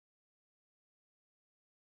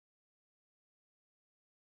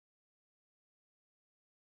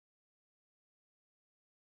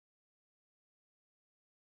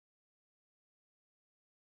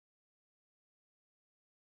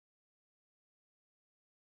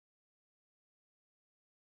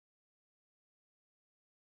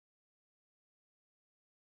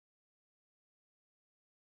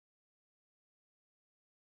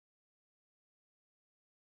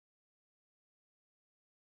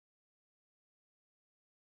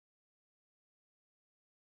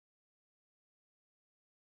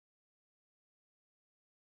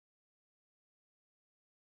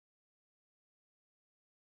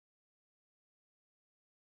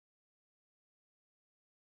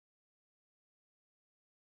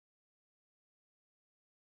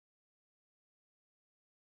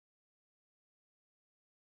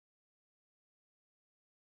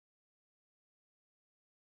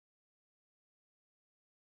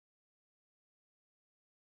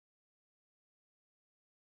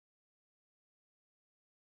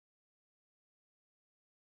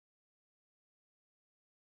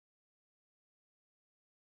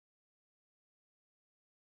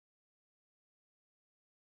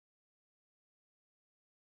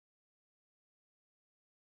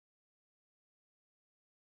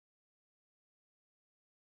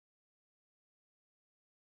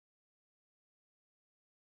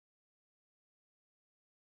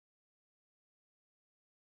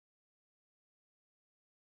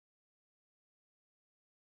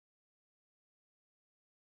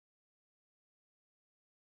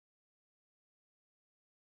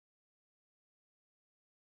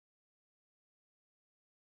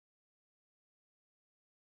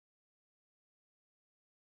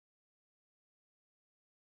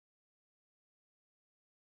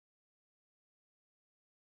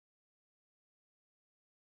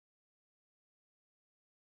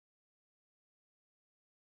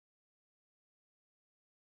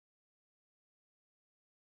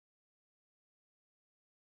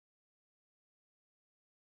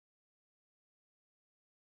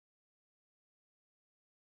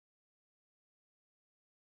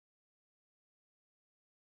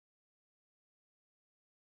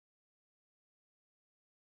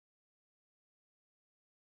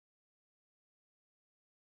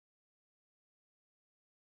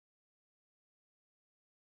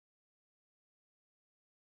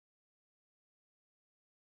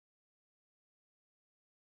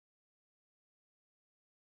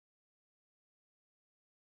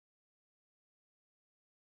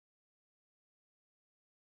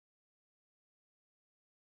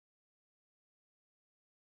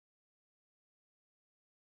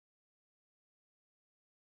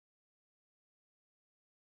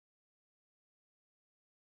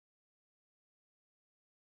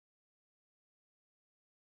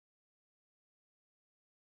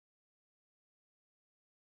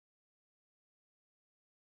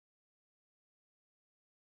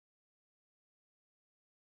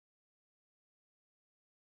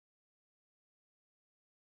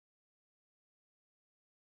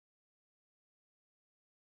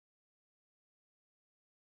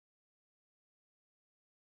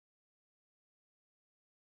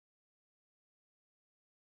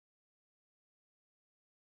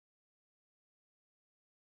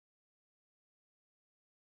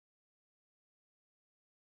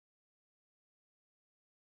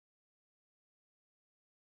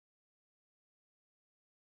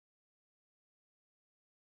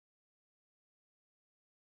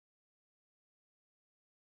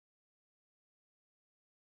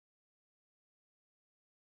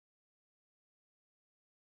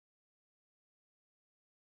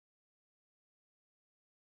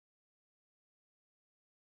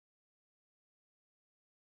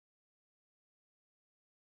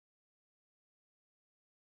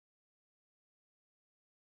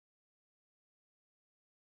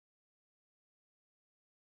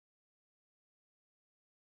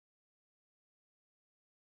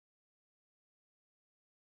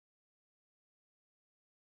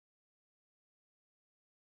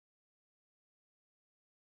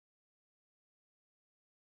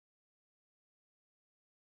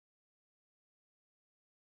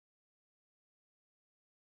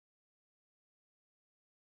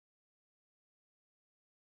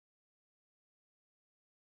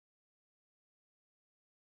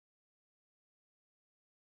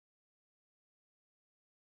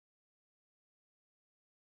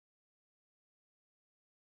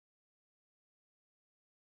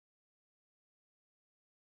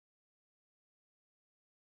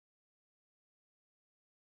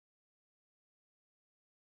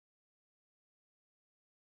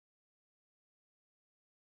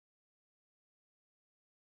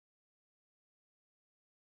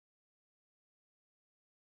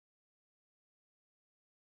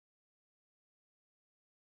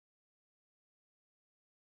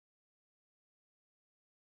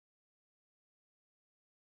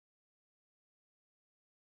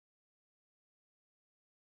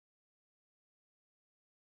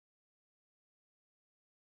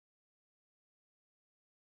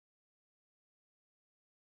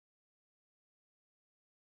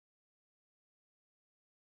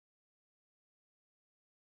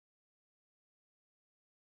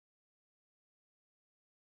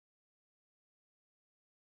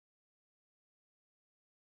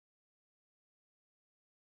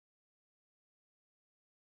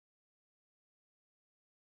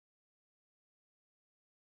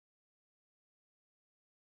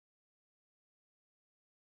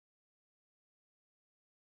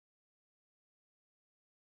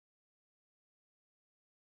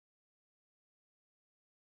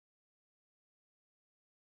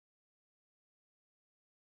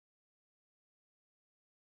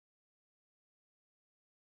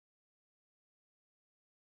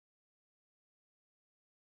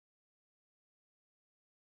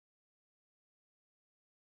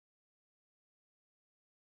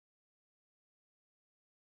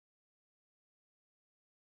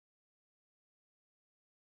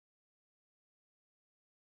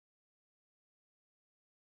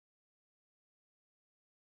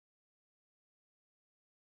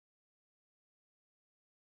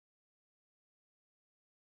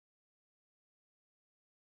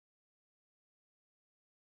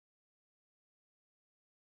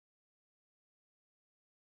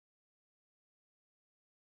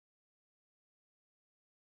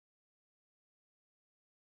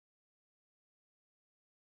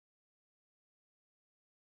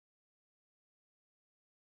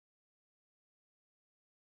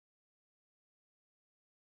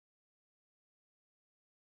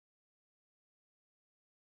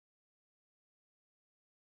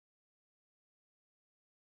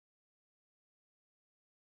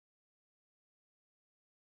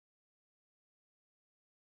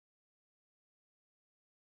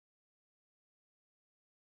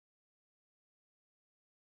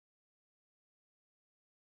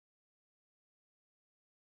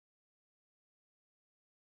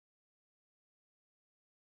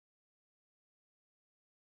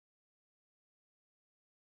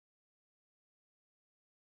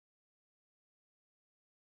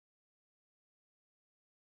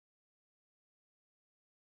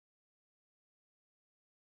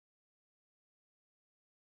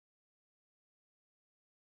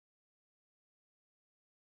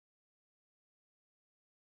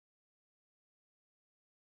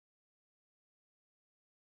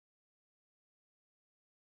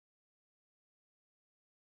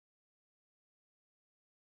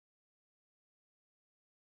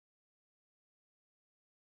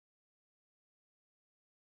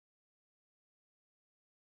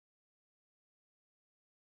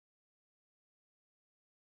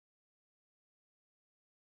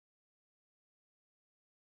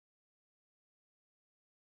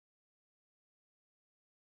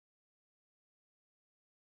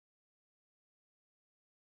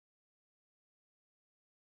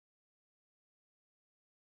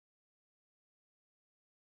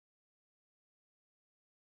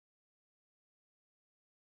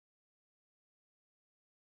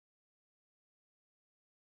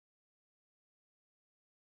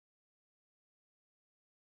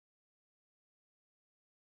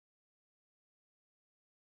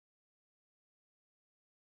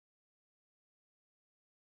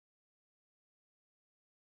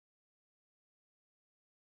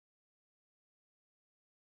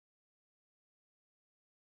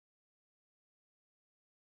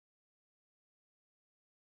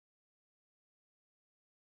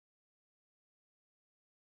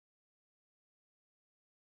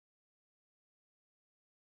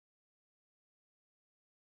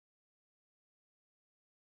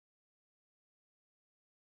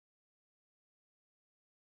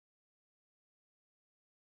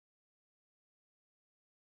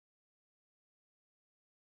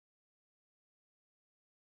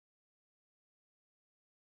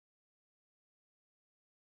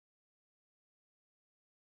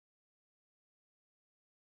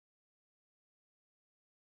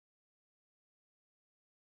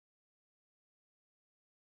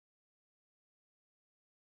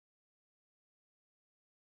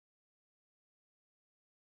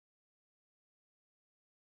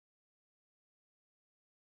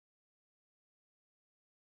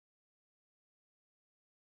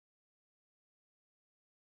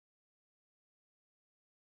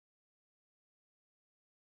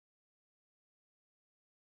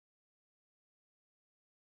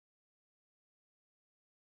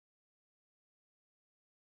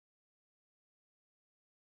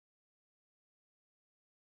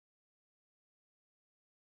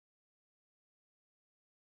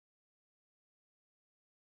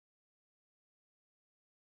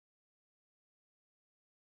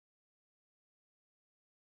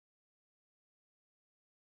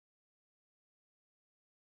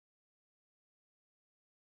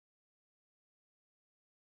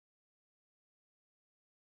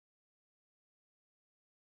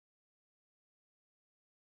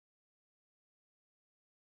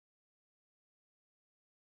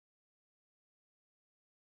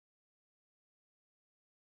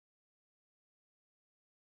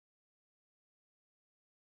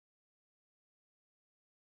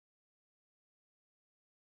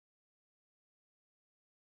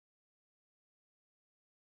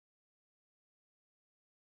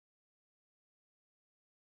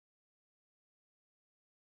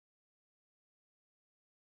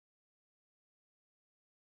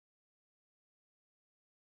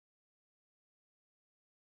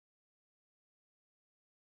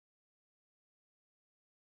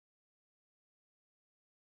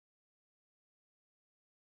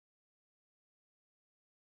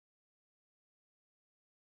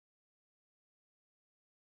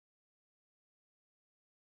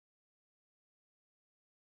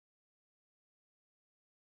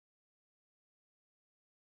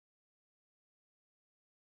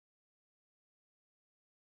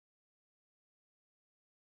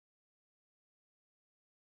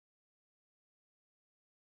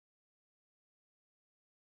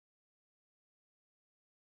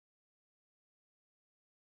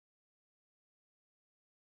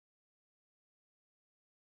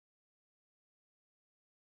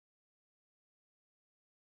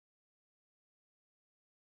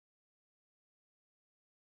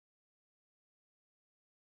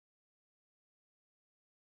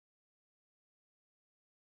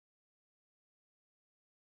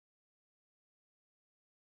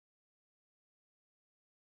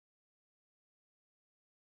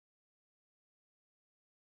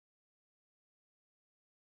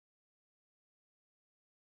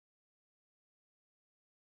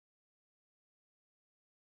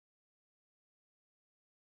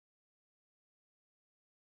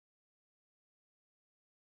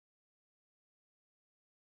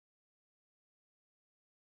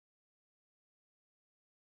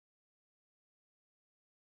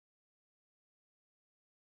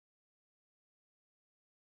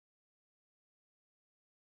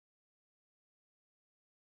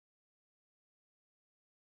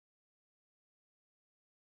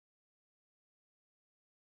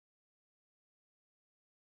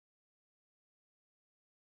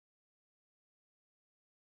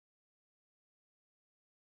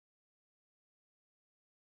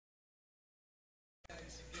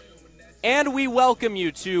And we welcome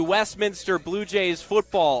you to Westminster Blue Jays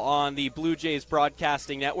football on the Blue Jays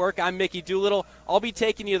Broadcasting Network. I'm Mickey Doolittle. I'll be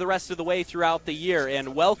taking you the rest of the way throughout the year.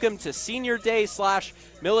 And welcome to Senior Day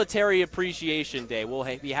 / Military Appreciation Day. We'll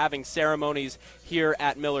be having ceremonies here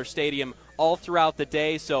at Miller Stadium all throughout the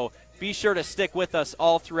day. So be sure to stick with us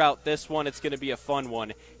all throughout this one. It's going to be a fun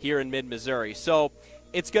one here in mid-Missouri. So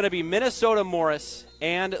it's going to be Minnesota Morris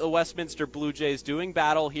and the Westminster Blue Jays doing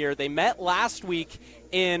battle here. They met last week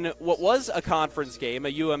in what was a conference game,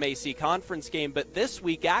 a UMAC conference game, but this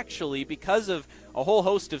week actually, because of a whole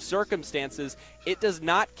host of circumstances, it does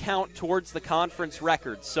not count towards the conference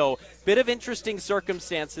record. So, bit of interesting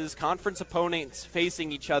circumstances, conference opponents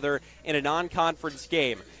facing each other in a non-conference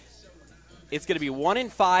game. It's going to be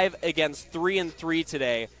 1-5 against 3-3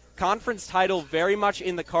 today. Conference title very much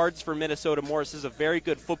in the cards for Minnesota Morris. This is a very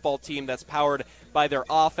good football team that's powered by their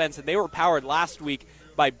offense, and they were powered last week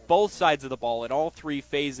by both sides of the ball in all three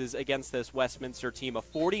phases against this Westminster team. A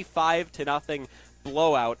 45-0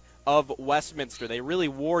 blowout of Westminster. They really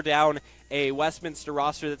wore down a Westminster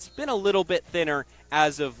roster that's been a little bit thinner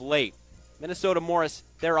as of late. Minnesota Morris,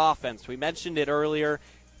 their offense, we mentioned it earlier.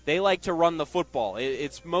 They like to run the football.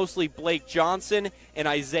 It's mostly Blake Johnson and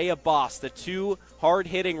Isaiah Boss, the two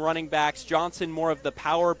hard-hitting running backs. Johnson more of the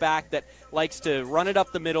power back that likes to run it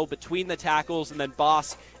up the middle between the tackles, and then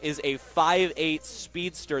Boss is a 5'8"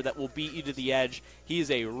 speedster that will beat you to the edge. He's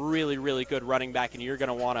a really, really good running back, and you're going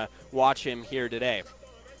to want to watch him here today.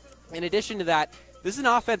 In addition to that, this is an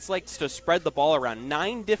offense that likes to spread the ball around.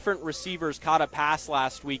 9 different receivers caught a pass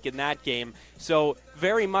last week in that game, so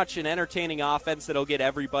very much an entertaining offense that'll get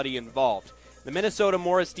everybody involved. The Minnesota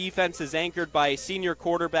Morris defense is anchored by senior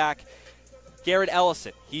quarterback Garrett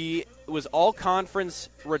Ellison. He was all-conference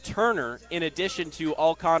returner in addition to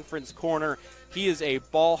all-conference corner. He is a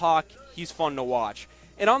ball hawk. He's fun to watch.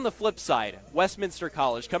 And on the flip side, Westminster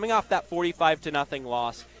College, coming off that 45-0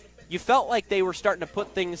 loss, you felt like they were starting to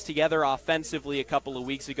put things together offensively a couple of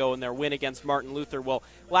weeks ago in their win against Martin Luther. Well,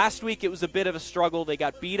 last week it was a bit of a struggle. They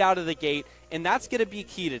got beat out of the gate, and that's going to be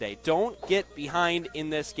key today. Don't get behind in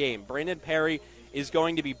this game. Brandon Perry is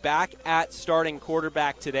going to be back at starting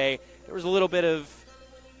quarterback today. There was a little bit of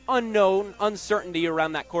uncertainty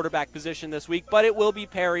around that quarterback position this week, but it will be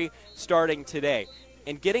Perry starting today.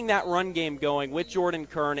 And getting that run game going with Jordan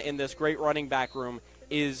Kern in this great running back room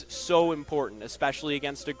is so important, especially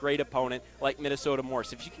against a great opponent like Minnesota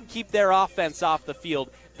Morris. If you can keep their offense off the field,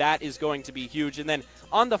 that is going to be huge. And then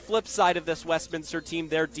on the flip side of this Westminster team,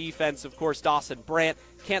 their defense, of course, Dawson Brandt.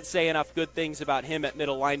 Can't say enough good things about him at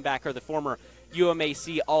middle linebacker, the former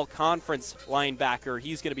UMAC all-conference linebacker.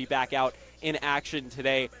 He's going to be back out in action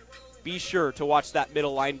today. Be sure to watch that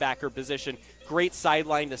middle linebacker position. Great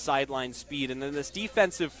sideline-to-sideline speed. And then this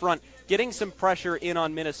defensive front, getting some pressure in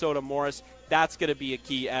on Minnesota Morris, that's going to be a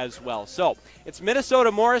key as well. So it's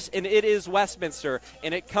Minnesota Morris, and it is Westminster,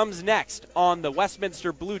 and it comes next on the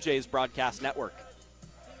Westminster Blue Jays Broadcast Network.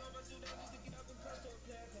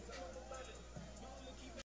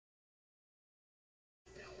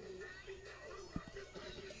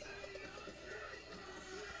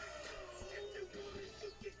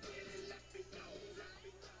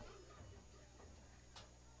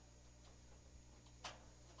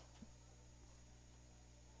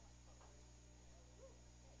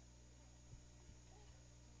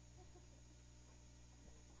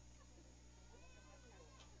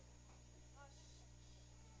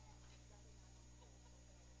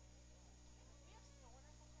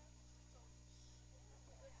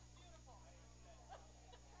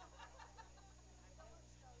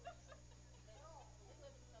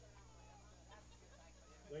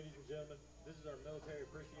 Ladies and gentlemen, this is our Military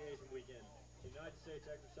Appreciation Weekend. The United States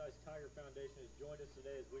Exercise Tiger Foundation has joined us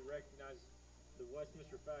today as we recognize the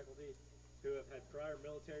Westminster faculty who have had prior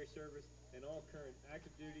military service and all current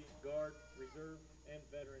active duty, Guard, Reserve, and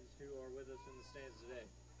veterans who are with us in the stands today.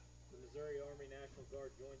 The Missouri Army National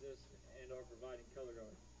Guard joins us and are providing color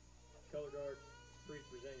guard. Color guard, please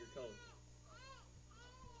present your colors.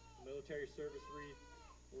 The military service wreath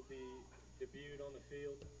will be debuted on the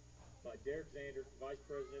field by Derek Zander, Vice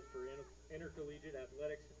President for Intercollegiate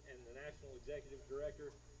Athletics and the National Executive Director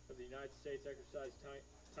of the United States Exercise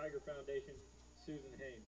Tiger Foundation, Susan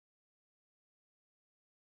Haynes.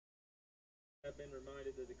 I have been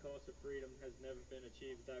reminded that the cost of freedom has never been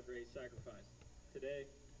achieved without great sacrifice. Today,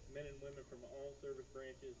 men and women from all service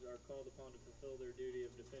branches are called upon to fulfill their duty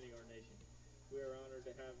of defending our nation. We are honored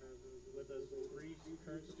to have with us 3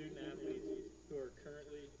 current student athletes who are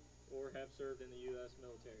currently or have served in the U.S.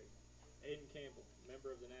 military. Aiden Campbell,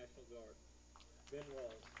 member of the National Guard. Ben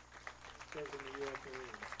Walls, served in the U.S.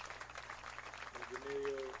 Marines. And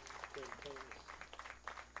Emilio Quintones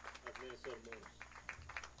of Minnesota Morris.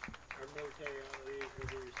 Our military honorees will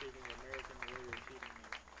be receiving the American Warrior Achievement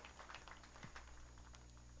Medal.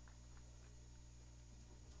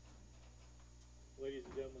 Ladies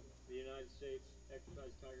and gentlemen, the United States Exercise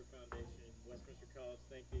Tiger Foundation and Westminster College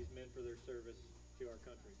thank these men for their service to our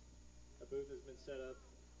country. A booth has been set up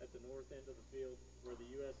at the north end of the field where the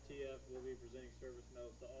USTF will be presenting service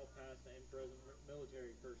medals to all past and present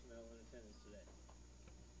military personnel in attendance today.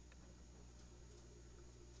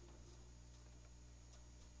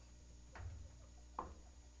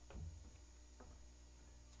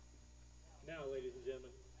 Now, ladies and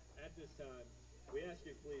gentlemen, at this time, we ask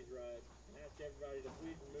you to please rise and ask everybody to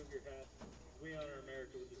please remove your hats as we honor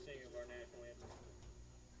America with the singing of our national anthem.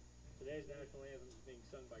 Today's national anthem is being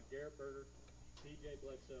sung by Garrett Berger, DJ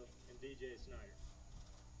Bledsoe, and DJ Snyder.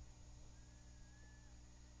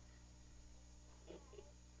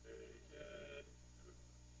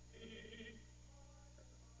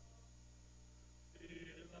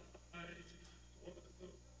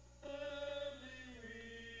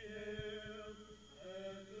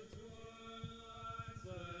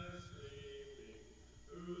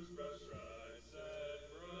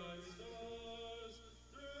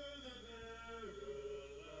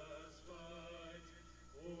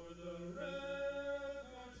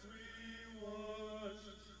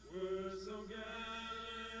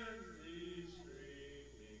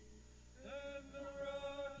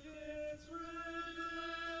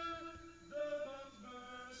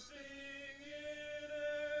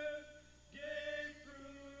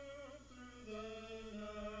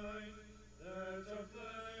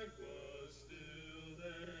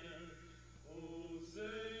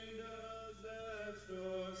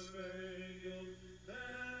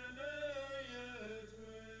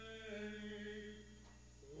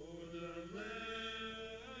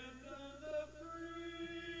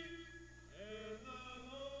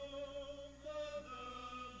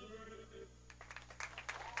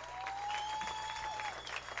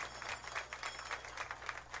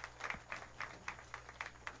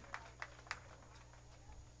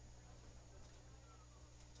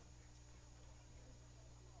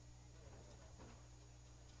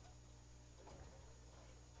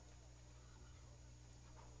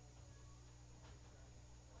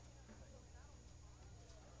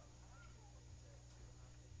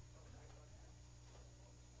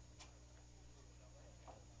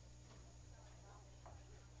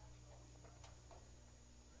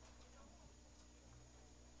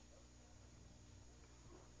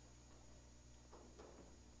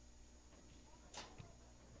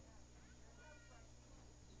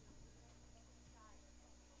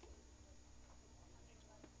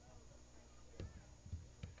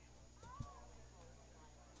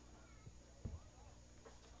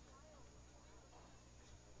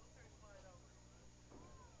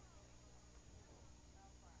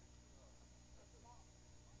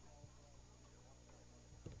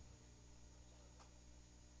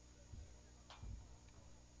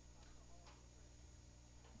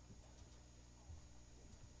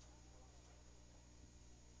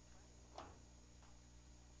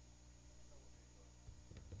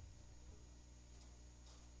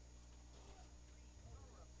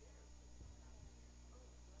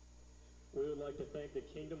 We would like to thank the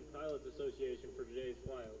Kingdom Pilots Association for today's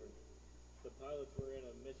flyover. The pilots were in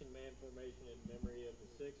a mission man formation in memory of the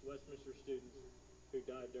 6 Westminster students who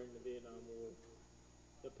died during the Vietnam War.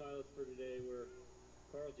 The pilots for today were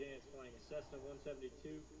Carl Jantz flying a Cessna 172,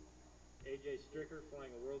 A.J. Stricker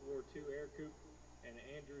flying a World War II Air Coupe, and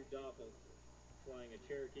Andrew Doppel flying a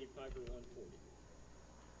Cherokee Piper 140.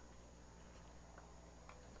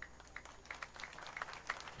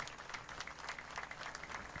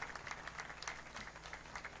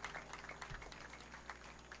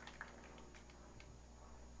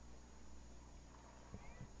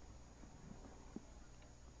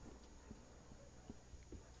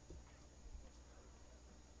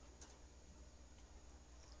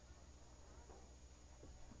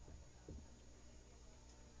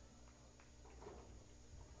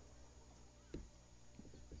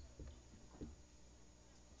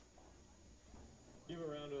 Give a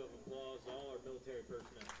round of applause to all our military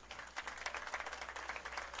personnel.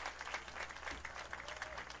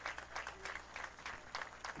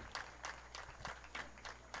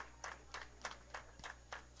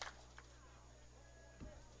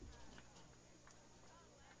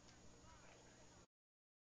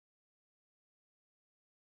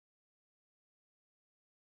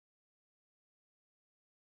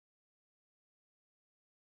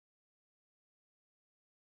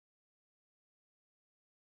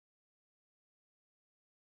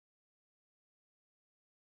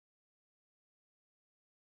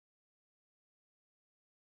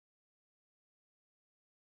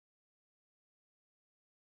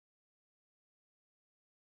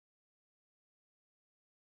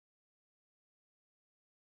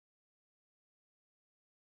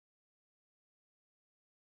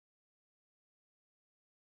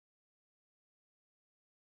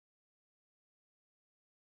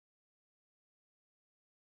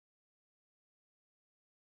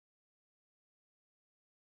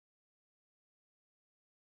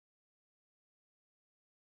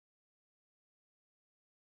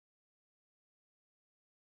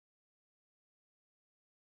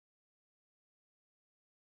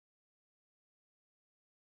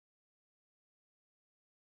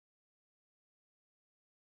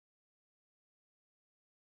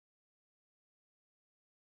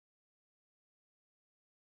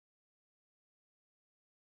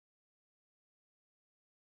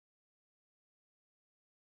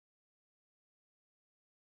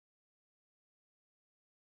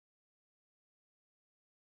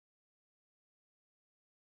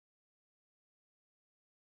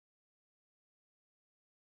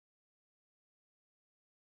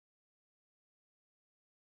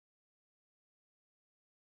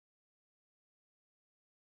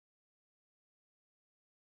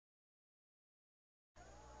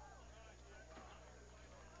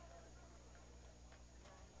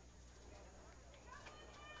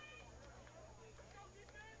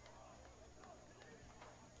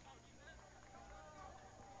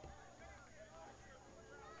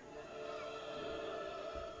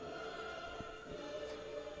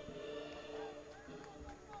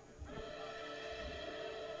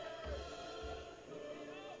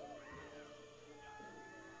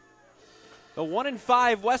 The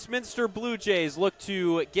 1-5 Westminster Blue Jays look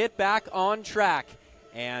to get back on track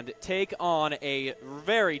and take on a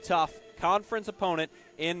very tough conference opponent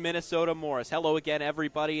in Minnesota Morris. Hello again,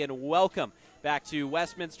 everybody, and welcome back to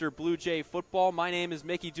Westminster Blue Jay football. My name is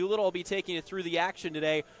Mickey Doolittle. I'll be taking you through the action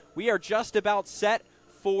today. We are just about set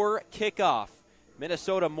for kickoff.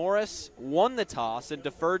 Minnesota Morris won the toss and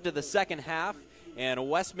deferred to the second half, and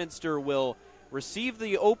Westminster will receive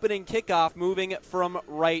the opening kickoff, moving from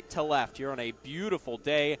right to left here on a beautiful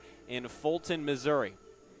day in Fulton, Missouri.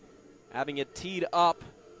 Having it teed up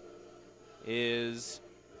is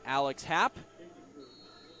Alex Happ,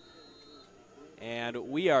 and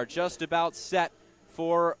we are just about set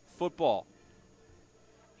for football.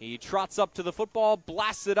 He trots up to the football,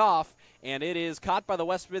 blasts it off, and it is caught by the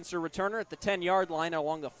Westminster returner at the 10-yard line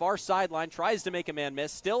along the far sideline, tries to make a man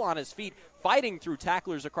miss, still on his feet, fighting through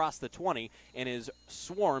tacklers across the 20, and is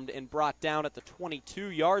swarmed and brought down at the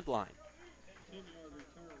 22-yard line.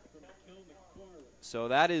 So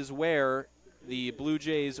that is where the Blue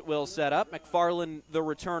Jays will set up. McFarland, the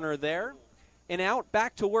returner there. And out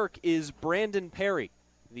back to work is Brandon Perry,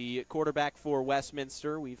 the quarterback for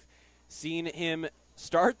Westminster. We've seen him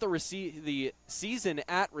start the season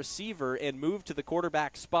at receiver and move to the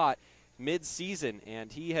quarterback spot mid-season,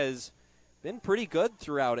 and he has been pretty good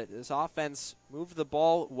throughout it. This offense moved the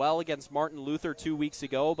ball well against Martin Luther 2 weeks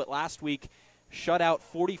ago, but last week shut out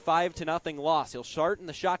 45-0 loss. He'll start in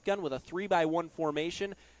the shotgun with a 3-by-1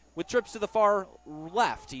 formation with trips to the far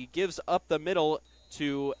left. He gives up the middle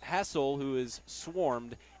to Hessel, who is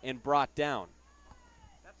swarmed and brought down.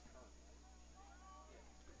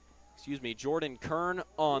 Jordan Kern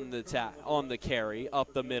on the carry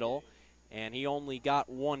up the middle, and he only got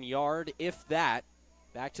 1 yard, if that,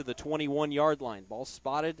 back to the 21-yard line. Ball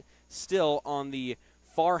spotted still on the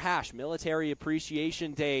far hash. Military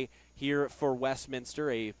Appreciation Day here for Westminster.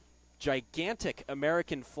 A gigantic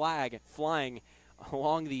American flag flying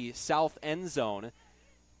along the south end zone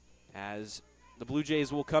as the Blue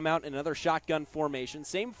Jays will come out in another shotgun formation.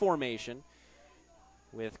 Same formation,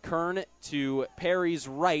 with Kern to Perry's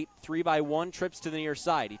right, 3-by-1, trips to the near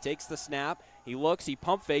side. He takes the snap, he looks, he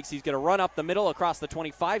pump fakes, he's going to run up the middle across the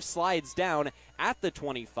 25, slides down at the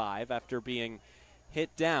 25 after being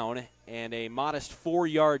hit down, and a modest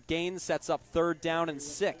 4-yard gain sets up 3rd down and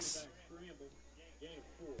 6.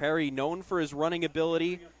 Perry, known for his running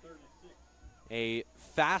ability, a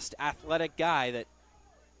fast, athletic guy that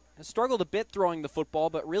has struggled a bit throwing the football,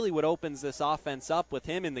 but really what opens this offense up with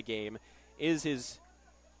him in the game is his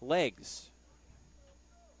legs.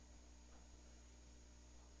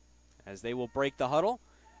 As they will break the huddle.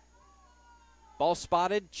 Ball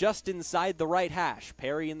spotted just inside the right hash.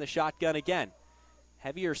 Perry in the shotgun again.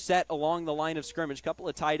 Heavier set along the line of scrimmage. Couple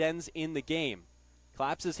of tight ends in the game.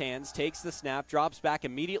 Claps his hands, takes the snap, drops back,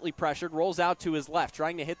 immediately pressured, rolls out to his left,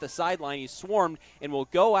 trying to hit the sideline. He's swarmed and will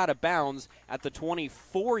go out of bounds at the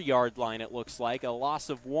 24-yard line, it looks like. A loss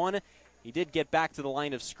of 1. He did get back to the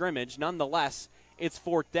line of scrimmage. Nonetheless, it's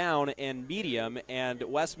 4th down and medium, and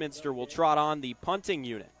Westminster will trot on the punting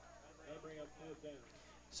unit.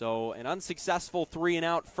 So an unsuccessful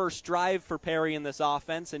 3-and-out first drive for Perry in this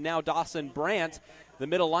offense, and now Dawson Brandt, the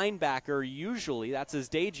middle linebacker, usually that's his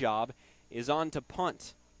day job, is on to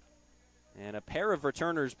punt. And a pair of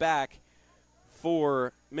returners back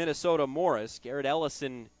for Minnesota Morris, Garrett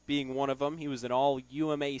Ellison being one of them. He was an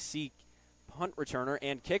all-UMAC punt returner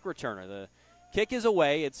and kick returner. The kick is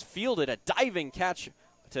away. It's fielded. A diving catch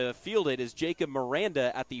to field it is Jacob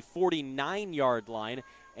Miranda at the 49-yard line.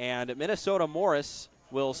 And Minnesota Morris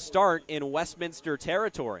will start in Westminster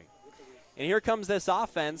territory. And here comes this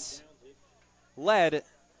offense led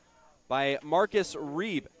by Marcus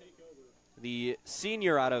Reeb, the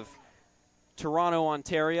senior out of Toronto,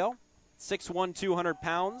 Ontario. 6'1", 200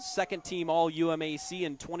 pounds, second team All-UMAC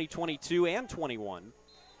in 2022 and 21.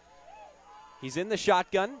 He's in the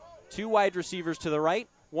shotgun, 2 wide receivers to the right,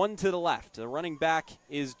 1 to the left. The running back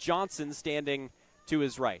is Johnson standing to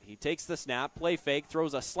his right. He takes the snap, play fake,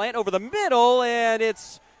 throws a slant over the middle, and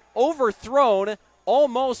it's overthrown,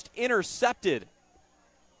 almost intercepted.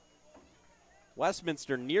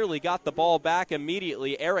 Westminster nearly got the ball back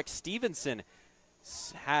immediately. Eric Stevenson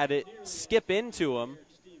had it skip into him,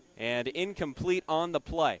 and incomplete on the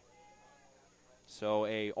play. So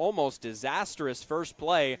a almost disastrous first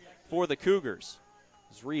play for the Cougars.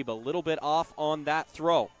 Reeb a little bit off on that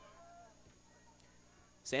throw.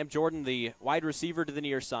 Sam Jordan, the wide receiver to the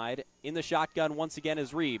near side. In the shotgun once again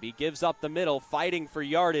is Reeb. He gives up the middle. Fighting for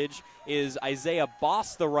yardage is Isaiah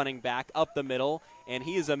Boss, the running back, up the middle. And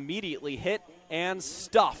he is immediately hit and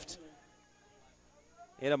stuffed.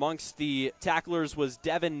 In amongst the tacklers was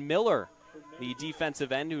Devin Miller, the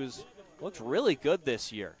defensive end, who's looked really good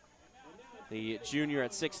this year. The junior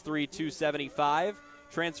at 6'3", 275,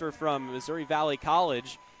 transfer from Missouri Valley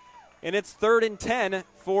College. And it's 3rd and 10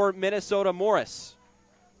 for Minnesota Morris.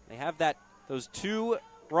 They have those two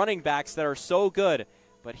running backs that are so good.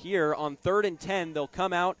 But here on 3rd and 10, they'll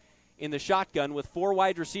come out in the shotgun with 4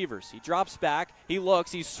 wide receivers. He drops back, he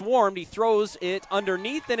looks, he's swarmed, he throws it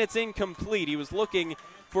underneath, and it's incomplete. He was looking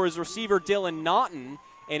for his receiver, Dylan Naughton,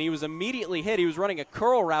 and he was immediately hit. He was running a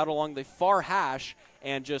curl route along the far hash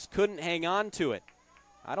and just couldn't hang on to it.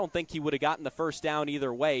 I don't think he would have gotten the first down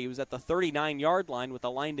either way. He was at the 39-yard line with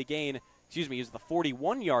the line to gain. He was the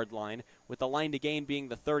 41-yard line with the line to gain being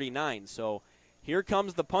the 39. So here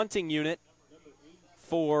comes the punting unit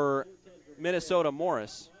for Minnesota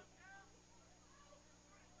Morris.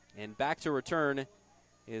 And back to return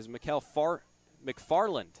is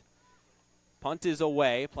McFarland. Punt is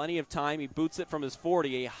away. Plenty of time. He boots it from his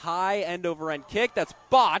 40. A high end-over-end kick that's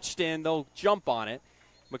botched, and they'll jump on it.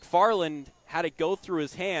 McFarland had it go through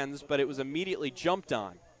his hands, but it was immediately jumped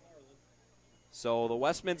on. So the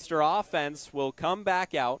Westminster offense will come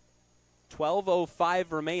back out.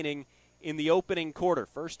 12:05 remaining in the opening quarter.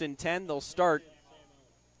 1st and 10, they'll start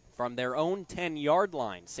from their own 10-yard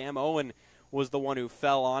line. Sam Owen was the one who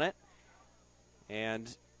fell on it.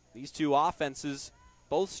 And these two offenses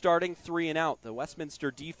both starting 3 and out. The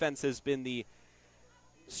Westminster defense has been the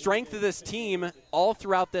strength of this team all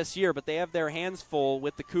throughout this year, but they have their hands full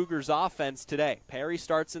with the Cougars offense today. Perry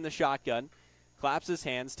starts in the shotgun, claps his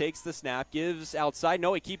hands, takes the snap, gives outside.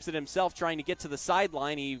 No, he keeps it himself, trying to get to the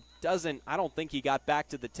sideline. He doesn't. I don't think he got back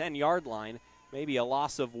to the 10-yard line. Maybe a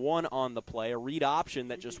loss of 1 on the play, a read option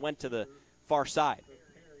that just went to the far side.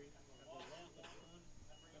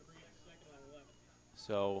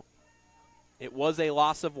 So it was a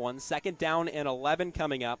loss of 1. 2nd down and 11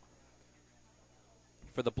 coming up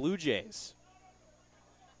for the Blue Jays.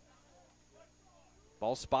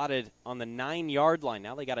 Ball spotted on the 9-yard line.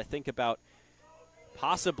 Now they got to think about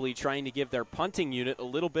possibly trying to give their punting unit a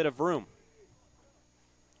little bit of room.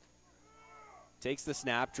 Takes the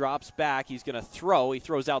snap, drops back. He's going to throw. He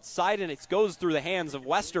throws outside, and it goes through the hands of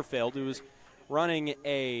Westerfield, who's running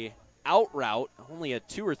a out route, only a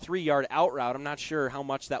 2 or 3 yard out route. I'm not sure how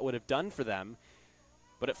much that would have done for them,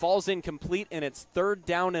 but it falls incomplete, and it's 3rd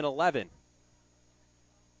down and 11.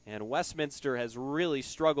 And Westminster has really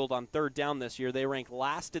struggled on 3rd down this year. They rank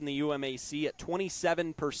last in the UMAC at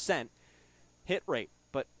 27% hit rate,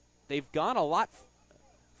 but they've gone a lot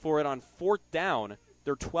for it on 4th down.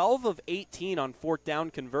 They're 12 of 18 on 4th down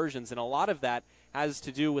conversions, and a lot of that has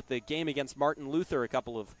to do with the game against Martin Luther a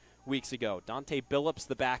couple of weeks ago. Dante Billups,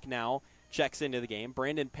 the back now, checks into the game.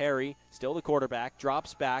 Brandon Perry, still the quarterback,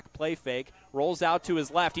 drops back, play fake, rolls out to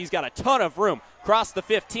his left. He's got a ton of room. Cross the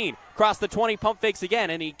 15, cross the 20, pump fakes again,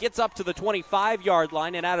 and he gets up to the 25-yard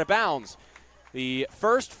line and out of bounds. The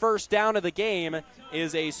first down of the game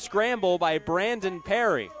is a scramble by Brandon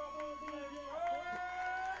Perry.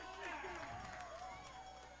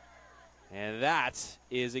 And that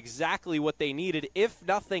is exactly what they needed, if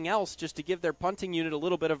nothing else, just to give their punting unit a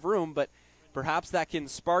little bit of room, but perhaps that can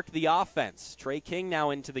spark the offense. Trey King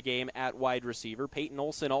now into the game at wide receiver. Peyton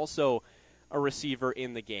Olson also a receiver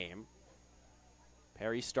in the game.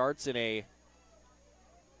 Perry starts in a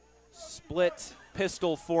split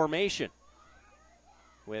pistol formation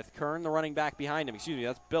with Kern, the running back, behind him. Excuse me,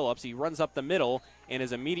 that's Billups. He runs up the middle and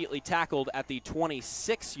is immediately tackled at the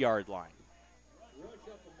 26-yard line.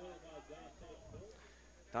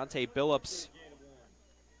 Dante Billups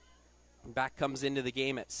back comes into the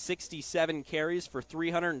game at 67 carries for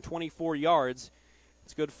 324 yards.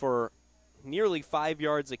 It's good for nearly 5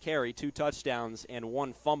 yards a carry, 2 touchdowns, and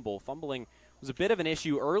 1 fumble. Fumbling was a bit of an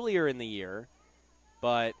issue earlier in the year,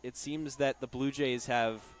 but it seems that the Blue Jays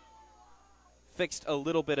have fixed a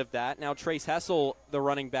little bit of that. Now Trace Hessel, the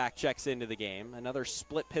running back, checks into the game. Another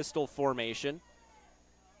split pistol formation.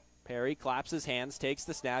 Perry claps his hands, takes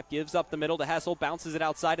the snap, gives up the middle to Hessel, bounces it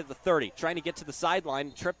outside at the 30, trying to get to the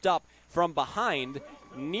sideline, tripped up from behind,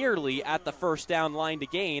 nearly at the 1st down line to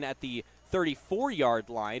gain at the 34-yard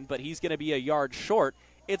line, but he's going to be a yard short.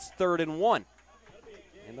 It's 3rd and 1.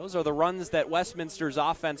 And those are the runs that Westminster's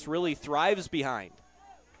offense really thrives behind.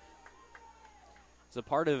 As a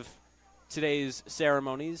part of today's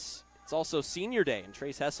ceremonies, it's also Senior Day, and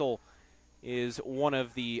Trace Hessel is one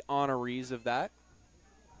of the honorees of that.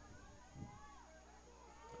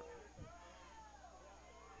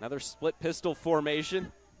 Another split pistol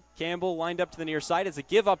formation. Campbell lined up to the near side. It's a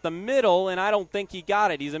give up the middle, and I don't think he got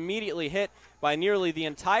it. He's immediately hit by nearly the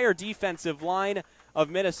entire defensive line of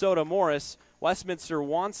Minnesota Morris. Westminster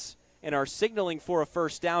wants and are signaling for a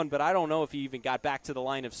 1st down, but I don't know if he even got back to the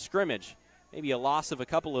line of scrimmage. maybe a loss of a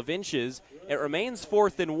couple of inches. It remains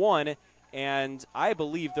 4th and 1, and I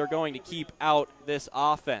believe they're going to keep out this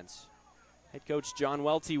offense. Head coach John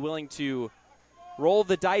Welty willing to roll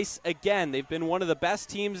the dice again. They've been one of the best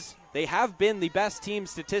teams. They have been the best team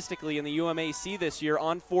statistically in the UMAC this year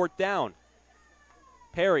on 4th down.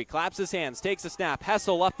 Perry claps his hands, takes a snap.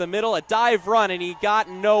 Hessel up the middle, a dive run, and he got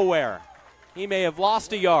nowhere. He may have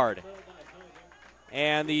lost a yard.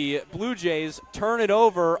 And the Blue Jays turn it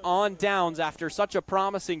over on downs after such a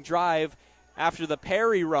promising drive after the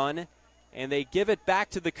Perry run, and they give it back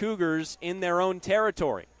to the Cougars in their own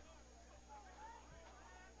territory.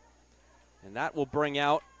 And that will bring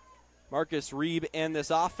out Marcus Reeb and this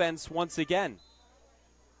offense once again.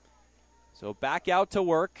 So back out to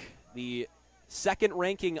work. The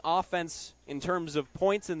second-ranking offense in terms of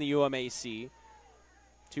points in the UMAC.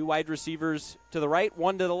 2 wide receivers to the right,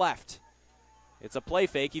 1 to the left. It's a play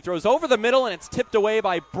fake. He throws over the middle, and it's tipped away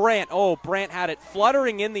by Brandt. Oh, Brandt had it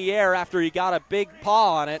fluttering in the air after he got a big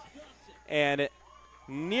paw on it, and it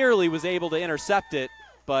nearly was able to intercept it,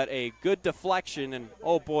 but a good deflection, and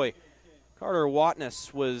oh boy, Carter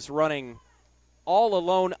Watness was running all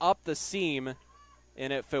alone up the seam,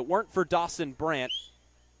 and if it weren't for Dawson Brandt,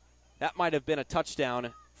 that might have been a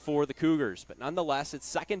touchdown for the Cougars. But nonetheless,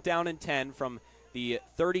 it's 2nd down and 10 from the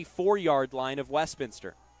 34-yard line of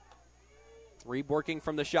Westminster. Reeb working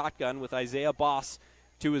from the shotgun with Isaiah Boss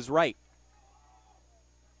to his right.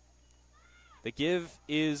 The give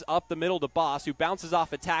is up the middle to Boss, who bounces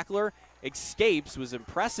off a tackler, escapes, was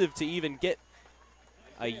impressive to even get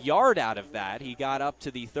a yard out of that. He got up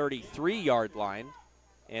to the 33-yard line,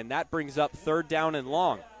 and that brings up 3rd down and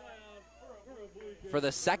long. For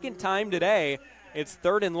the second time today, it's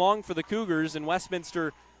 3rd and long for the Cougars, and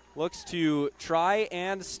Westminster looks to try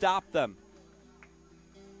and stop them.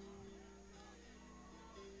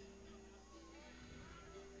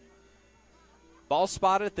 Ball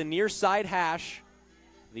spotted at the near side hash,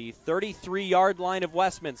 the 33-yard line of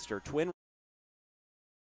Westminster. Twin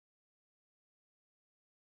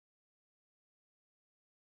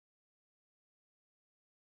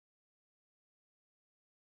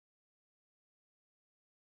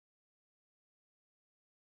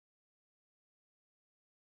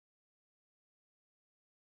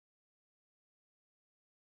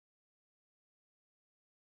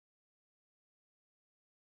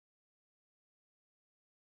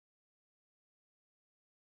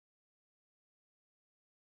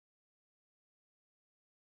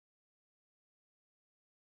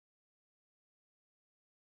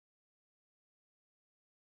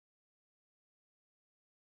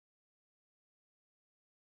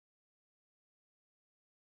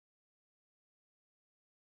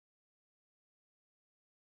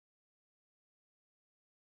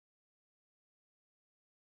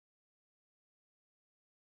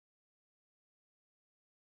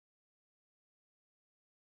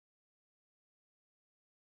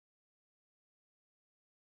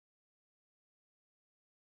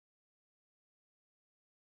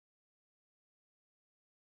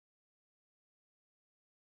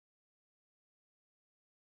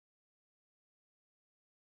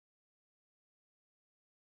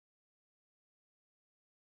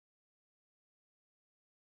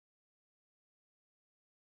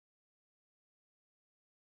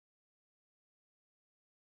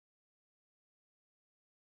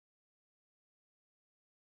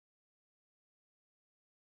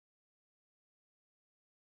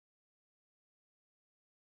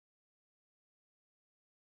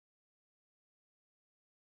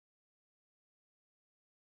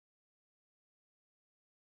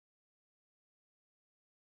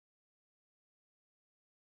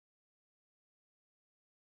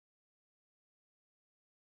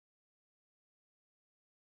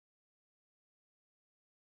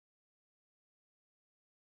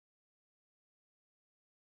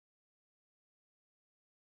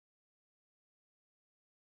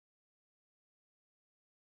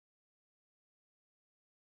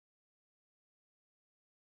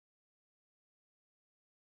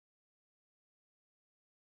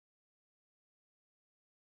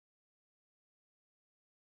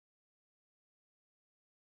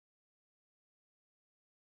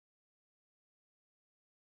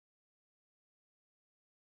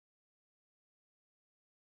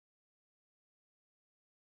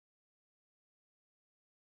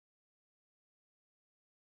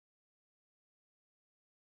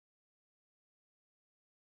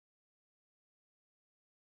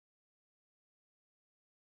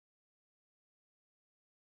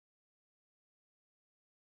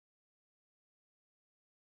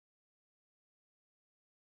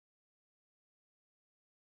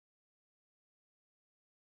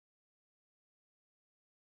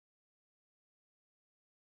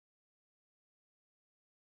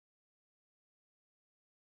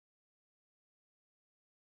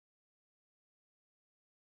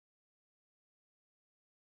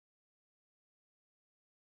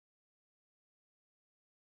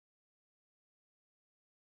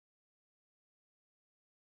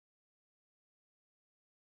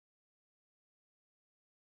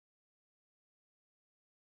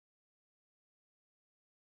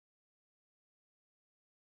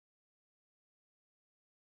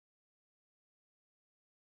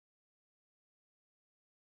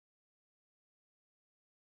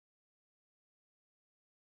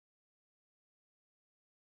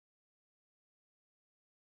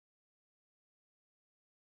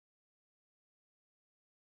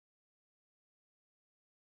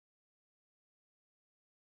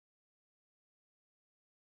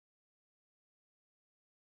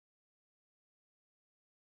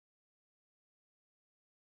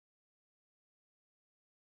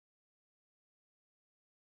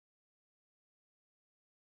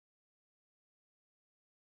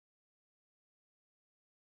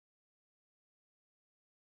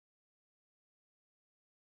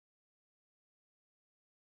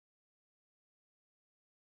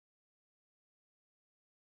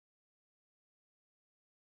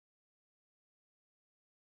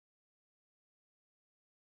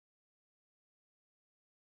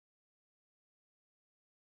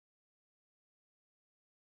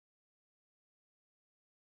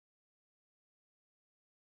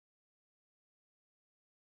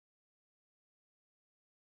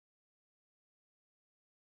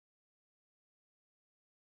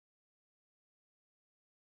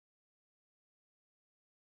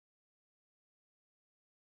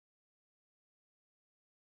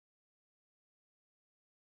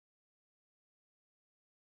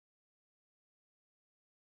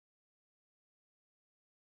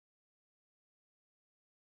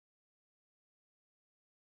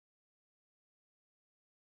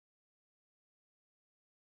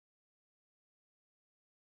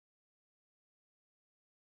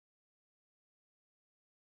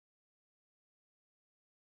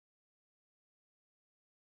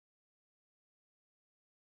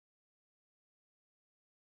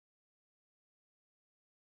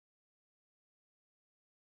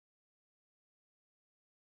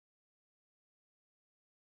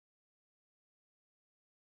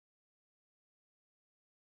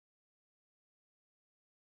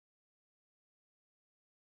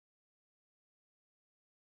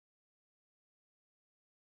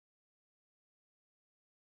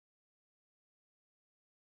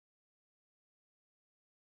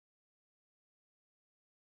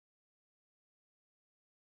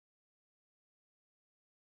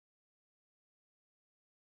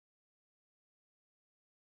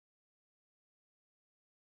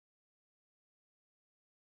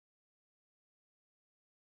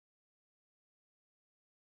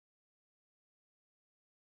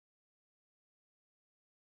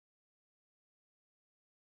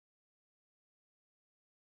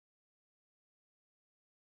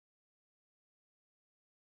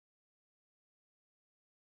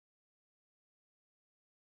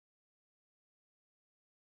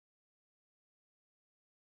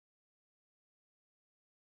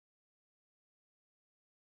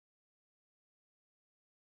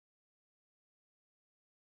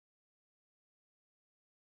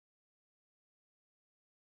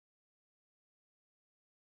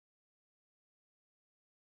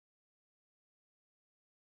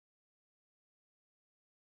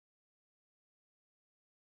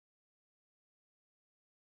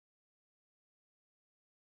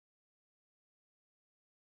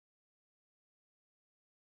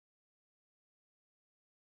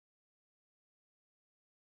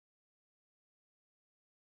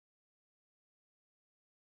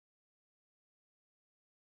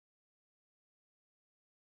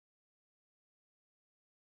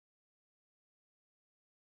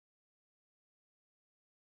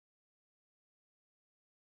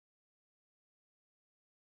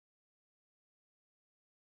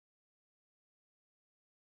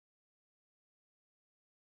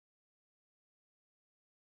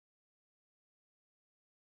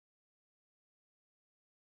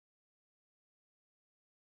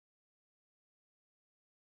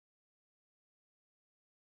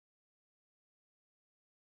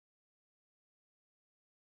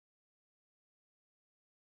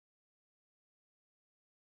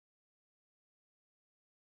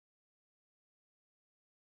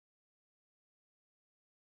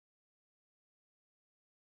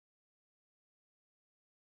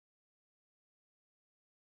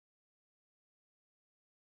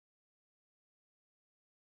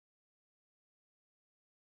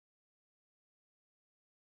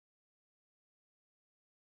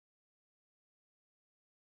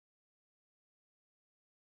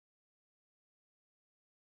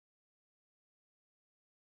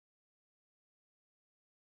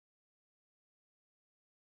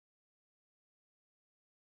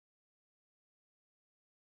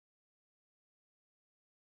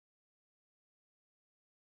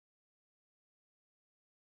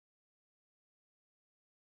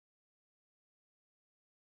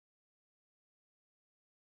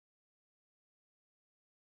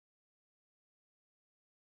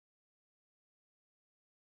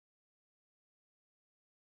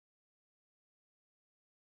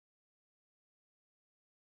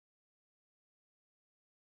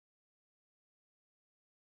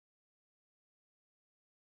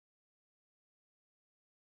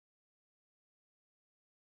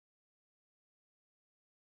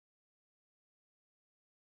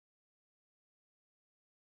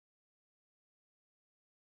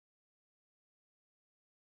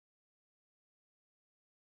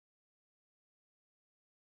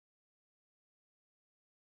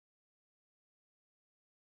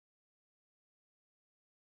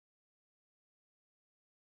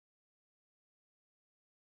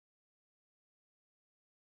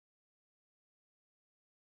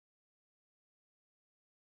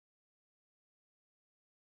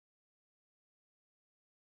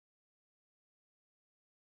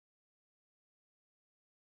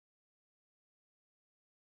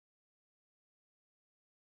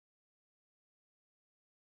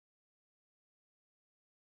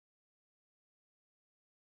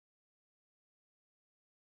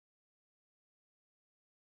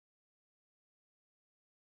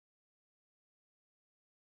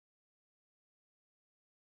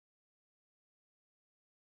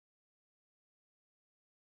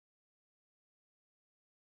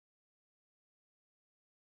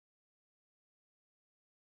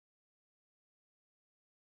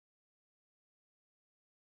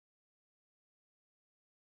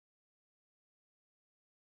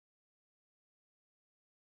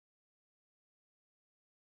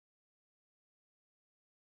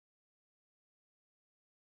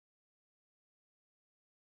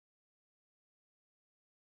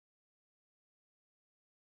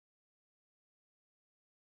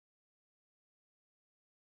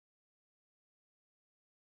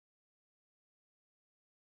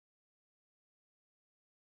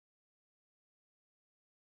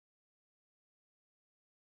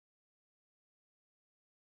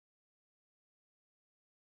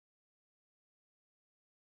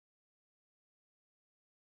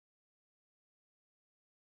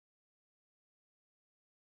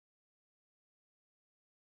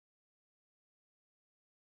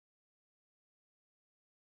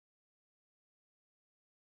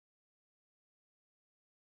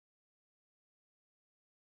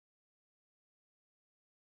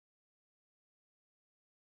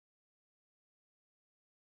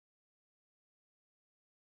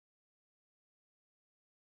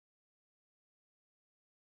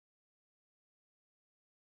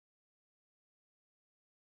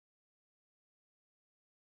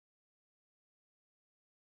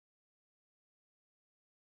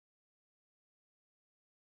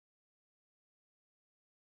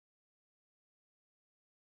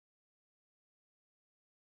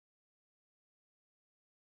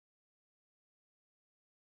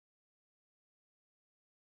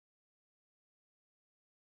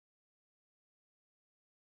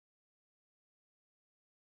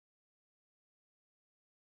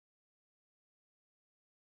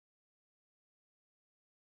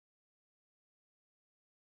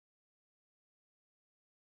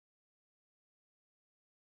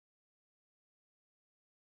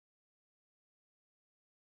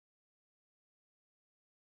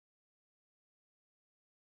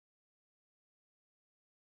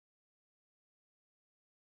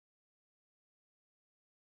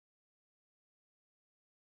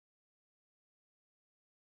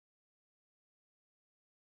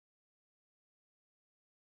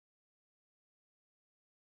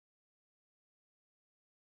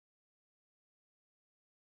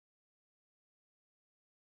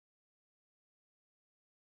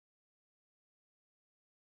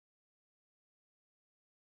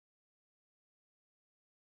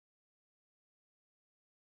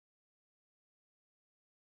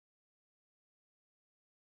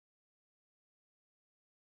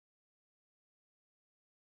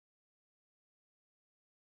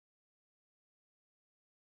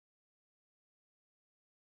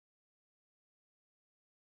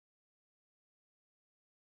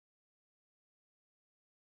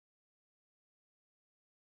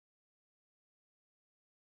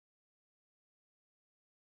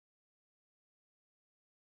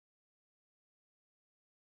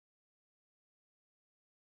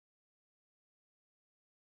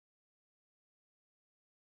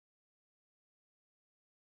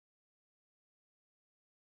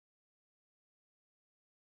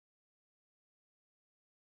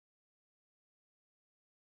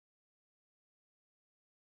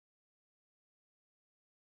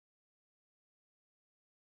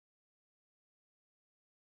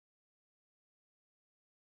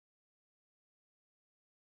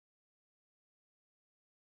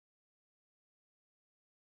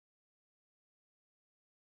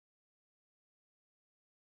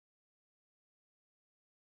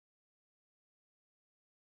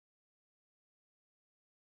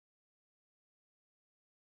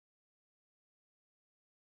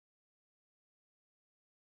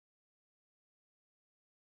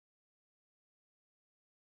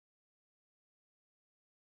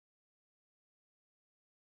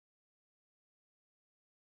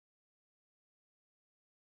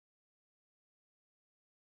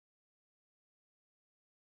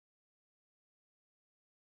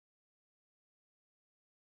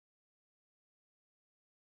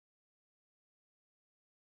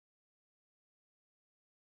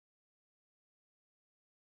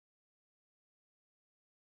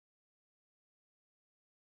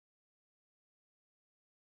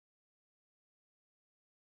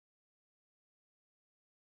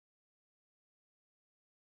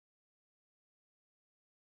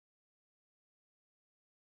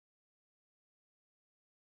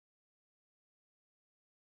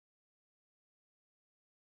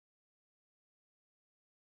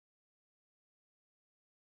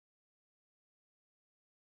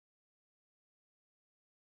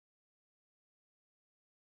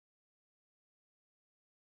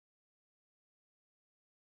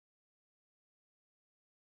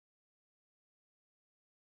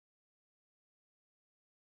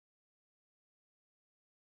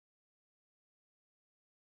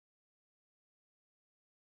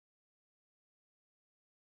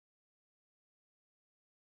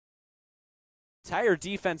Entire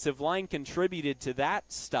defensive line contributed to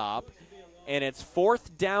that stop, and it's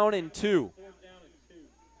 4th down and 2.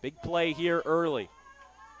 Big play here early.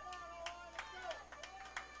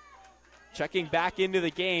 Checking back into the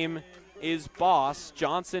game is Boss.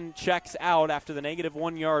 Johnson checks out after the negative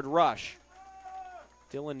 1-yard rush.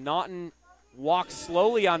 Dylan Naughton walks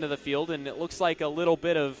slowly onto the field, and it looks like a little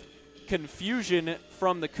bit of confusion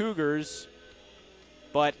from the Cougars,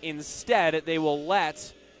 but instead they will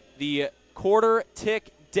let the quarter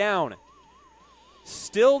tick down.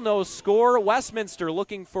 Still no score. Westminster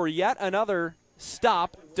looking for yet another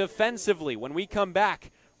stop defensively when we come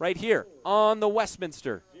back right here on the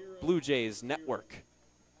Westminster Blue Jays Network.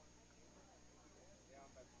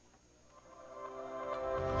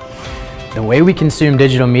 The way we consume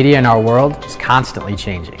digital media in our world is constantly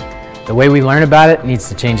changing. The way we learn about it needs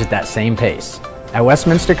to change at that same pace. At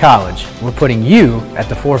Westminster College, we're putting you at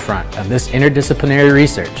the forefront of this interdisciplinary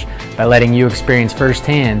research by letting you experience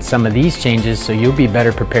firsthand some of these changes so you'll be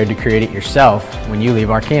better prepared to create it yourself when you leave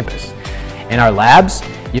our campus. In our labs,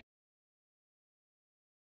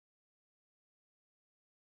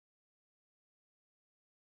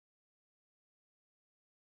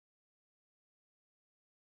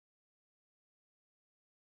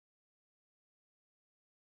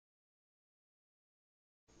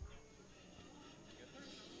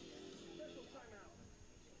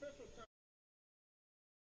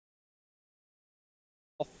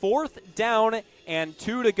 A 4th down and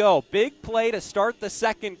 2 to go. Big play to start the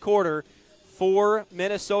second quarter for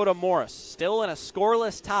Minnesota Morris. Still in a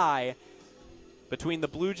scoreless tie between the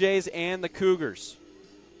Blue Jays and the Cougars.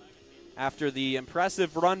 After the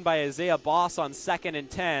impressive run by Isaiah Boss on 2nd and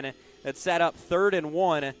 10 that set up 3rd and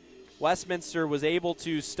 1, Westminster was able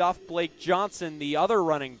to stuff Blake Johnson, the other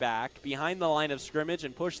running back, behind the line of scrimmage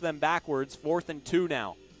and push them backwards. 4th and 2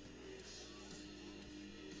 now.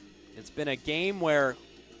 It's been a game where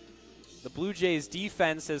the Blue Jays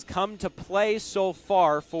defense has come to play so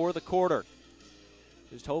far for the quarter.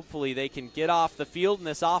 Just hopefully they can get off the field and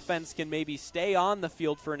this offense can maybe stay on the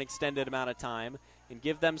field for an extended amount of time and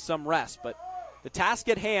give them some rest. But the task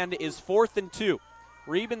at hand is 4th and 2.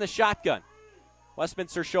 Reeb in the shotgun.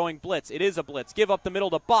 Westminster showing blitz. It is a blitz. Give up the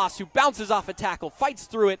middle to Boss, who bounces off a tackle, fights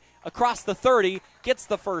through it across the 30, gets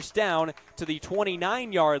the first down to the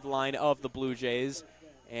 29-yard line of the Blue Jays.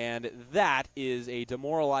 And that is a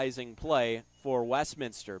demoralizing play for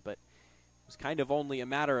Westminster, but it was kind of only a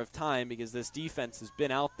matter of time because this defense has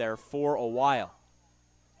been out there for a while.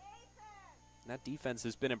 And that defense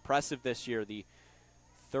has been impressive this year. The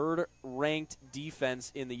 3rd-ranked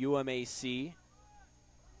defense in the UMAC.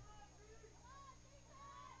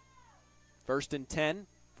 1st and 10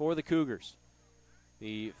 for the Cougars.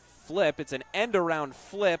 The flip, it's an end-around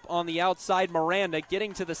flip on the outside. Miranda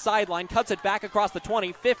getting to the sideline, cuts it back across the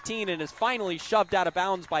 20, 15, and is finally shoved out of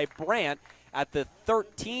bounds by Brandt at the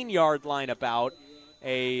 13-yard line about.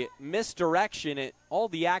 A misdirection. All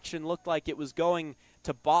the action looked like it was going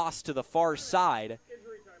to Boss to the far side,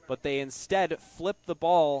 but they instead flipped the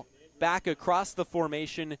ball back across the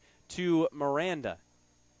formation to Miranda.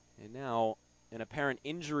 And now an apparent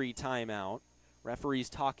injury timeout. Referee's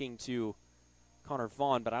talking to Connor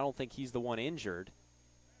Vaughn, but I don't think he's the one injured.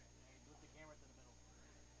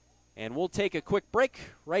 And we'll take a quick break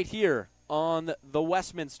right here on the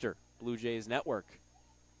Westminster Blue Jays Network.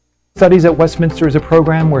 Studies at Westminster is a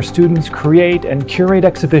program where students create and curate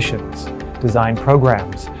exhibitions, design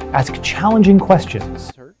programs, ask challenging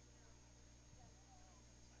questions.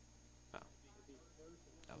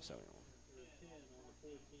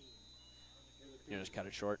 You just cut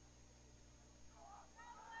it short.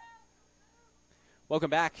 Welcome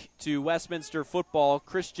back to Westminster football.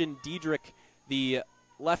 Christian Diedrich, the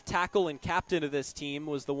left tackle and captain of this team,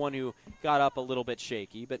 was the one who got up a little bit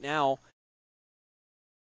shaky. But now,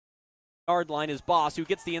 yard line is Boss, who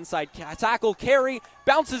gets the inside tackle, carry,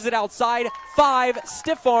 bounces it outside, 5,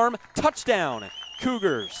 stiff arm, touchdown,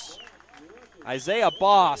 Cougars. Isaiah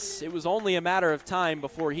Boss, it was only a matter of time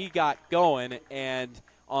before he got going, and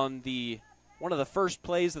on the one of the first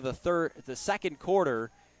plays of the second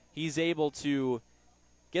quarter, he's able to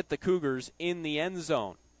get the Cougars in the end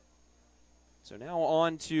zone. So now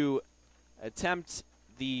on to attempt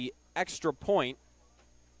the extra point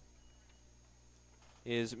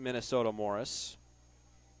is Minnesota Morris.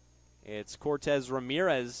 It's Cortez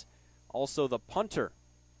Ramirez, also the punter.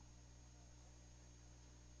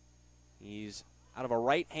 He's out of a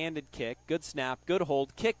right-handed kick. Good snap, good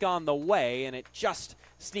hold, kick on the way, and it just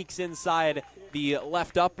sneaks inside the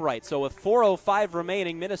left upright. So with 4:05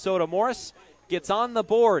 remaining, Minnesota Morris gets on the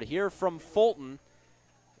board here from Fulton.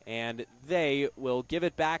 and they will give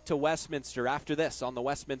it back to Westminster after this on the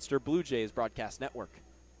Westminster Blue Jays Broadcast Network.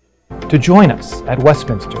 To join us at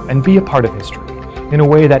Westminster and be a part of history in a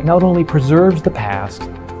way that not only preserves the past,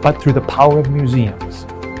 but through the power of museums,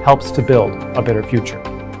 helps to build a better future.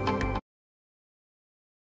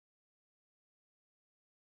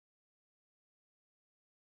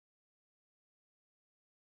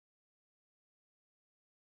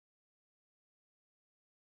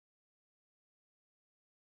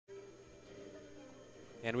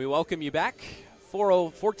 And we welcome you back.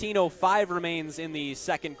 14:05 remains in the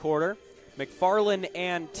second quarter. McFarland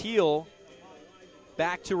and Teal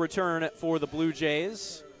back to return for the Blue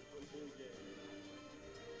Jays.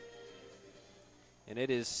 And it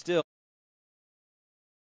is still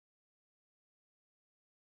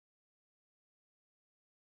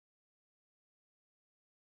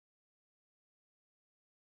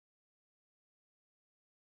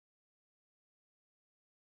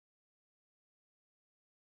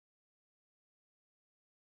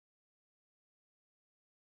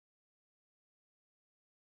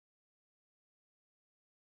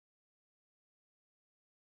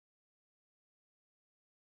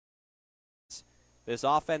this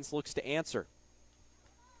offense looks to answer.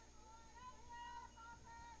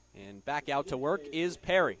 And back out to work is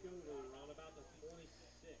Perry.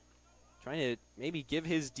 Trying to maybe give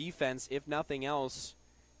his defense, if nothing else,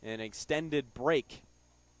 an extended break.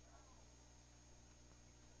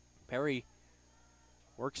 Perry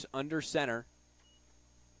works under center.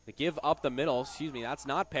 They give up the middle. Excuse me, that's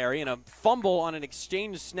not Perry. And a fumble on an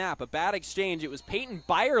exchange snap. A bad exchange. It was Peyton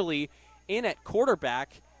Byerly in at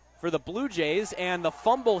quarterback for the Blue Jays, and the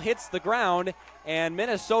fumble hits the ground, and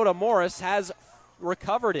Minnesota Morris has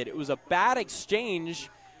recovered it. It was a bad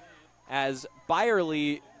exchange as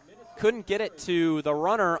Byerly couldn't get it to the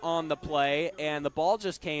runner on the play, and the ball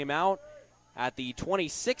just came out at the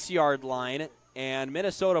 26-yard line, and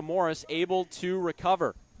Minnesota Morris able to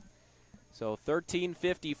recover. So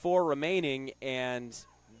 13:54 remaining, and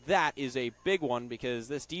that is a big one because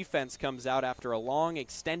this defense comes out after a long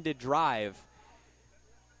extended drive.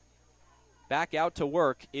 Back out to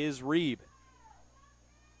work is Reeb.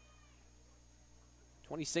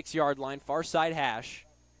 26-yard line, far side hash.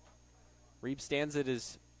 Reeb stands at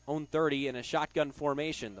his own 30 in a shotgun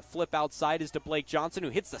formation. The flip outside is to Blake Johnson, who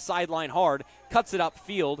hits the sideline hard, cuts it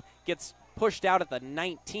upfield, gets pushed out at the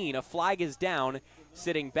 19. A flag is down,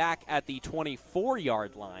 sitting back at the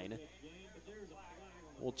 24-yard line.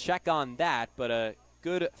 We'll check on that, but a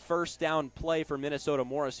good first down play for Minnesota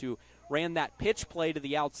Morris, who ran that pitch play to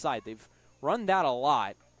the outside. They've run that a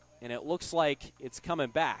lot, and it looks like it's coming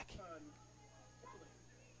back.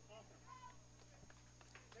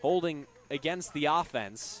 Holding against the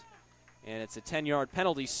offense, and it's a 10-yard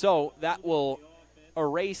penalty, so that will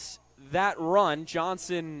erase that run.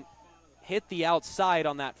 Johnson hit the outside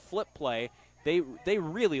on that flip play. They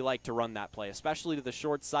really like to run that play, especially to the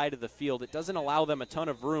short side of the field. It doesn't allow them a ton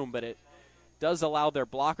of room, but it does allow their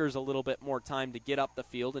blockers a little bit more time to get up the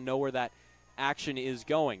field and know where that action is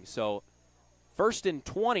going. So 1st and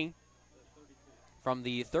 20 from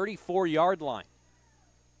the 34-yard line.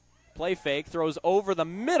 Play fake, throws over the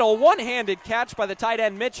middle. One-handed catch by the tight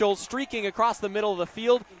end Mitchell, streaking across the middle of the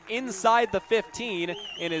field inside the 15,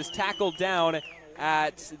 and is tackled down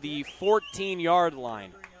at the 14-yard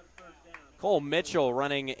line. Cole Mitchell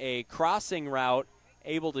running a crossing route,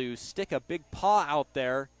 able to stick a big paw out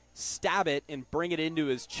there, stab it, and bring it into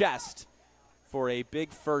his chest for a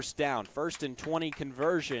big first down. 1st and 20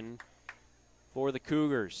 conversion for the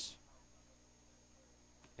Cougars.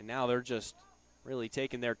 And now they're just really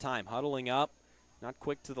taking their time, huddling up, not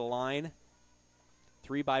quick to the line.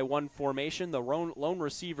 3-by-1 formation. The lone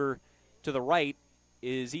receiver to the right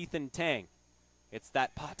is Ethan Tang. It's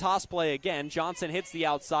that toss play again. Johnson hits the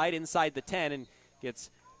outside inside the 10 and gets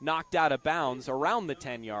knocked out of bounds around the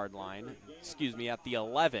 10-yard line. Excuse me, at the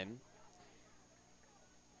 11.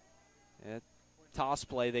 Toss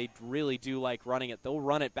play, they really do like running it. They'll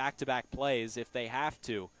run it back-to-back plays if they have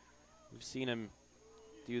to. We've seen him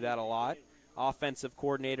do that a lot. Offensive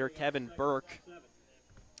coordinator Kevin Burke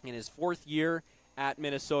in his 4th year at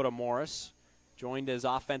Minnesota Morris. Joined as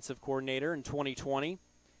offensive coordinator in 2020.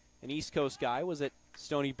 An East Coast guy, was at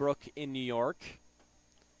Stony Brook in New York.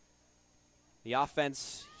 The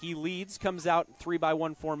offense he leads comes out in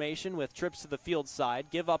 3-by-1 formation with trips to the field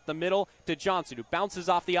side. Give up the middle to Johnson, who bounces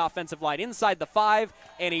off the offensive line inside the 5,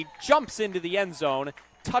 and he jumps into the end zone.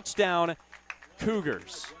 Touchdown,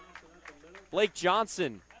 Cougars. Blake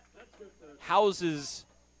Johnson houses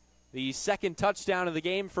the second touchdown of the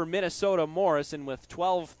game for Minnesota Morris, and with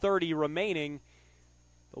 12:30 remaining,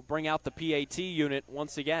 they'll bring out the PAT unit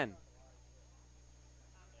once again.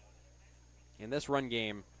 And this run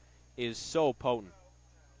game is so potent.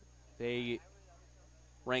 They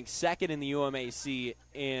rank second in the UMAC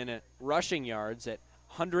in rushing yards at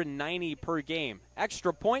 190 per game.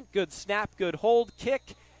 Extra point, good snap, good hold.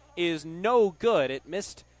 Kick is no good. It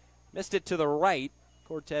missed it to the right,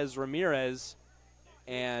 Cortez Ramirez,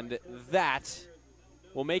 and that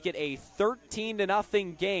will make it a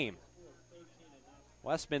 13-0 game.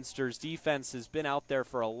 Westminster's defense has been out there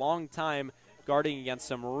for a long time, guarding against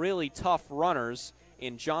some really tough runners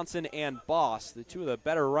in Johnson and Boss, the two of the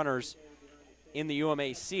better runners in the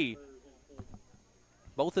UMAC.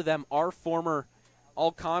 Both of them are former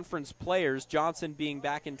all-conference players, Johnson being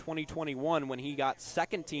back in 2021 when he got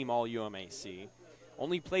second-team All-UMAC.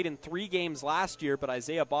 Only played in 3 games last year, but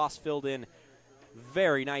Isaiah Boss filled in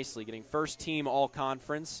very nicely, getting first-team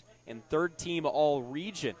All-Conference and third-team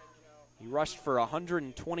All-Region. He rushed for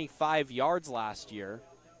 125 yards last year.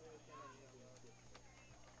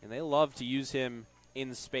 And they love to use him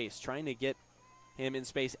in space, trying to get him in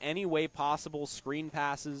space any way possible, screen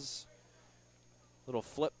passes, little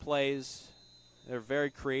flip plays. They're very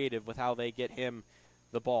creative with how they get him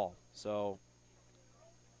the ball. So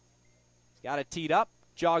he's got it teed up,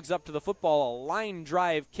 jogs up to the football, a line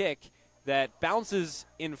drive kick that bounces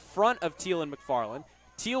in front of Teal and McFarland.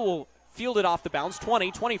 Teal will field it off the bounds,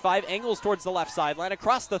 20, 25, angles towards the left sideline,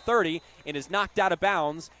 across the 30, and is knocked out of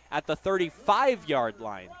bounds at the 35-yard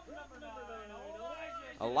line.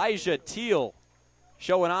 Elijah Teal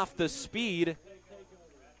showing off the speed.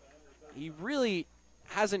 He really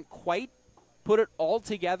hasn't quite put it all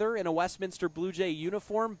together in a Westminster Blue Jay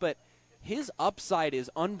uniform, but his upside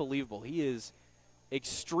is unbelievable. He is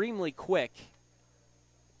extremely quick,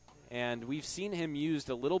 and we've seen him used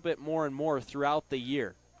a little bit more and more throughout the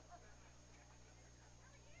year.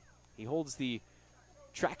 He holds the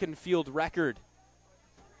track and field record.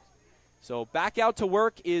 So back out to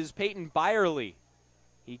work is Peyton Byerly.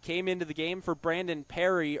 He came into the game for Brandon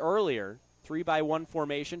Perry earlier. 3-by-1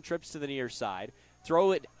 formation, trips to the near side.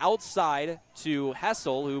 Throw it outside to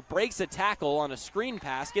Hessel, who breaks a tackle on a screen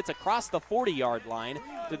pass, gets across the 40-yard line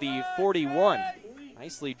to the 41.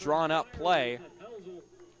 Nicely drawn up play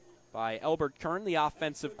by Elbert Kern, the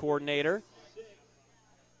offensive coordinator.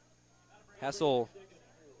 Hessel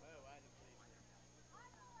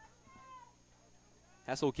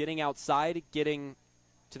getting outside, getting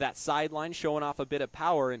to that sideline, showing off a bit of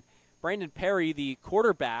power. And Brandon Perry, the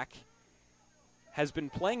quarterback, has been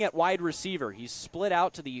playing at wide receiver. He's split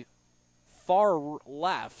out to the far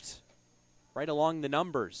left, right along the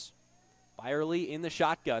numbers. Byerly in the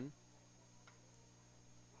shotgun.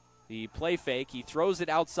 The play fake, he throws it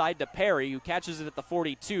outside to Perry, who catches it at the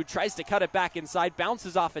 42, tries to cut it back inside,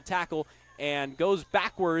 bounces off a tackle, and goes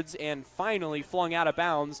backwards and finally flung out of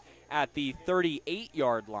bounds at the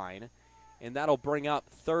 38-yard line. And that'll bring up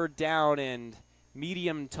third down and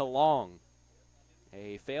medium to long.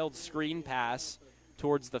 A failed screen pass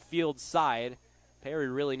towards the field side. Perry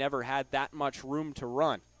really never had that much room to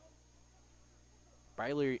run.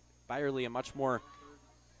 Byerly, a much more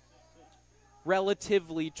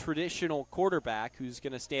relatively traditional quarterback who's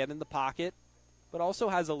going to stand in the pocket, but also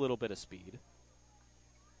has a little bit of speed.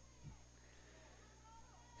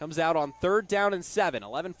 Comes out on 3rd down and 7.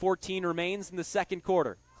 11-14 remains in the second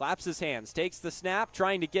quarter. Claps his hands, takes the snap,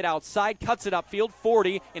 trying to get outside, cuts it upfield,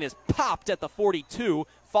 40, and is popped at the 42,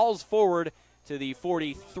 falls forward to the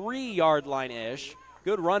 43-yard line-ish.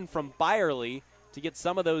 Good run from Byerly to get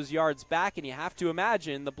some of those yards back, and you have to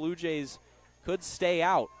imagine the Blue Jays could stay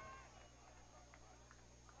out.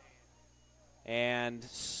 And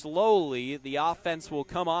slowly the offense will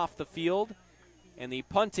come off the field, and the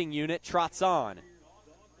punting unit trots on,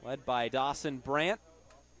 led by Dawson Brandt.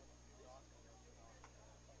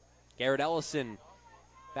 Garrett Ellison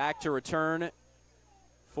back to return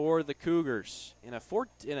for the Cougars in a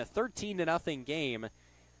 13-0 game.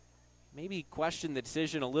 Maybe question the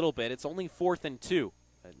decision a little bit. It's only 4th and 2.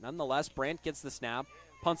 But nonetheless, Brandt gets the snap,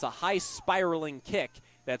 punts a high spiraling kick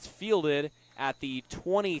that's fielded at the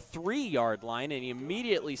 23-yard line, and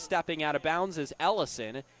immediately stepping out of bounds is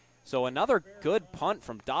Ellison. So another good punt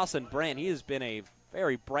from Dawson Brandt. He has been a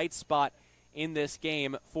very bright spot in this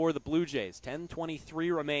game for the Blue Jays.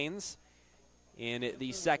 10:23 remains in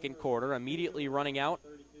the second quarter. Immediately running out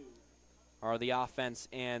are the offense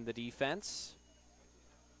and the defense.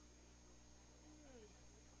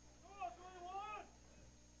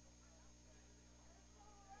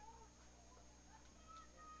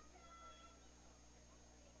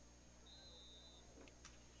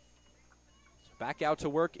 So back out to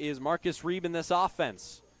work is Marcus Reeb in this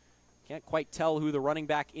offense. Can't quite tell who the running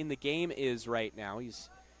back in the game is right now. He's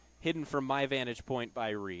hidden from my vantage point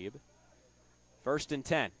by Reeb. 1st and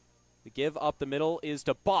 10. The give up the middle is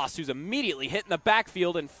to Boss, who's immediately hit in the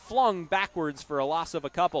backfield and flung backwards for a loss of a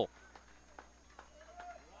couple.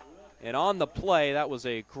 And on the play, that was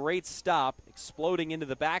a great stop. Exploding into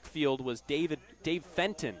the backfield was Dave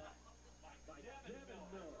Fenton.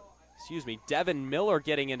 Devin Miller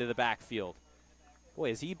getting into the backfield. Boy,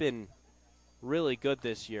 has he been really good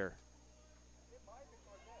this year.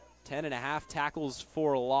 10.5 tackles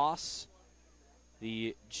for a loss.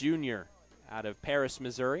 The junior out of Paris,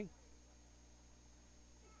 Missouri.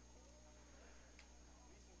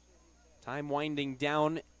 Time winding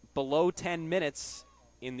down below 10 minutes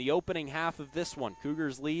in the opening half of this one.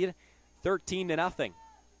 Cougars lead 13-0.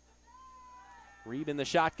 Reeb in the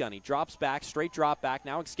shotgun. He drops back, straight drop back,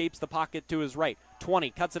 now escapes the pocket to his right.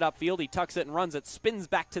 20, cuts it upfield, he tucks it and runs it, spins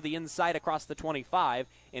back to the inside across the 25,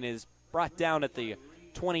 and is brought down at the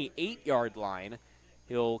 28-yard line.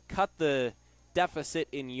 He'll cut the deficit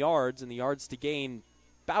in yards, and the yards to gain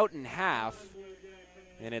about in half,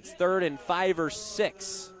 and it's 3rd and 5 or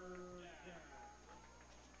 6.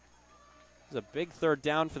 It's a big third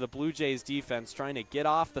down for the Blue Jays defense, trying to get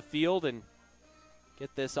off the field and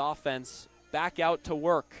get this offense back out to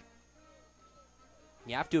work.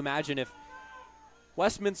 You have to imagine if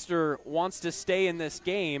Westminster wants to stay in this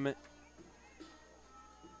game,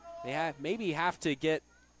 they maybe have to get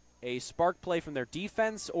a spark play from their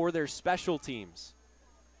defense or their special teams.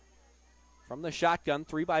 From the shotgun,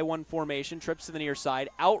 3-by-1 formation, trips to the near side,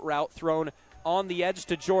 out route thrown on the edge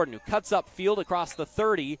to Jordan, who cuts up field across the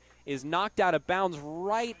 30, is knocked out of bounds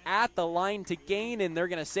right at the line to gain, and they're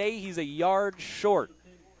going to say he's a yard short.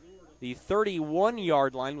 The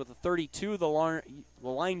 31-yard line with the 32, the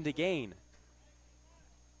line to gain.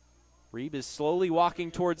 Reeb is slowly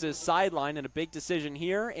walking towards his sideline, and a big decision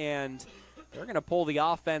here, and they're going to pull the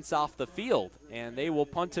offense off the field, and they will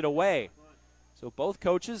punt it away. So both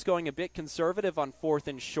coaches going a bit conservative on 4th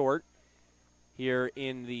and short here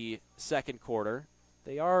in the second quarter.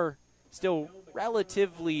 They are still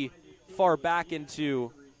relatively far back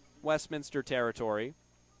into Westminster territory.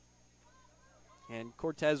 And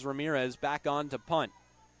Cortez Ramirez back on to punt.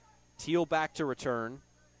 Teal back to return,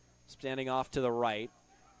 standing off to the right.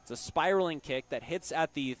 It's a spiraling kick that hits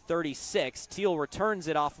at the 36. Teal returns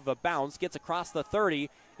it off of a bounce, gets across the 30,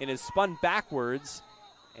 and is spun backwards.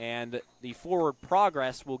 And the forward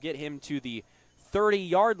progress will get him to the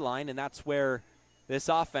 30-yard line, and that's where this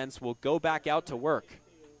offense will go back out to work.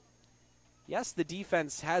 Yes, the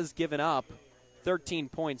defense has given up 13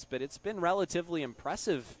 points, but it's been relatively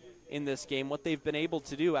impressive in this game what they've been able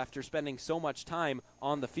to do after spending so much time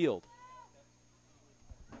on the field.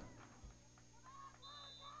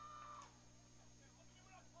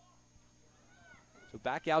 So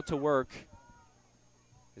back out to work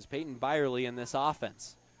is Peyton Byerly in this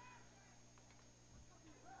offense.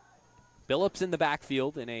 Billups in the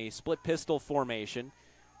backfield in a split pistol formation.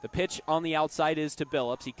 The pitch on the outside is to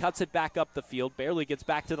Billups. He cuts it back up the field, barely gets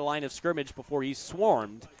back to the line of scrimmage before he's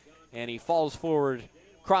swarmed, and he falls forward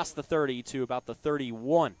across the 30 to about the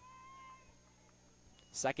 31.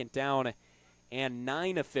 2nd down and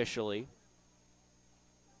 9 officially.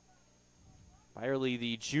 Byerly,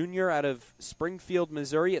 the junior out of Springfield,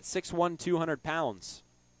 Missouri, at 6'1", 200 pounds.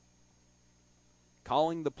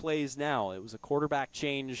 Calling the plays now. It was a quarterback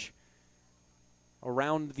change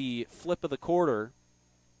around the flip of the quarter.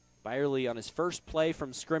 Byerly, on his first play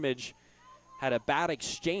from scrimmage, had a bad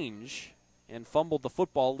exchange and fumbled the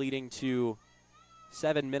football, leading to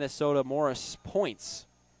 7 Minnesota Morris points,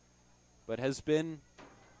 but has been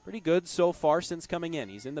pretty good so far since coming in.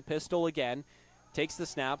 He's in the pistol again, takes the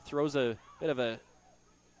snap, throws a bit of a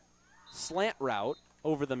slant route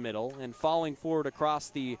over the middle, and falling forward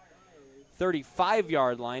across the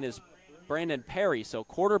 35-yard line is Brandon Perry. So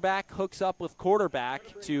quarterback hooks up with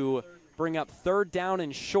quarterback to bring up 3rd down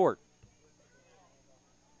and short.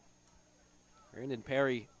 Brandon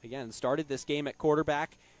Perry, again, started this game at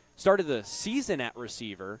quarterback, started the season at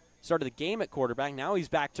receiver, started the game at quarterback, now he's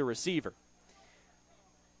back to receiver.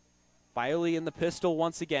 Byerly in the pistol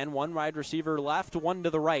once again, 1 wide receiver left, 1 to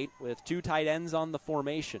the right, with 2 tight ends on the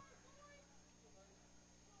formation.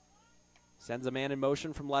 Sends a man in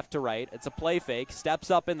motion from left to right. It's a play fake, steps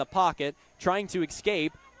up in the pocket, trying to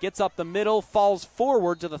escape, gets up the middle, falls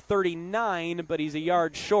forward to the 39, but he's a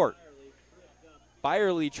yard short.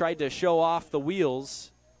 Byerly tried to show off the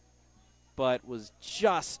wheels, but was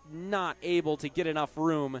just not able to get enough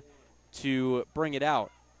room to bring it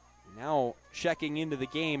out. Now checking into the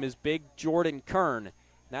game is big Jordan Kern. And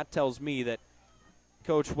that tells me that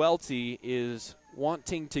Coach Welty is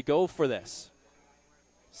wanting to go for this.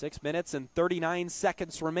 6 minutes and 39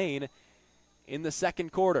 seconds remain in the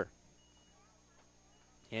second quarter.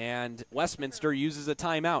 And Westminster uses a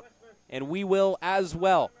timeout. and we will as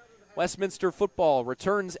well. Westminster football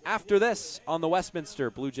returns after this on the Westminster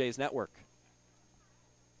Blue Jays Network.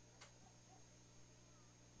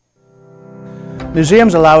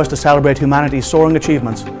 Museums allow us to celebrate humanity's soaring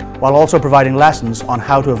achievements while also providing lessons on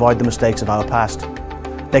how to avoid the mistakes of our past.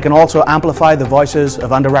 They can also amplify the voices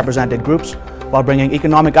of underrepresented groups while bringing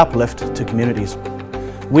economic uplift to communities.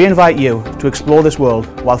 We invite you to explore this world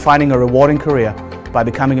while finding a rewarding career by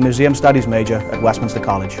becoming a Museum Studies major at Westminster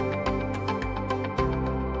College.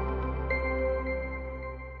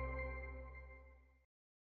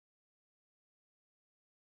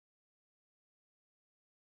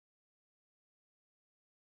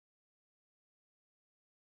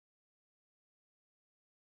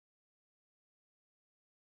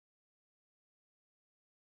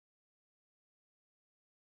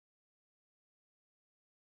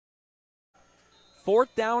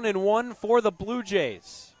 Fourth down and 1 for the Blue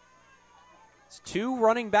Jays. It's 2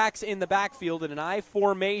 running backs in the backfield in an I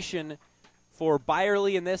formation for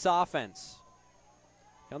Byerly in this offense.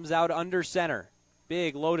 Comes out under center.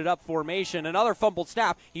 Big loaded up formation. Another fumbled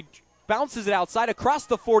snap. He bounces it outside across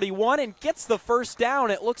the 41 and gets the first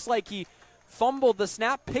down. It looks like he fumbled the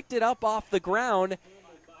snap, picked it up off the ground,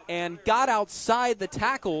 and got outside the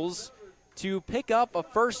tackles to pick up a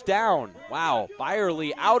first down. Wow,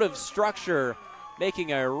 Byerly out of structure,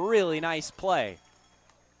 making a really nice play.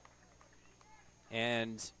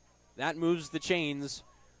 And that moves the chains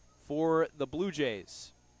for the Blue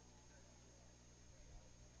Jays.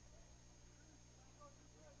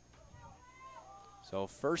 So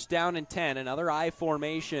first down and 10, another I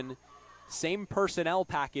formation. Same personnel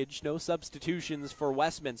package, no substitutions for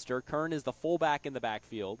Westminster. Kern is the fullback in the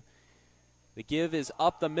backfield. The give is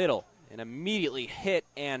up the middle and immediately hit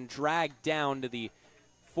and dragged down to the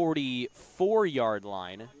 44-yard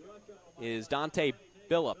line is Dante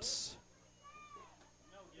Billups.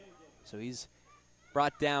 So he's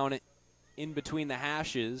brought down in between the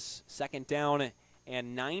hashes. Second down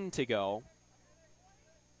and 9 to go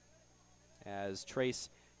as Trace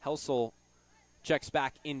Helsel checks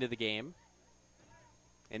back into the game.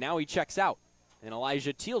 And now he checks out, and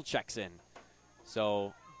Elijah Teal checks in.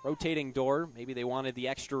 So rotating door, maybe they wanted the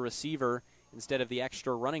extra receiver instead of the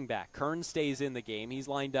extra running back. Kern stays in the game. He's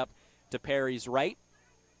lined up to Perry's right.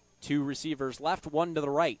 2 receivers left, 1 to the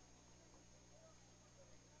right.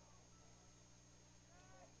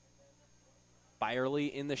 Byerly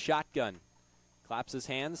in the shotgun. Claps his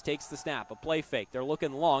hands, takes the snap. A play fake. They're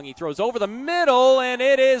looking long. He throws over the middle, and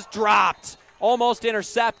it is dropped. Almost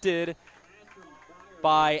intercepted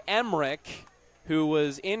by Emmerich, who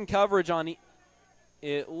was in coverage on,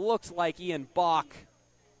 it looks like Ian Bach,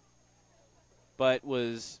 but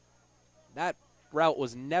that route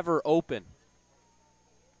was never open.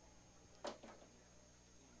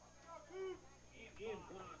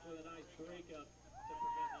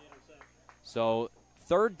 So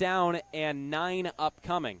third down and 9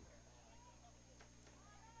 upcoming.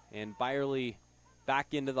 And Byerly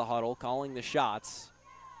back into the huddle, calling the shots.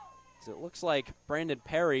 So it looks like Brandon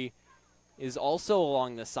Perry is also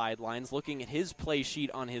along the sidelines, looking at his play sheet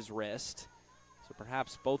on his wrist. So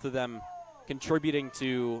perhaps both of them contributing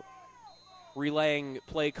to relaying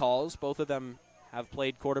play calls. Both of them have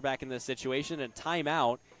played quarterback in this situation, and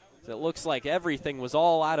timeout. So it looks like everything was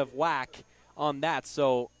all out of whack on that.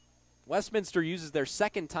 So Westminster uses their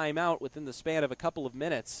second timeout within the span of a couple of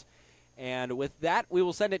minutes. And with that, we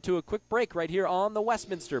will send it to a quick break right here on the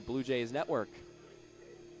Westminster Blue Jays Network.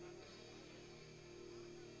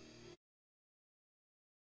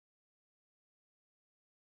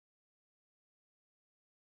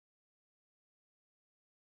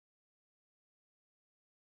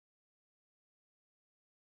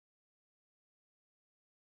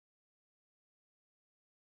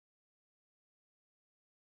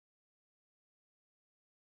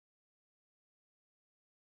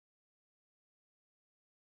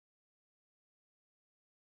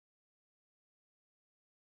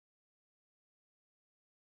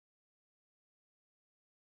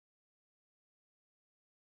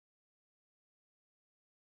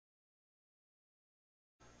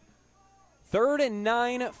 Third and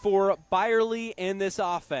 9 for Byerly in this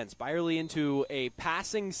offense. Byerly into a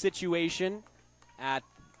passing situation at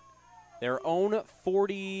their own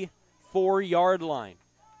 44-yard line.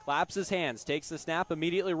 Claps his hands, takes the snap,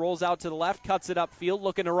 immediately rolls out to the left, cuts it upfield,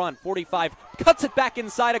 looking to run. 45, cuts it back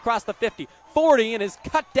inside across the 50. 40, and is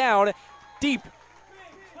cut down deep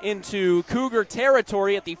into Cougar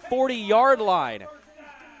territory at the 40-yard line.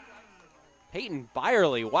 Peyton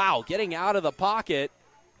Byerly, wow, getting out of the pocket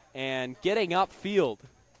and getting upfield.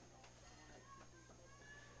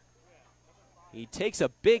 He takes a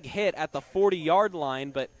big hit at the 40-yard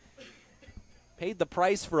line, but paid the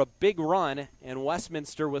price for a big run, and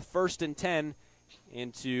Westminster with 1st and 10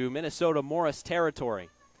 into Minnesota Morris territory.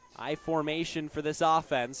 I formation for this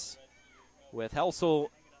offense with Helsel,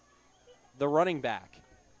 the running back.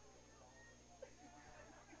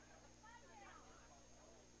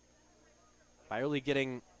 Byerly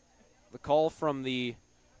getting the call from the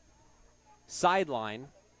sideline.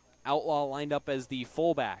 Outlaw lined up as the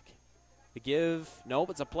fullback. The give, nope,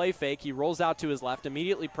 it's a play fake. He rolls out to his left,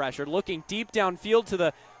 immediately pressured, looking deep downfield to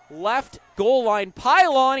the left goal line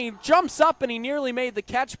pylon. He jumps up and he nearly made the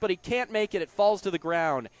catch, but he can't make it. It falls to the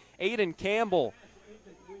ground. Aiden Campbell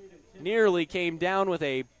nearly came down with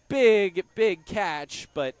a big catch,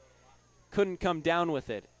 but couldn't come down with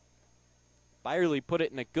it. Byerly put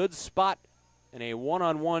it in a good spot in a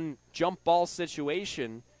one-on-one jump ball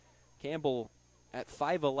situation. Campbell at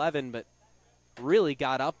 5'11", but really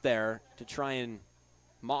got up there to try and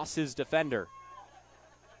moss his defender.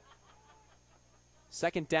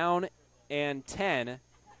 2nd down and 10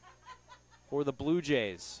 for the Blue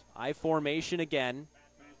Jays. I formation again.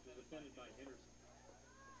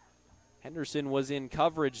 Henderson was in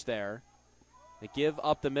coverage there. They give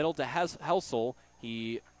up the middle to Helsel.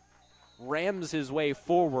 He rams his way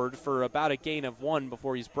forward for about a gain of 1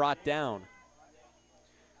 before he's brought down.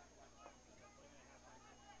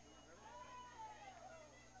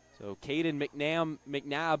 So Caden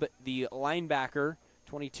McNabb, the linebacker,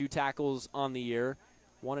 22 tackles on the year,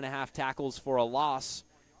 1.5 tackles for a loss,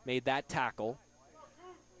 made that tackle.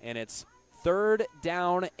 And it's 3rd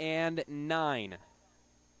down and 9.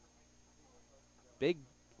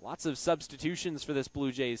 Lots of substitutions for this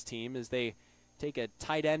Blue Jays team as they take a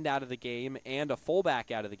tight end out of the game and a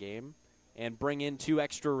fullback out of the game and bring in 2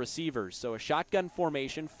 extra receivers. So a shotgun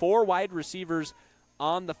formation, 4 wide receivers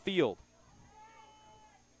on the field.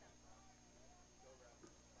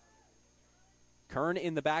 Kern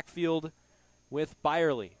in the backfield with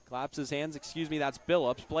Byerly. Claps his hands, that's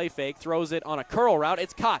Billups. Play fake, throws it on a curl route.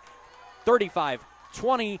 It's caught. 35,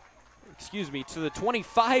 20, to the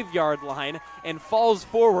 25-yard line and falls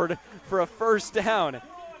forward for a 1st down.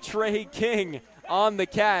 Trey King on the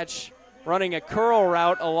catch, running a curl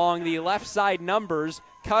route along the left side numbers,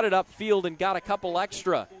 cut it upfield and got a couple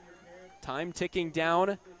extra. Time ticking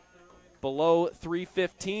down, below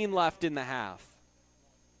 3:15 left in the half.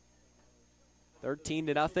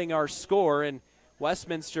 13-0 our score, and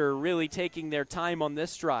Westminster really taking their time on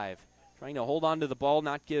this drive, trying to hold on to the ball,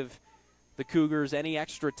 not give the Cougars any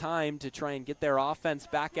extra time to try and get their offense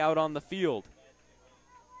back out on the field.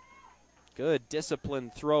 Good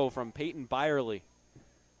disciplined throw from Peyton Byerly,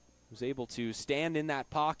 who's able to stand in that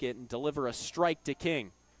pocket and deliver a strike to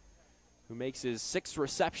King, who makes his 6th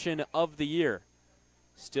reception of the year.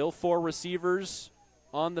 Still 4 receivers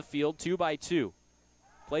on the field, 2 by 2.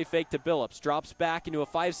 Play fake to Billups, drops back into a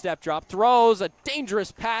 5-step drop, throws a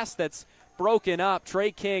dangerous pass that's broken up. Trey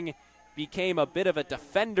King became a bit of a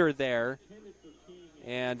defender there,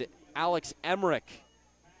 and Alex Emmerich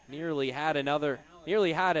nearly had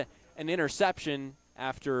an interception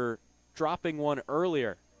after dropping one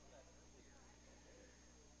earlier.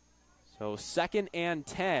 So 2nd and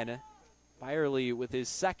 10, Byerly with his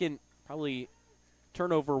 2nd probably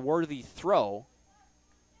turnover-worthy throw.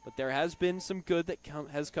 But there has been some good that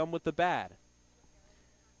has come with the bad.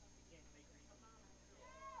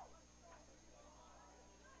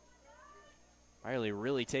 Byerly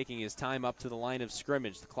really taking his time up to the line of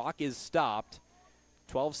scrimmage. The clock is stopped.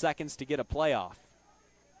 12 seconds to get a playoff.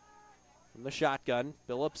 From the shotgun,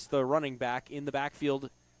 Billups, the running back, in the backfield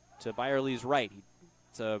to Byerly's right.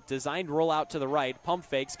 It's a designed rollout to the right. Pump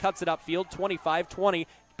fakes, cuts it upfield, 25-20,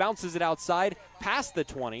 bounces it outside, past the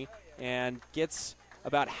 20, and gets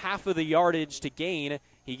about half of the yardage to gain.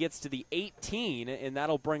 He gets to the 18, and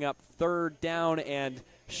that'll bring up 3rd down and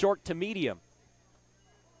short to medium.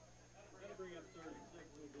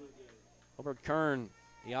 Albert Kern,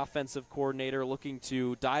 the offensive coordinator, looking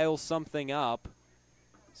to dial something up.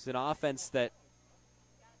 It's an offense that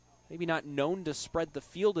maybe not known to spread the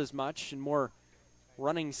field as much and more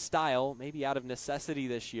running style, maybe out of necessity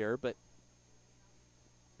this year, but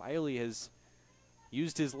Byerly has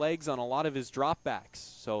used his legs on a lot of his dropbacks.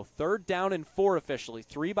 So 3rd down and 4 officially.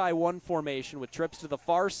 3-by-1 formation with trips to the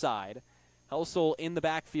far side. Helsel in the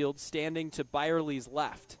backfield, standing to Byerly's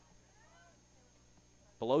left.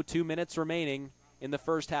 Below 2 minutes remaining in the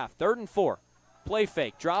first half. 3rd and 4. Play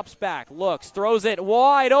fake, drops back, looks, throws it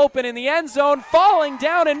wide open in the end zone. Falling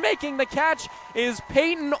down and making the catch is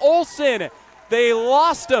Peyton Olson. They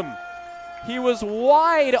lost him. He was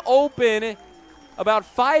wide open, about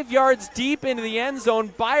 5 yards deep into the end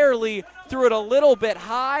zone. Byerly threw it a little bit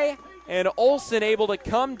high, and Olson able to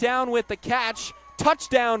come down with the catch.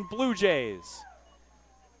 Touchdown, Blue Jays.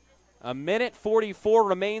 A minute 44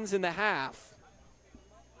 remains in the half.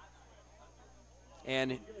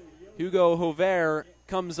 And Hugo Hover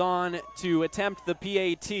comes on to attempt the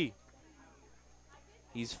PAT.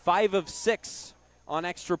 He's 5 of 6 on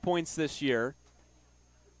extra points this year.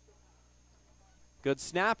 Good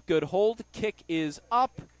snap, good hold. Kick is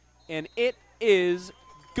up, and it is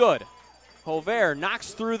good. Hover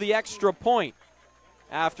knocks through the extra point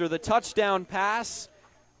after the touchdown pass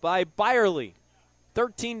by Byerly.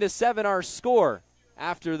 13-7 our score.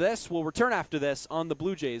 After this, we'll return after this on the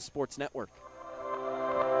Blue Jays Sports Network.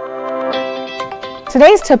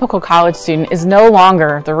 Today's typical college student is no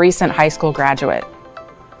longer the recent high school graduate.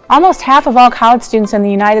 Almost half of all college students in the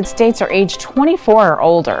United States are age 24 or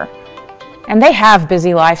older, and they have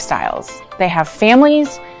busy lifestyles. They have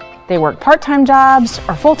families, they work part-time jobs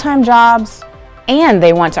or full-time jobs, and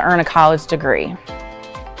they want to earn a college degree.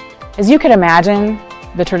 As you could imagine,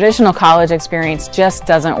 the traditional college experience just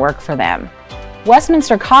doesn't work for them.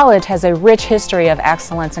 Westminster College has a rich history of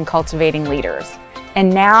excellence in cultivating leaders. And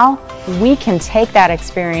now, we can take that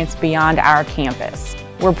experience beyond our campus.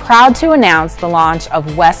 We're proud to announce the launch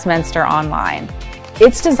of Westminster Online.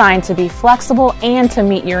 It's designed to be flexible and to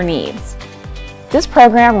meet your needs. This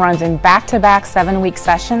program runs in back-to-back 7-week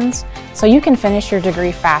sessions, so you can finish your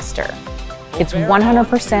degree faster. It's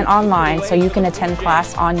 100% online, so you can attend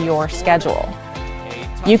class on your schedule.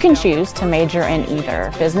 You can choose to major in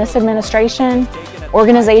either business administration,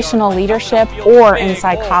 organizational leadership, or in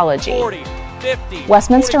psychology.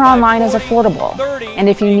 Westminster Online is affordable, and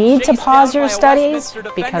if you need to pause your studies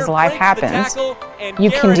because life happens,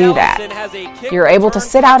 you can do that. You're able to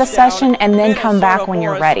sit out a session and then come back when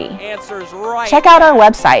you're ready. Check out our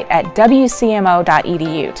website at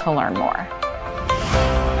wcmo.edu to learn more.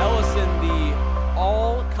 Ellison, the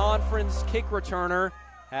all-conference kick returner,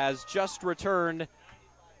 has just returned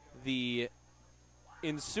the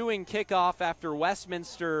ensuing kickoff after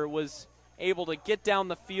Westminster was able to get down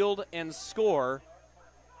the field and score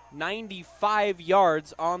 95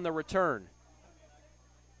 yards on the return.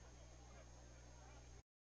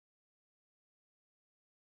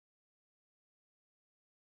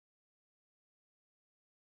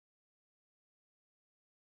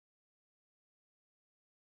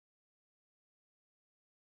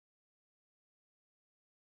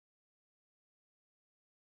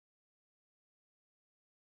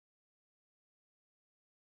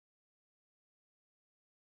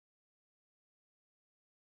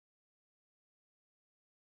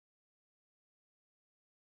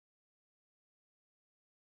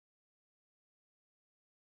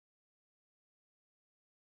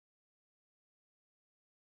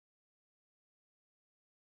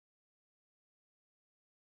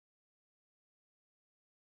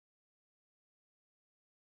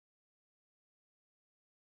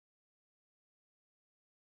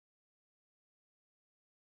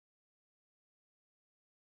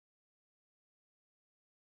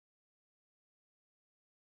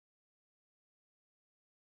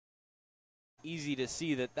 Easy to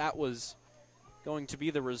see that that was going to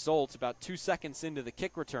be the result about 2 seconds into the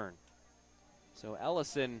kick return. So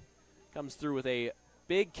Ellison comes through with a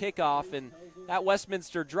big kickoff, and that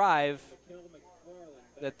Westminster drive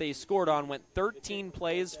that they scored on went 13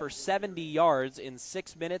 plays for 70 yards in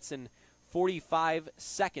 6 minutes and 45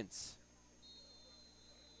 seconds.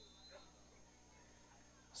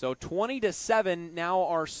 So 20-7 now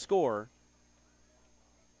our score.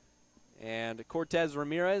 And Cortez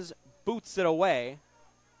Ramirez boots it away,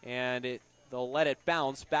 and they'll let it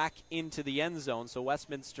bounce back into the end zone. So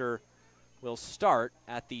Westminster will start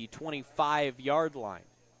at the 25-yard line.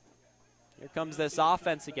 Here comes this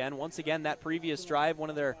offense again. Once again, that previous drive, one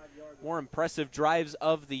of their more impressive drives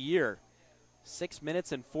of the year. 6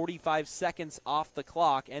 minutes and 45 seconds off the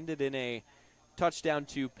clock, ended in a touchdown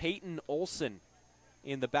to Peyton Olson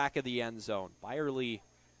in the back of the end zone. Byerly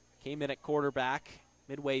came in at quarterback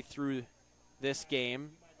midway through this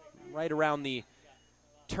game, right around the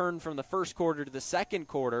turn from the first quarter to the second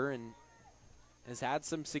quarter, and has had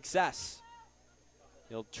some success.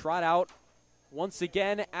 He'll trot out once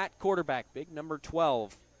again at quarterback, big number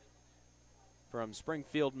 12 from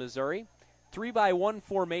Springfield, Missouri. 3-by-1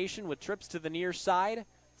 formation with trips to the near side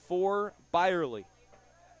for Byerly.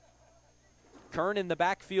 Kern in the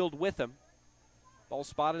backfield with him. Ball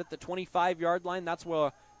spotted at the 25-yard line. That's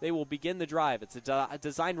where they will begin the drive. It's a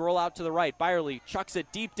designed rollout to the right. Byerly chucks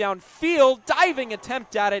it deep downfield. Diving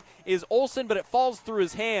attempt at it is Olson, but it falls through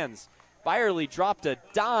his hands. Byerly dropped a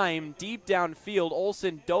dime deep downfield.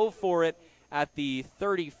 Olson dove for it at the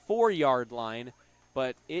 34-yard line,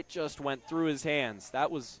 but it just went through his hands. That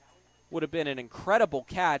would have been an incredible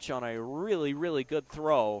catch on a really, really good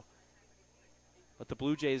throw. but the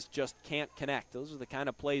Blue Jays just can't connect. Those are the kind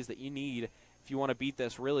of plays that you need if you want to beat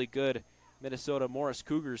this really good Minnesota Morris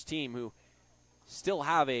Cougars team, who still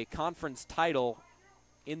have a conference title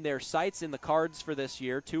in their sights, in the cards for this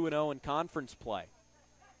year, 2-0 in conference play.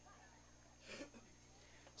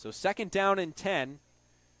 So 2nd down and 10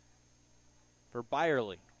 for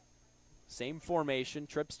Byerly. Same formation,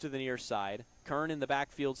 trips to the near side. Kern in the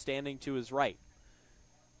backfield standing to his right.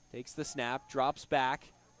 Takes the snap, drops back,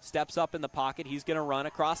 steps up in the pocket. He's going to run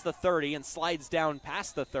across the 30 and slides down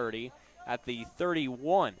past the 30 at the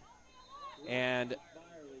 31. And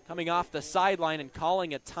coming off the sideline and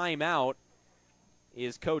calling a timeout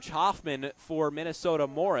is Coach Hoffman for Minnesota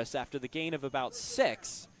Morris after the gain of about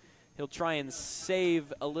 6. He'll try and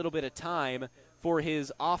save a little bit of time for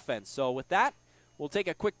his offense. So with that, we'll take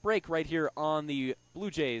a quick break right here on the Blue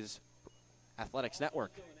Jays Athletics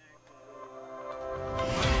Network.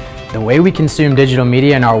 The way we consume digital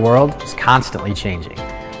media in our world is constantly changing.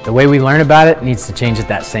 The way we learn about it needs to change at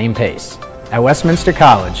that same pace. At Westminster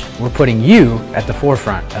College, we're putting you at the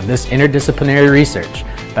forefront of this interdisciplinary research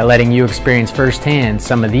by letting you experience firsthand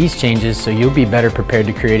some of these changes so you'll be better prepared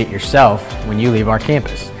to create it yourself when you leave our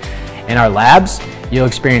campus. In our labs, you'll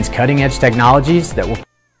experience cutting-edge technologies that will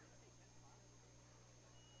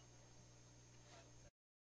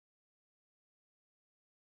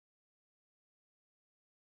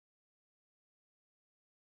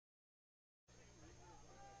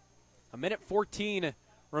A minute 14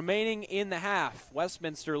 remaining in the half.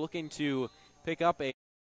 Westminster looking to pick up a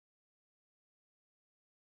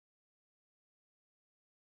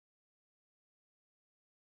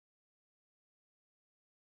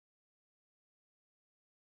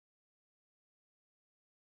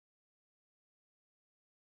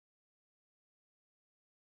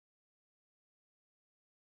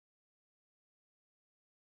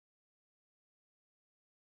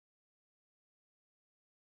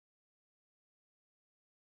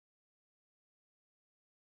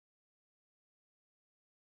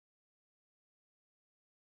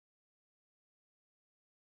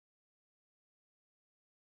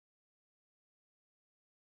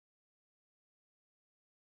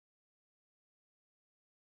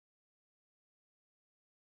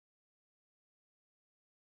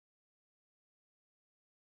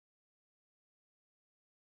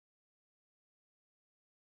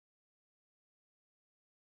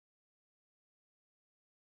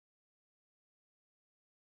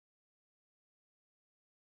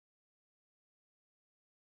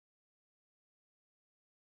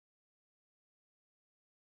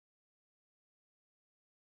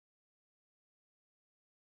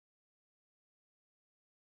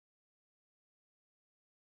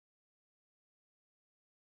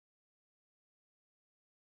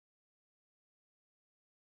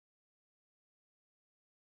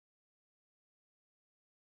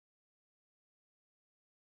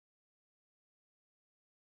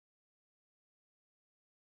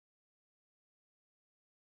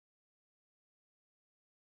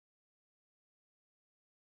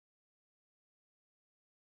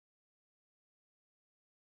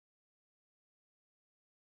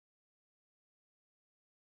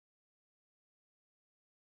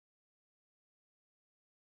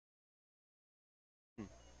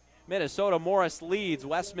Minnesota Morris leads.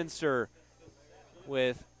 Westminster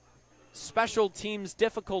with special teams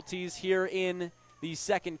difficulties here in the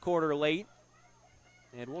second quarter late.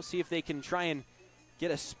 And we'll see if they can try and get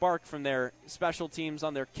a spark from their special teams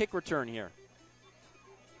on their kick return here.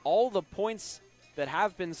 All the points that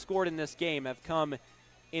have been scored in this game have come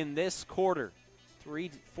in this quarter.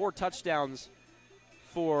 4 touchdowns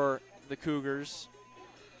for the Cougars.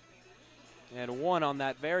 And 1 on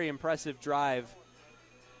that very impressive drive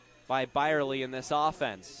by Byerly in this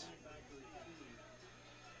offense.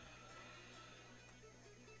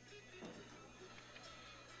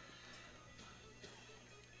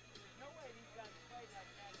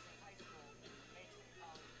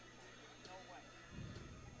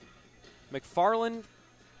 McFarland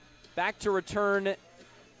back to return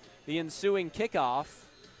the ensuing kickoff,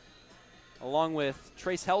 along with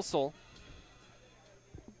Trace Helsel,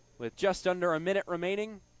 with just under a minute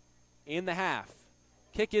remaining in the half.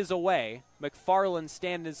 Kick is away. McFarland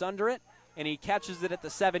stands under it, and he catches it at the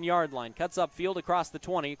 7-yard line. Cuts upfield across the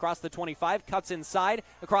 20, across the 25, cuts inside,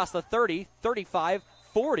 across the 30, 35,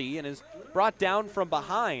 40, and is brought down from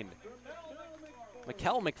behind.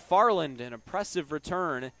 Mikel McFarland, an impressive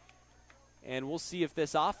return, and we'll see if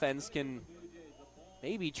this offense can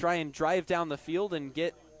maybe try and drive down the field and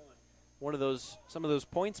get some of those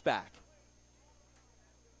points back.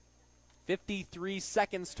 53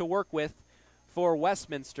 seconds to work with for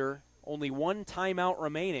Westminster. Only 1 timeout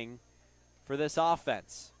remaining for this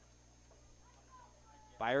offense.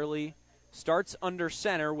 Byerly starts under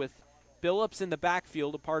center with Billups in the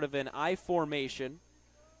backfield, a part of an I formation,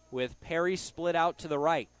 with Perry split out to the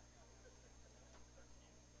right.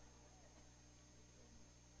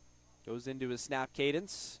 Goes into his snap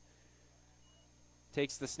cadence.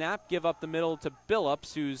 Takes the snap, give up the middle to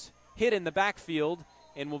Billups, who's hit in the backfield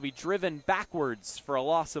and will be driven backwards for a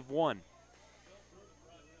loss of 1.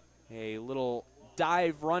 A little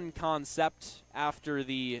dive run concept after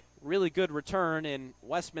the really good return, and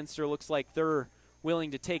Westminster looks like they're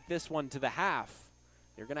willing to take this one to the half.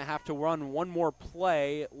 They're going to have to run one more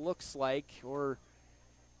play, it looks like, or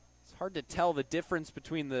it's hard to tell the difference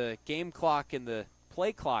between the game clock and the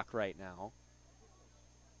play clock right now.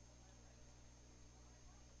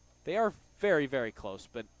 They are very, very close,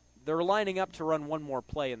 but they're lining up to run one more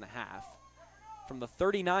play in the half. From the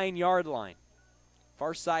 39-yard line,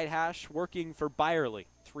 far side hash working for Byerly.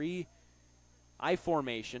 3 I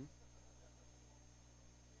formation.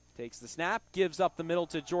 Takes the snap, gives up the middle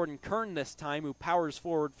to Jordan Kern this time, who powers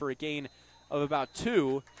forward for a gain of about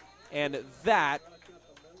 2. And that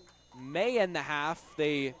may end the half.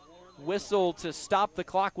 They whistle to stop the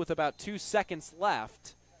clock with about 2 seconds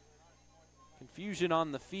left. Confusion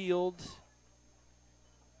on the field.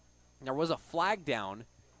 There was a flag down.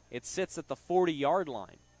 It sits at the 40-yard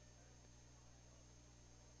line.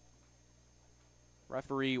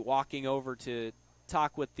 Referee walking over to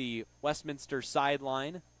talk with the Westminster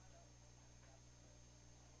sideline.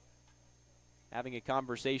 Having a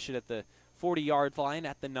conversation at the 40-yard line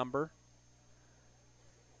at the number.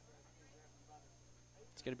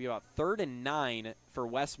 It's going to be about 3rd and 9 for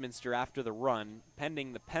Westminster after the run,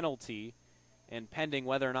 pending the penalty and pending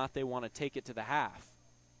whether or not they want to take it to the half.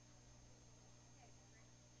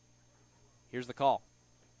 Here's the call.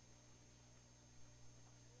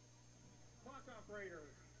 Clock operator,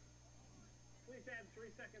 please add 3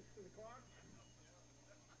 seconds to the clock.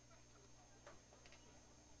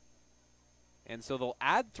 And so they'll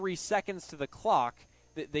add 3 seconds to the clock.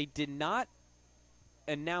 They did not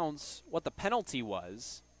announce what the penalty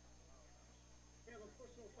was.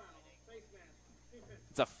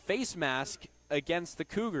 It's a face mask against the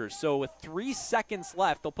Cougars. So with 3 seconds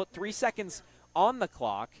left, they'll put 3 seconds on the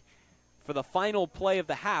clock for the final play of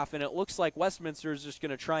the half, and it looks like Westminster is just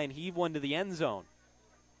going to try and heave one to the end zone.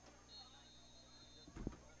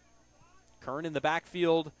 Kern in the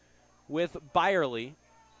backfield with Byerly.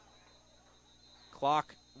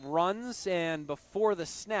 Clock runs, and before the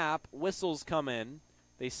snap, whistles come in.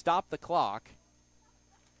 They stop the clock.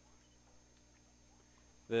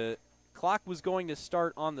 The clock was going to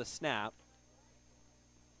start on the snap.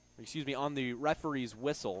 Excuse me, on the referee's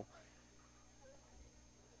whistle.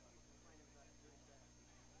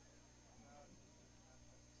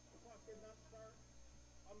 The clock did not start.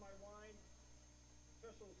 On my line,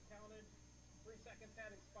 officials counted. 3 seconds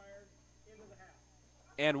had expired. Into the half.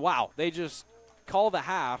 And wow, they just call the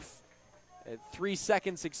half. 3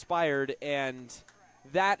 seconds expired, and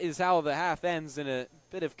that is how the half ends, in a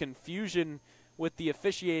bit of confusion with the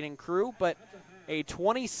officiating crew, but a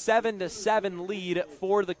 27-7 lead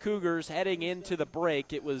for the Cougars heading into the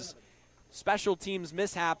break. It was special teams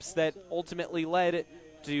mishaps that ultimately led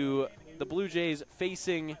to the Blue Jays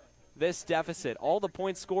facing this deficit. All the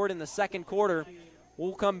points scored in the second quarter.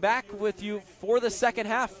 We'll come back with you for the second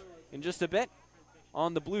half in just a bit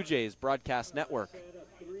on the Blue Jays Broadcast Network.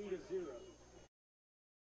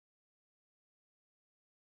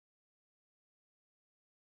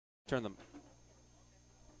 Turn them.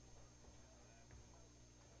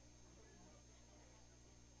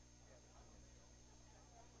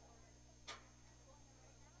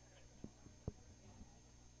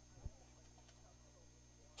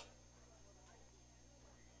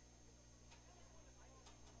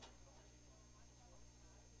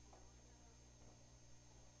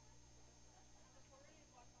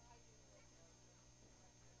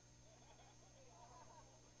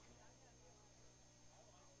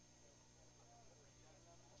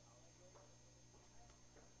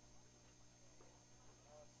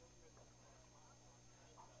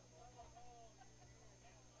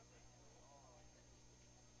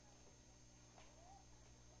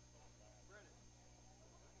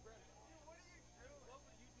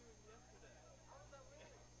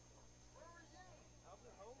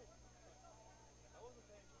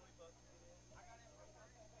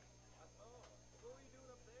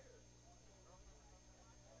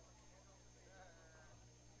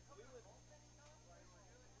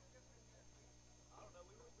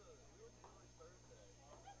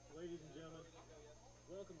 Ladies and gentlemen,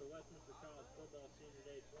 welcome to Westminster College Football Senior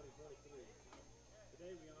Day 2023.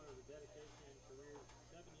 Today we honor the dedication and careers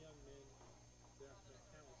of 7 young men have spent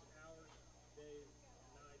countless hours, days,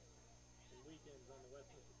 nights, and weekends on the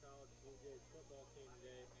Westminster College Blue Jays football team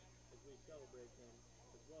today as we celebrate them,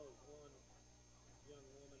 as well as one young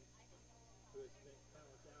woman who has spent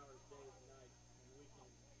countless hours, days, nights, and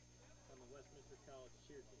weekends on the Westminster College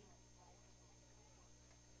cheer team.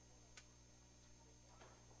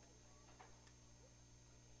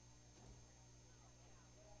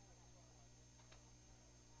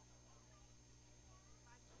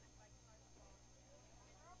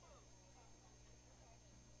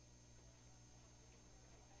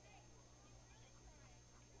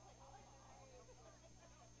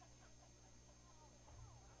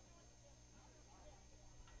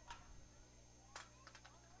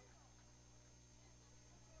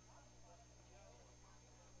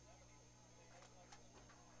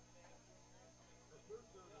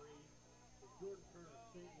 Jordan Kern of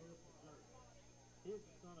St. Louis, Missouri. He is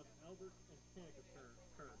the son of Albert and Tanika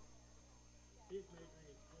Kern. He is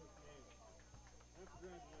majoring in sports management. After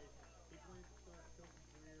graduation, he plans to start a coaching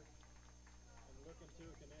career and look into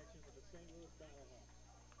a connection with the St. Louis Battlehawks.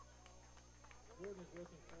 Jordan is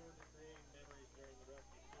looking forward to creating memories during the rest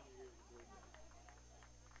of his senior years of Blue Jays.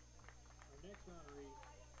 Our next honoree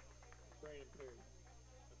is Brandon Perry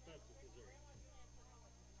of Festus, Missouri.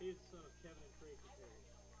 He is the son of Kevin and Tracy Perry.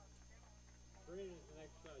 Brandon is an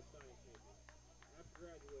exercise science major. After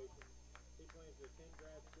graduation, he plans to attend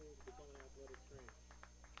grad school to become an athletic trainer.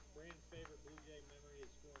 Brandon's favorite Blue Jay memory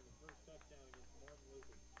is scoring the first touchdown against Martin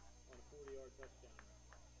Luther on a 40-yard touchdown run.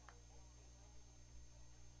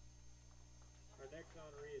 Our next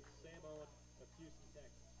honoree is Sam Owen of Houston,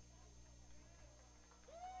 Texas.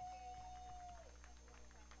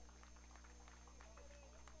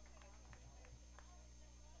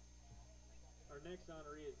 Our next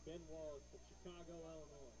honoree is Ben Wallace of Chicago,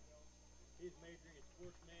 Illinois. He is majoring in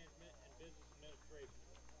sports management and business administration.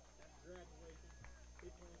 After graduation, he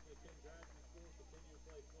plans to attend graduate school and continue to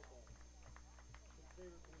play football. His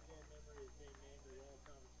favorite Blue Jay memory is being named to the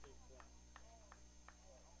all-conference team class.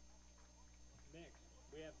 Next,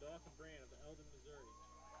 we have Dawson Brand of Eldon, Missouri.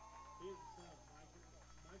 He is the son of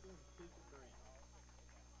Michael and Stephen Brand.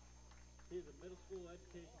 He is a middle school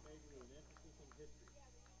education major with an emphasis in history.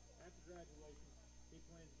 After graduation, he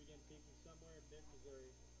plans to begin teaching somewhere in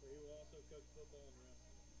mid-Missouri, where he will also coach football and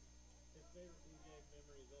wrestling. His favorite Blue Jays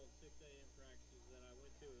memory is all the 6 a.m. practices that I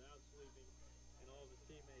went to without sleeping, and all of his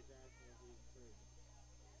teammates asking if he's crazy.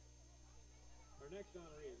 Our next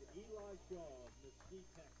honoree is Eli Shaw of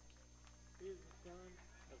Mesquite, Texas. He is the son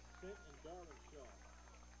of Spent and Darwin Shaw.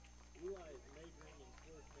 Eli is majoring in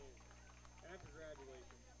sports management. After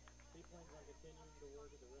graduation, he plans on continuing to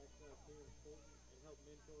work at the rec club here in Fulton and help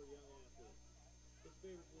mentor young athletes. His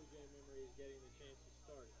favorite Blue Jay memory is getting the chance to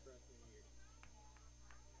start his freshman year.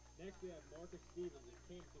 Next, we have Marcus Stevens of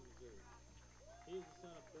Campton, Missouri. He is the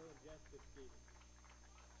son of Bill and Jessica Stevens.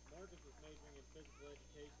 Marcus is majoring in physical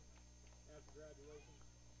education. After graduation,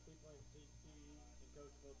 he plans to teach PE and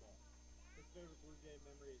coach football. His favorite Blue Jay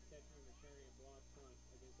memory is catching and returning a block punt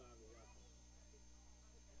against Iowa Western.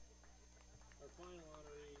 Our final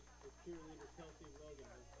honoree is cheerleader Kelsey Logan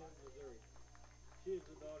of Fulton, Missouri. She is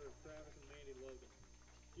the daughter of Travis and Mandy Logan.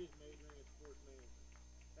 She is majoring in sports management.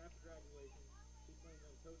 After graduation, she plans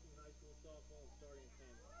on coaching high school softball and starting a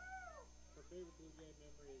family. Her favorite Blue Jay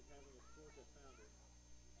memory is having a sport that found her.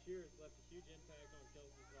 Cheer has left a huge impact on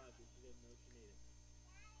Kelsey's life that she didn't know she needed.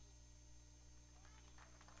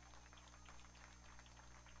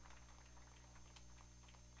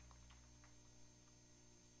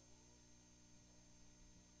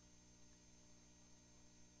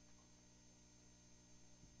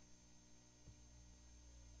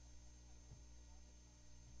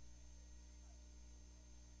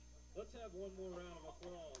 Let's have one more round of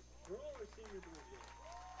applause for all our senior Blue Jays.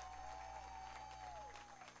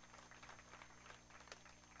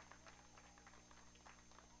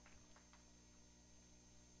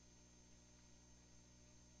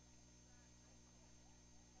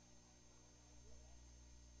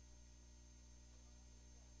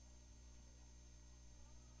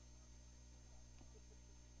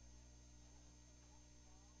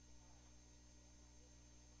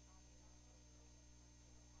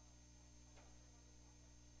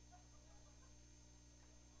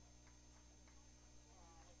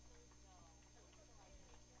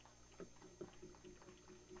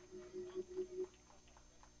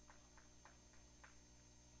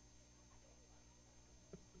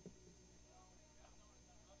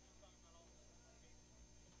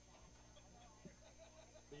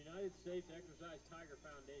 The United States Exercise Tiger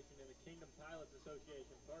Foundation and the Kingdom Pilots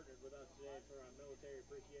Association partnered with us today for our Military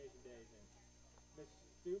Appreciation Days. And Miss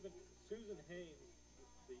Susan Haynes,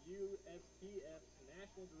 the the USPF's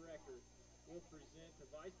National Director will present to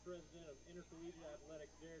Vice President of Intercollegiate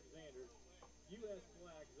Athletics, Derek Zander, U.S.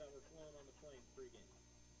 flags that were flown on the plane pregame.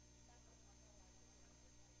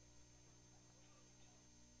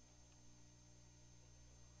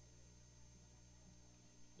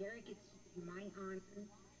 Derek, it's my honor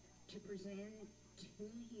to present to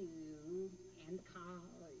you and the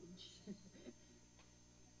college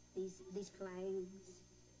these flags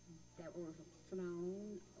that were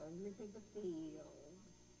flown over the field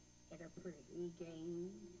at a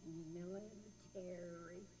pre-game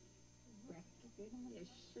military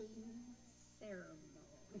recognition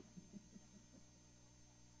ceremony.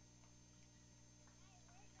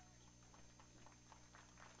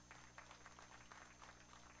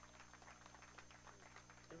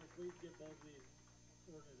 Can we please give both of these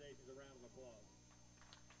organizations a round of applause?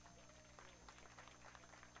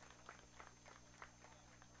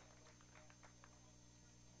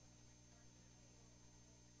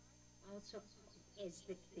 Also, as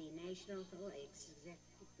the National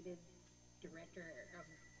Executive Director of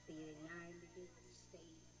the United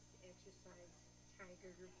States Exercise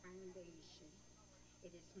Tiger Foundation,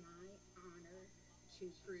 it is my honor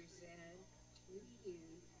to present to you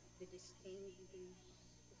the Distinguished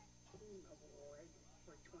Team Award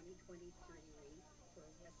for 2023 for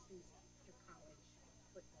Westminster College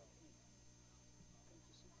football team. Thank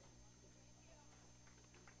you so much.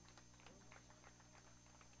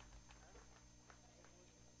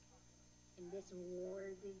 And this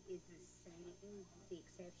award is the same, the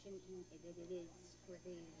exception that it is for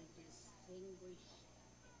the Distinguished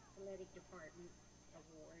Athletic Department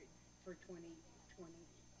Award for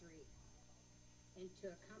 2023. And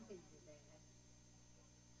to accompany that,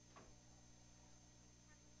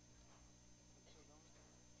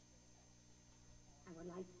 I would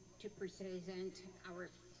like to present our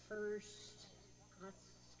first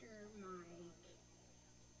Oscar Mike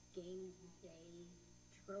Game Day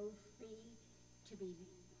trophy to be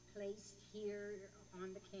placed here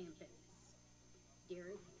on the campus.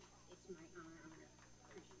 Derek, it's my honor.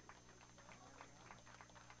 Appreciate it.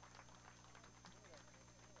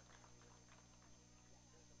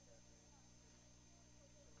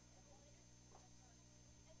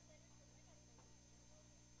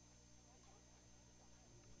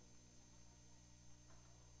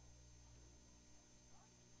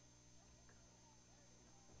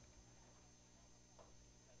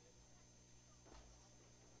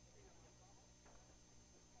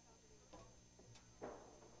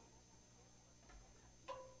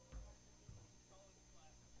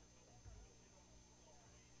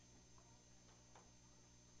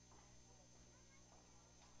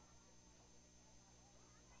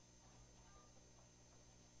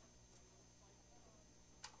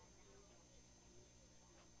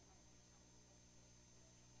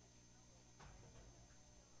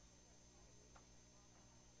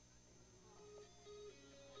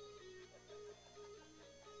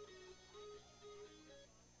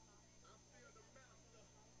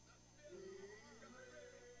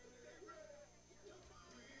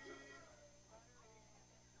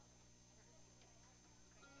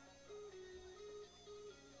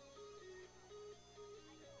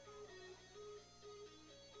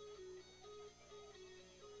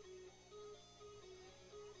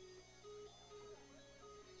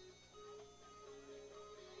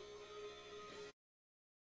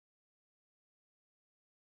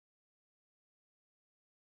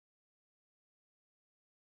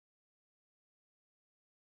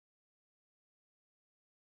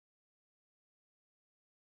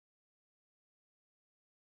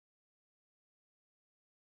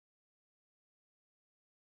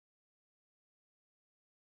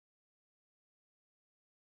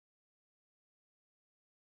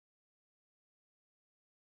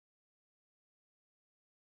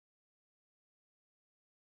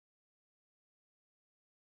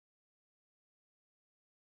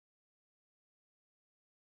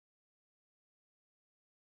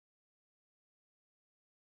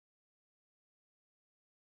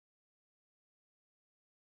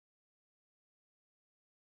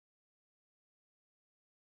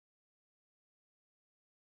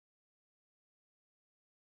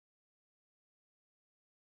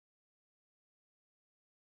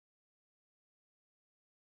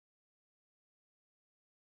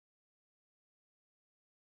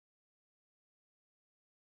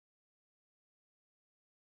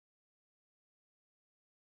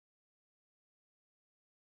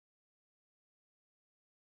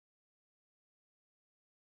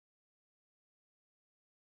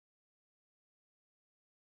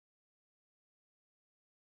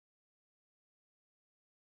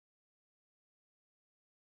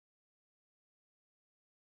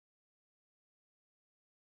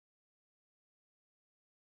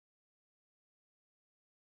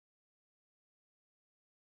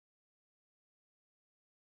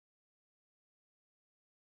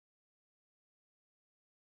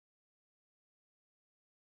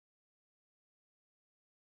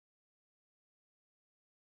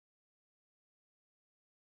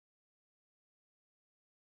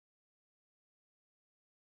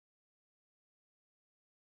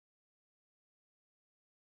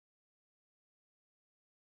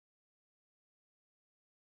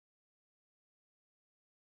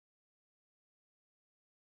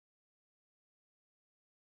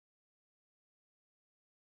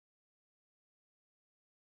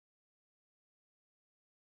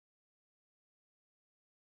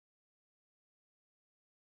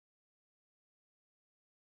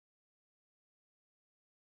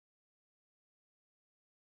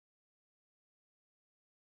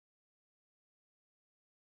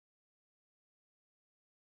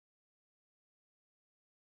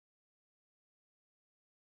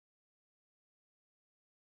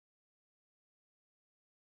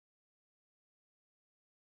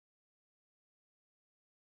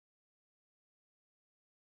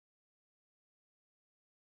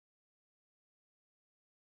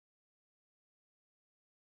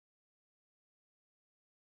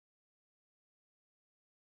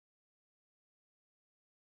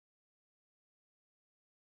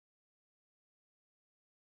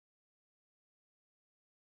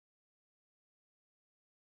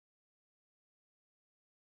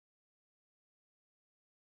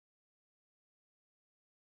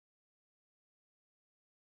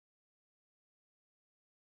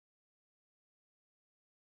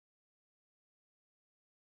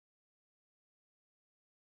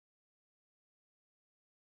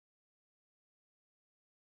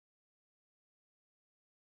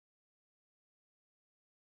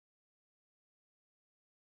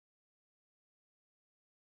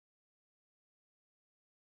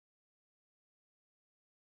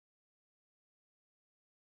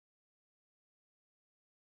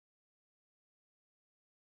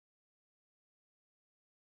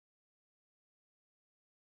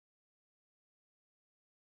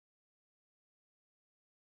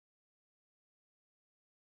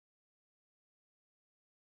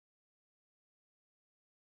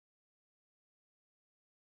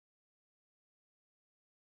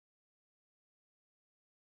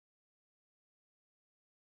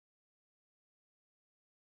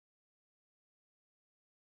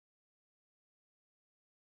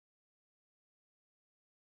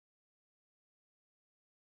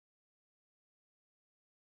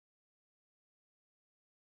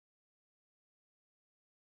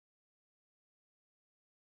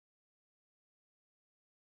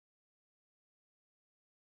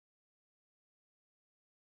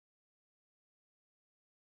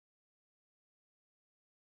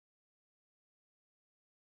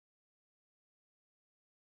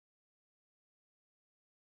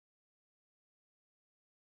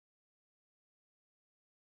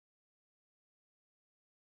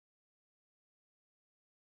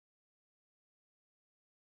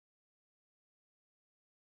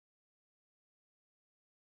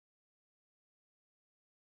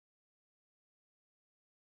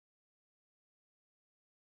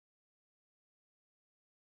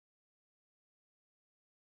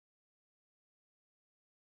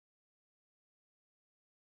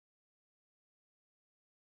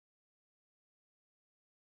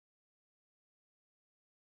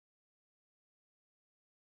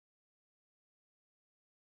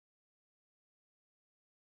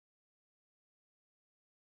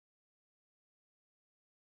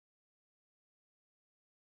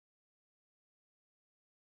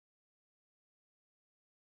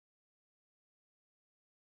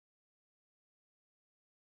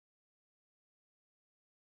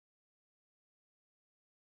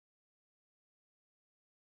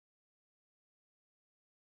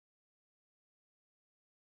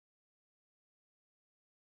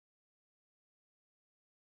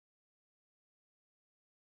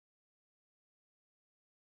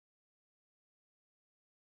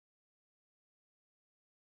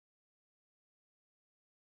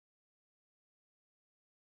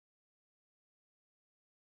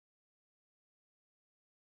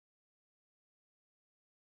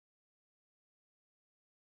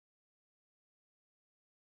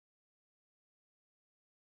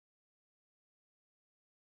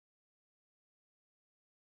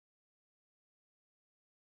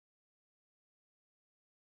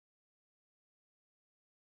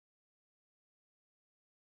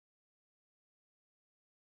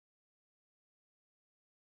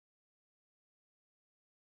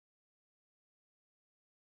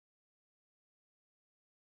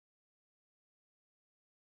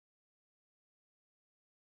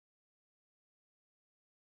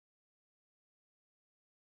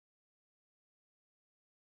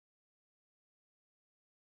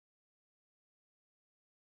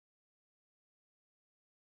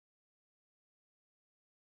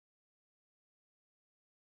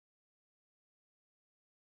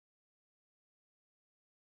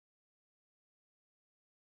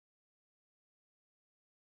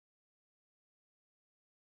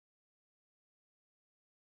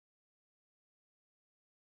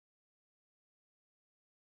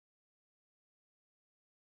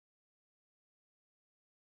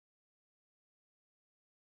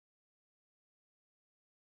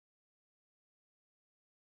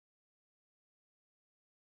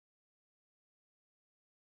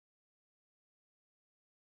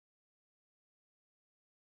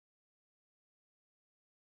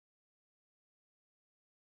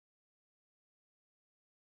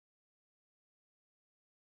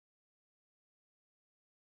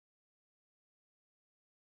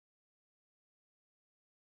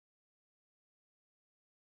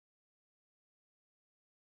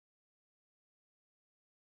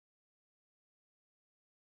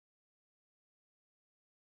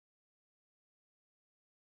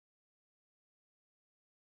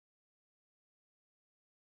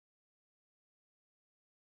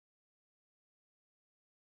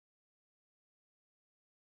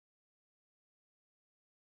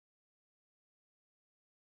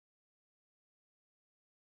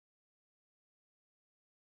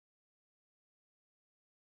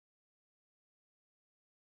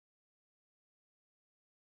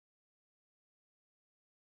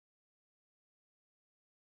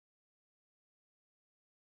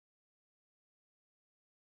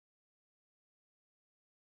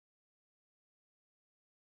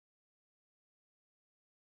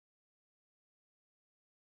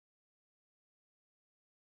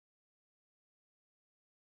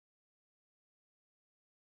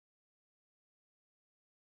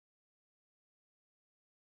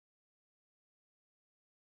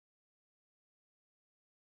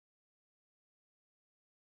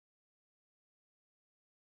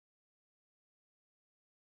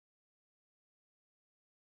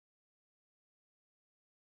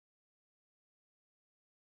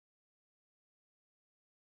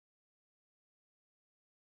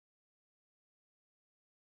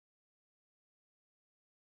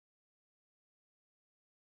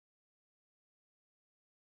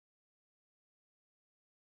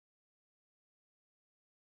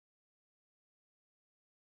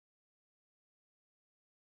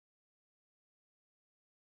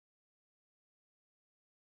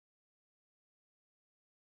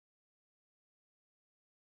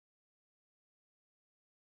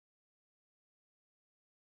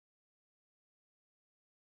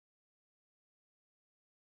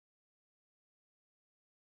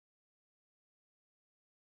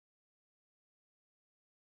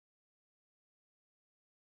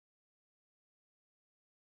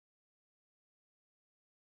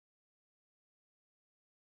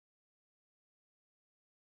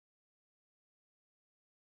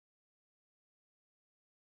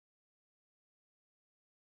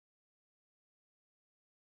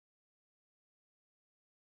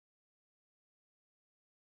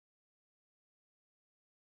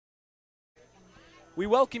 We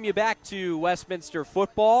welcome you back to Westminster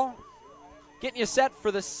football, getting you set for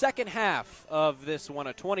the second half of this one,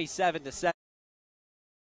 a 27-7.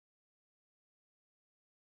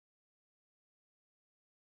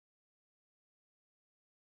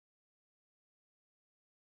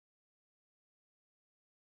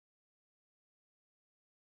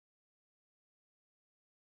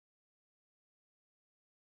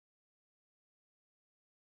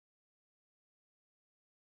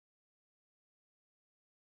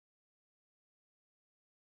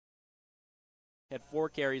 Had 4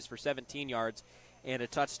 carries for 17 yards and a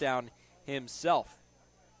touchdown himself.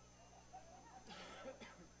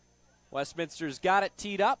 Westminster's got it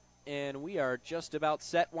teed up, and we are just about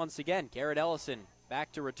set once again. Garrett Ellison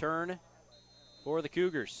back to return for the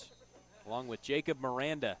Cougars, along with Jacob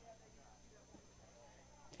Miranda.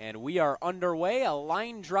 And we are underway, a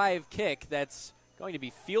line drive kick that's going to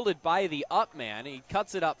be fielded by the up man. He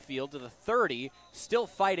cuts it upfield to the 30, still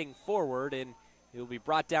fighting forward, and it will be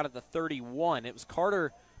brought down at the 31. It was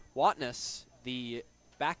Carter Watness, the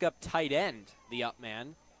backup tight end, the up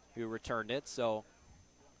man, who returned it. So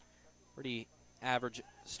pretty average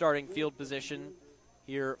starting field position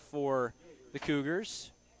here for the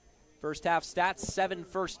Cougars. First half stats, 7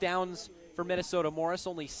 first downs for Minnesota Morris,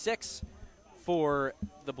 only 6 for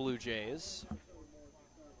the Blue Jays.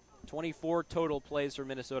 24 total plays for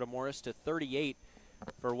Minnesota Morris to 38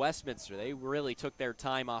 for Westminster. They really took their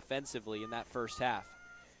time offensively in that first half.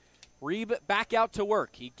 Reeb back out to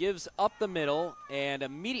work. He gives up the middle, and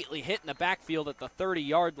immediately hit in the backfield at the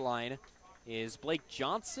 30-yard line is Blake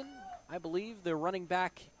Johnson, I believe, the running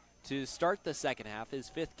back to start the second half, his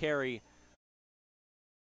 5th carry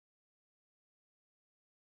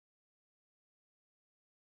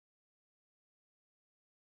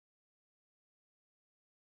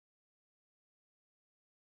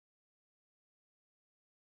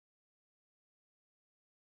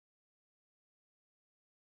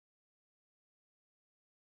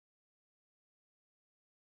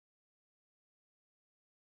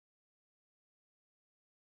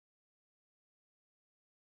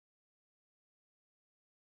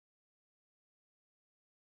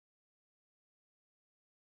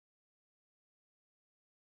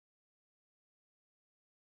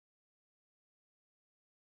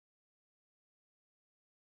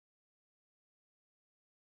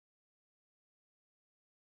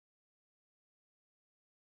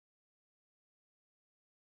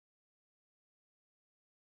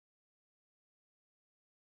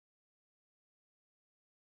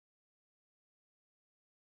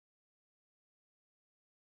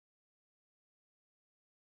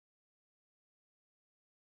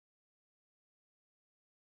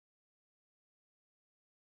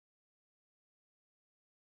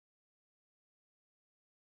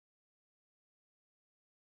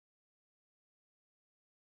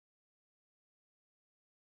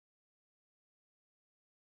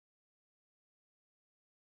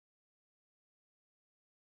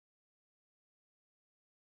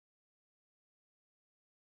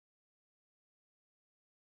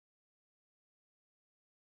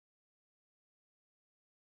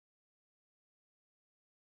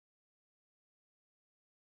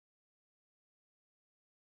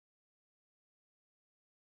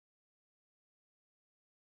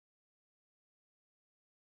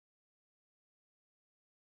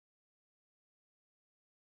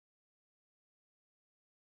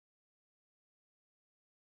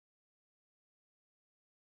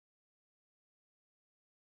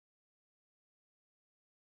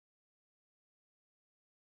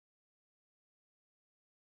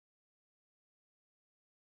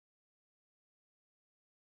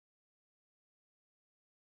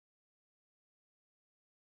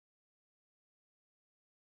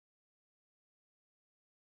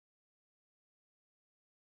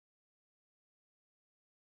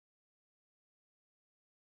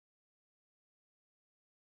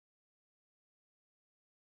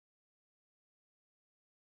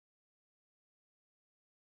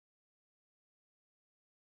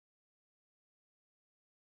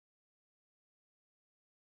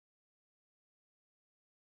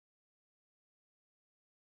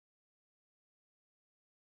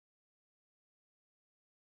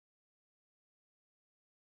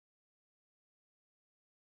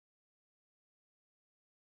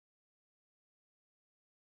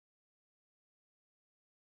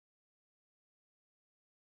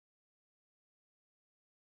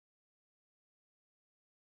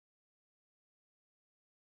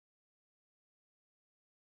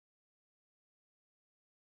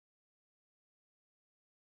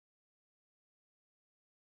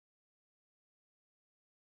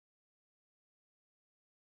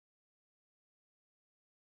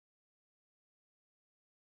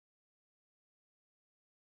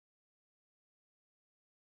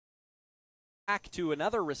back to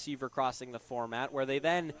another receiver crossing the format, where they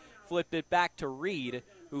then flipped it back to Reed,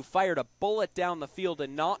 who fired a bullet down the field to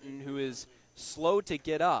Naughton, who is slow to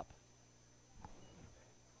get up.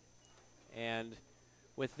 And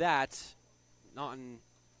with that, Naughton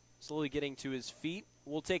slowly getting to his feet.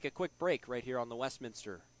 We'll take a quick break right here on the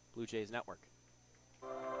Westminster Blue Jays Network.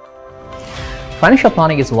 Financial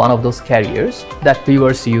planning is one of those careers that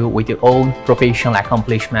rewards you with your own professional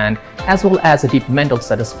accomplishment as well as a deep mental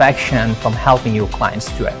satisfaction from helping your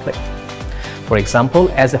clients directly. For example,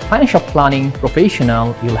 as a financial planning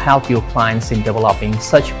professional, you'll help your clients in developing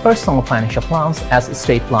such personal financial plans as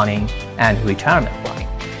estate planning and retirement planning.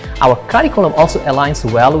 Our curriculum also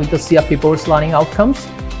aligns well with the CFP Board's learning outcomes.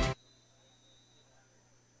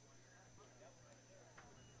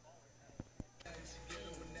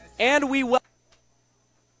 And welcome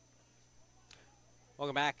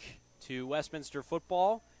back to Westminster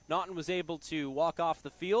football. Naughton was able to walk off the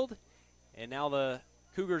field, and now the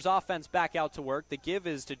Cougars offense back out to work. The give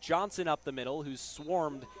is to Johnson up the middle, who's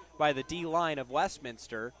swarmed by the D-line of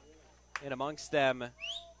Westminster. And amongst them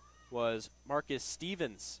was Marcus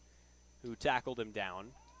Stevens, who tackled him down.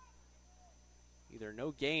 Either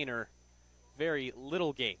no gain or very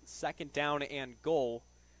little gain. Second down and goal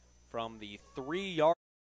from the 3-yard.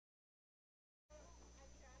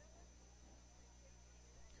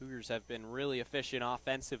 Cougars have been really efficient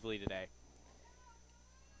offensively today.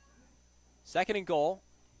 Second and goal.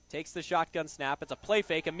 Takes the shotgun snap. It's a play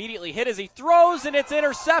fake. Immediately hit as he throws, and it's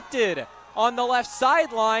intercepted on the left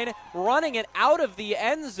sideline. Running it out of the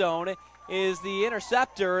end zone is the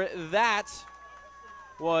interceptor. That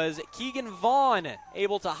was Keegan Vaughn,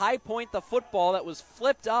 able to high point the football that was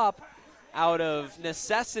flipped up out of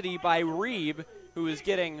necessity by Reeb, who was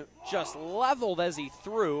getting just leveled as he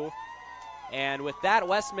threw. And with that,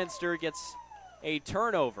 Westminster gets a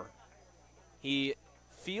turnover. He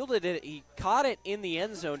fielded it, he caught it in the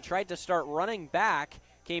end zone, tried to start running back,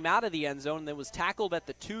 came out of the end zone, and then was tackled at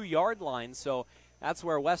the 2-yard line. So that's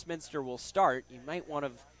where Westminster will start. You might want to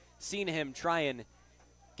have seen him try and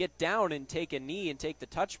get down and take a knee and take the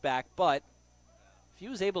touchback, but if he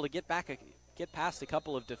was able to get past a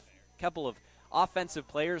couple of offensive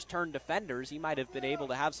players turned defenders, he might have been able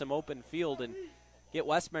to have some open field and get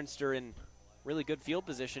Westminster in really good field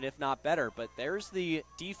position, if not better. But there's the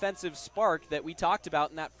defensive spark that we talked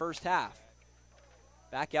about in that first half.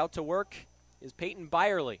 Back out to work is Peyton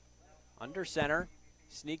Byerly. Under center,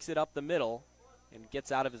 sneaks it up the middle, and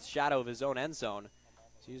gets out of his shadow of his own end zone.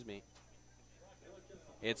 Excuse me.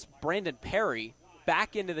 It's Brandon Perry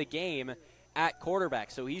back into the game at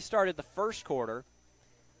quarterback. So he started the first quarter,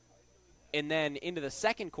 and then into the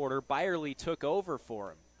second quarter, Byerly took over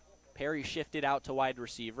for him. Perry shifted out to wide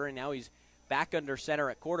receiver, and now he's back under center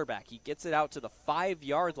at quarterback. He gets it out to the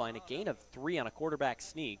 5-yard line, a gain of 3 on a quarterback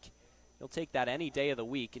sneak. He'll take that any day of the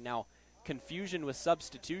week. And now confusion with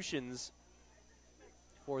substitutions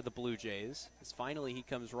for the Blue Jays, as finally he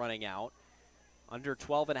comes running out. Under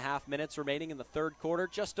 12.5 minutes remaining in the third quarter,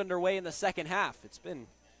 just underway in the second half. It's been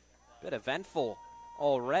a bit eventful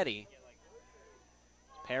already.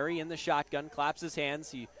 Perry in the shotgun, claps his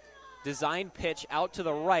hands. He designed pitch out to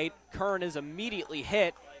the right. Kern is immediately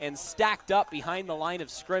hit and stacked up behind the line of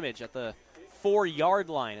scrimmage at the 4-yard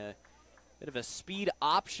line. A bit of a speed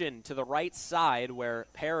option to the right side where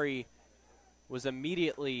Perry was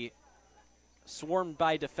immediately swarmed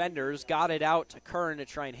by defenders, got it out to Kern to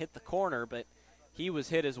try and hit the corner, but he was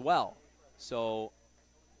hit as well. So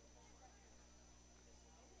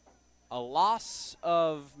a loss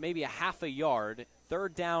of maybe a half a yard,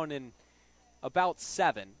 third down and about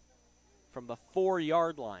 7 from the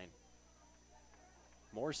 4-yard line.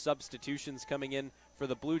 More substitutions coming in for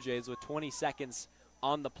the Blue Jays with 20 seconds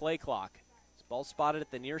on the play clock. This ball spotted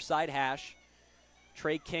at the near side hash.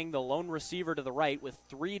 Trey King, the lone receiver to the right with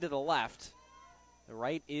 3 to the left. The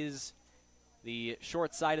right is the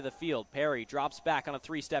short side of the field. Perry drops back on a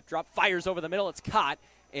 3-step drop, fires over the middle. It's caught,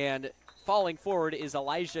 and falling forward is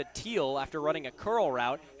Elijah Teal after running a curl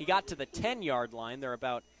route. He got to the 10-yard line. They're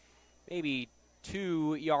about maybe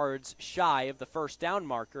 2 yards shy of the first down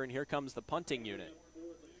marker, and here comes the punting unit.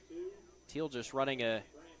 Teal just running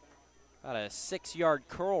about a 6-yard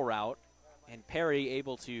curl route, and Perry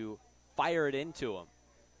able to fire it into him.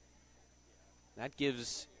 That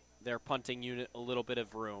gives their punting unit a little bit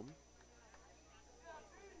of room.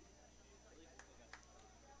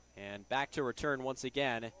 And back to return once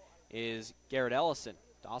again is Garrett Ellison.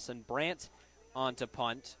 Dawson Brandt on to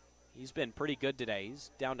punt. He's been pretty good today.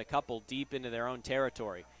 He's down a couple deep into their own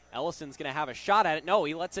territory. Ellison's going to have a shot at it. No,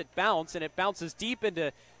 he lets it bounce, and it bounces deep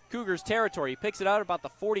into Cougars territory. He picks it out about the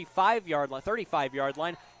 45-yard line, 35-yard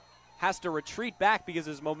line, has to retreat back because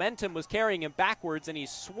his momentum was carrying him backwards, and he's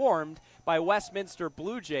swarmed by Westminster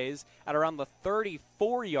Blue Jays at around the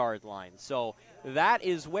 34-yard line. So that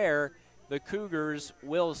is where the Cougars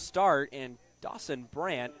will start, and Dawson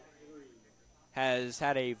Brandt has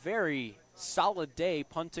had a very solid day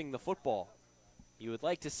punting the football. You would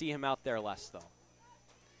like to see him out there less, though.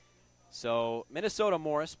 So Minnesota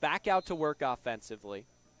Morris back out to work offensively.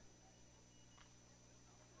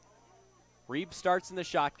 Reeb starts in the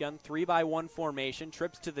shotgun, 3-by-1 formation,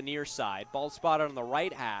 trips to the near side. Ball spotted on the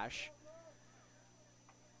right hash.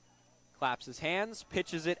 Claps his hands,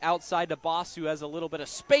 pitches it outside to Boss, who has a little bit of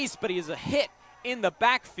space, but he is a hit in the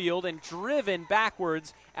backfield and driven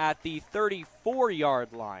backwards at the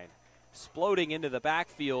 34-yard line. Exploding into the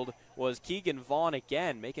backfield was Keegan Vaughn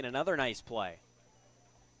again, making another nice play.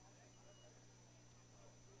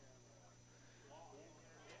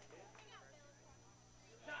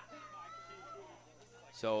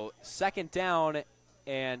 So 2nd down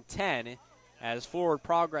and 10 as forward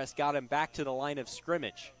progress got him back to the line of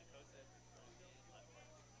scrimmage.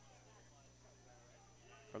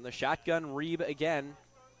 From the shotgun, Reeb again.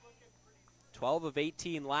 12 of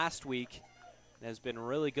 18 last week and has been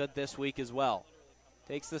really good this week as well.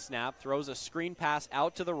 Takes the snap, throws a screen pass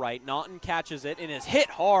out to the right. Naughton catches it and is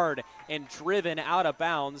hit hard and driven out of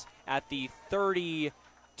bounds at the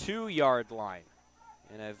 32-yard line.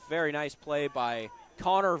 And a very nice play by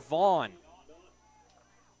Connor Vaughn.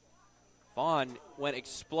 Vaughn went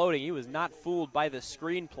exploding. He was not fooled by the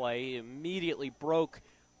screenplay. He immediately broke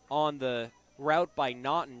on the route by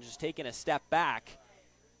Naughton, just taking a step back.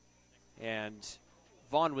 And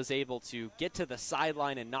Vaughn was able to get to the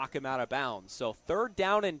sideline and knock him out of bounds. So 3rd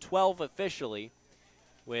down and 12 officially,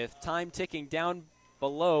 with time ticking down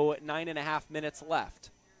below 9.5 minutes left.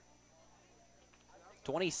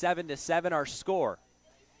 27-7 our score.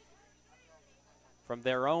 From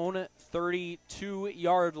their own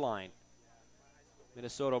 32-yard line.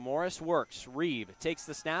 Minnesota Morris works. Reeb takes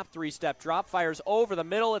the snap, 3-step drop, fires over the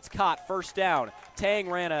middle. It's caught, 1st down. Tang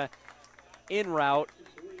ran a in route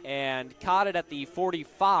and caught it at the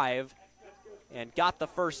 45 and got the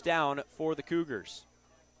 1st down for the Cougars.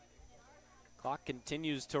 Clock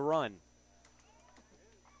continues to run.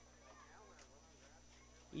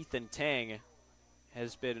 Ethan Tang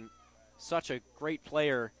has been such a great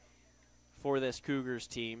player for this Cougars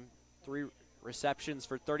team. 3 receptions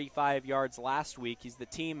for 35 yards last week. He's the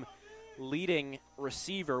team leading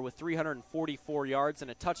receiver with 344 yards and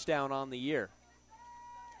a touchdown on the year.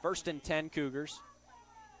 1st and 10 Cougars.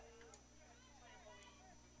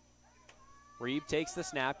 Reeb takes the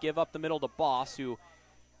snap, give up the middle to Boss, who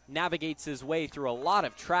navigates his way through a lot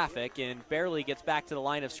of traffic and barely gets back to the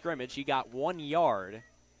line of scrimmage. He got 1 yard.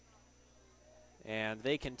 And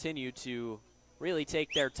they continue to really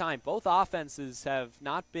take their time. Both offenses have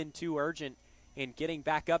not been too urgent in getting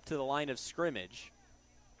back up to the line of scrimmage,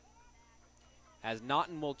 as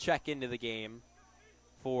Naughton will check into the game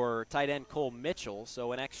for tight end Cole Mitchell,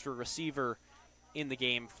 so an extra receiver in the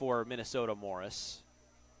game for Minnesota Morris.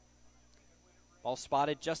 Ball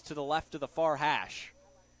spotted just to the left of the far hash.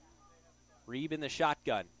 Reeb in the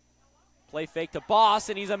shotgun. Play fake to Boss,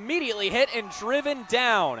 and he's immediately hit and driven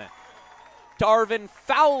down. Darvin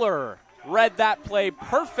Fowler read that play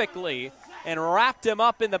perfectly and wrapped him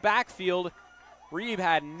up in the backfield. Reeb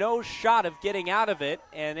had no shot of getting out of it,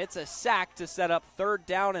 and it's a sack to set up 3rd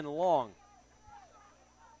down and long.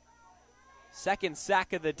 2nd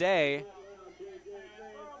sack of the day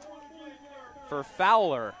for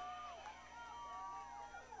Fowler.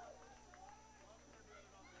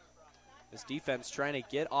 This defense trying to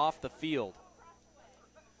get off the field.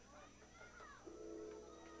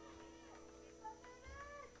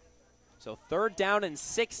 So 3rd down and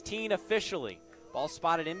 16 officially. Ball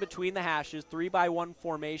spotted in between the hashes, 3-by-1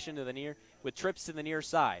 formation to the near, with trips to the near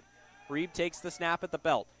side. Reeb takes the snap at the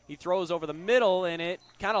belt. He throws over the middle, and it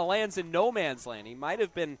kind of lands in no man's land. He might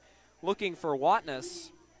have been looking for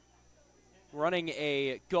Watness, running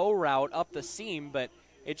a go route up the seam, but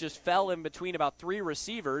it just fell in between about 3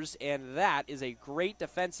 receivers, and that is a great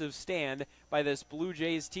defensive stand by this Blue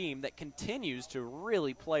Jays team that continues to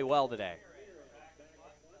really play well today.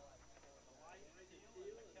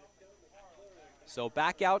 So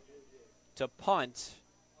back out to punt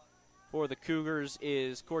for the Cougars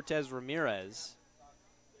is Cortez Ramirez.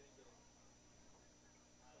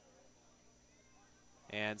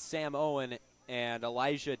 And Sam Owen and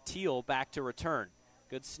Elijah Teal back to return.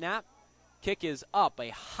 Good snap. Kick is up, a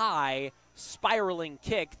high spiraling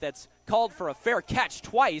kick that's called for a fair catch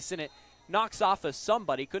twice, and it knocks off of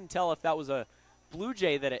somebody. Couldn't tell if that was a Blue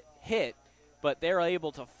Jay that it hit, but they're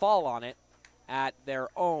able to fall on it at their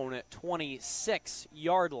own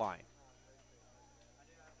 26-yard line.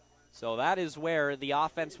 So that is where the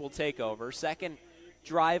offense will take over. Second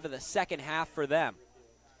drive of the second half for them.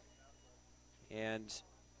 And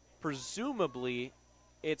presumably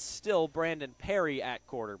it's still Brandon Perry at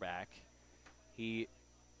quarterback. He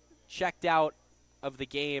checked out of the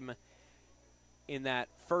game in that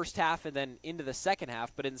first half and then into the second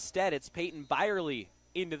half, but instead it's Peyton Byerly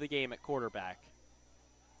into the game at quarterback.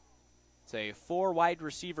 It's a 4 wide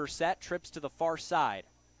receiver set, trips to the far side.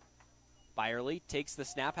 Byerly takes the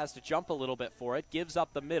snap, has to jump a little bit for it, gives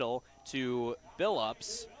up the middle to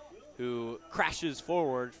Billups, who crashes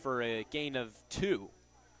forward for a gain of 2.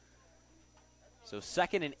 So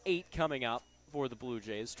 2nd and 8 coming up for the Blue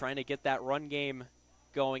Jays, trying to get that run game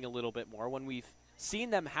going a little bit more. When we've seen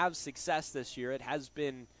them have success this year, it has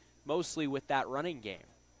been mostly with that running game.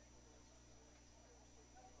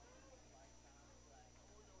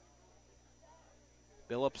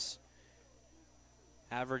 Billups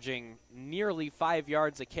averaging nearly 5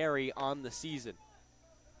 yards a carry on the season.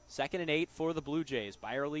 2nd and 8 for the Blue Jays.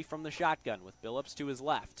 Byerly from the shotgun with Billups to his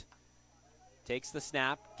left. Takes the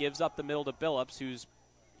snap, gives up the middle to Billups, who's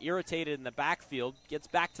irritated in the backfield, gets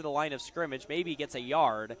back to the line of scrimmage, maybe gets a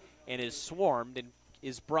yard, and is swarmed and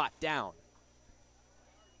is brought down.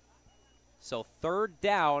 So 3rd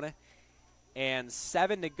down and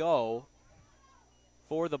 7 to go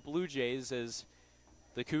for the Blue Jays as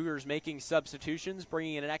the Cougars making substitutions,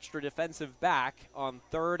 bringing in an extra defensive back on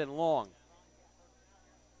 3rd and long.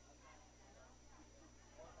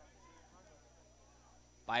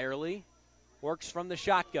 Byerly works from the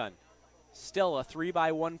shotgun. Still a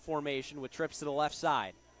 3-by-1 formation with trips to the left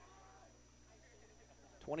side.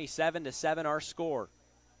 27-7 our score.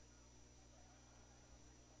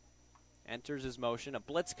 Enters his motion. A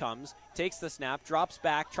blitz comes, takes the snap, drops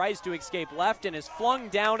back, tries to escape left, and is flung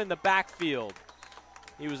down in the backfield.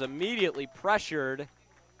 He was immediately pressured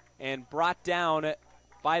and brought down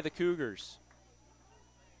by the Cougars.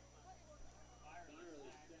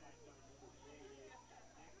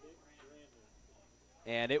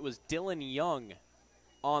 And it was Dylan Young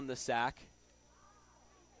on the sack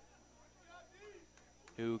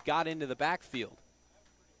who got into the backfield.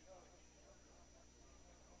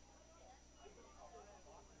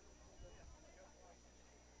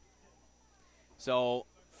 So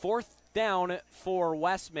 4th down for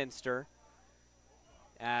Westminster,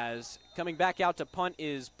 as coming back out to punt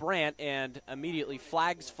is Brandt, and immediately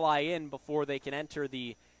flags fly in before they can enter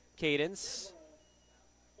the cadence.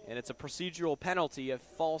 And it's a procedural penalty, a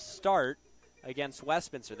false start against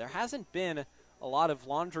Westminster. There hasn't been a lot of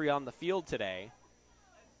laundry on the field today,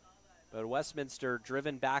 but Westminster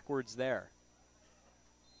driven backwards there.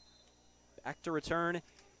 Back to return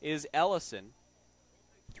is Ellison.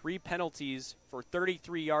 3 penalties for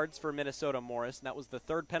 33 yards for Minnesota Morris, and that was the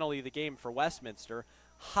 3rd penalty of the game for Westminster.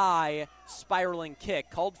 High spiraling kick,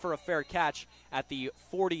 called for a fair catch at the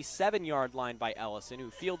 47-yard line by Ellison, who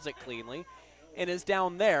fields it cleanly and is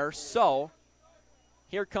down there. So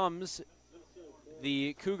here comes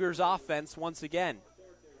the Cougars offense once again.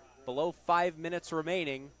 Below 5 minutes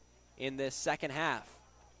remaining in this second half.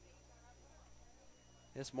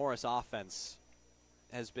 This Morris offense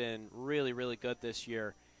has been really, really good this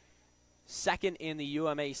year. 2nd in the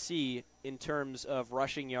UMAC in terms of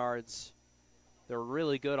rushing yards. They're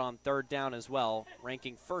really good on 3rd down as well,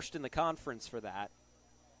 ranking 1st in the conference for that.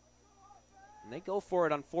 And they go for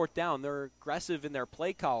it on 4th down. They're aggressive in their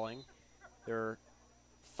play calling. They're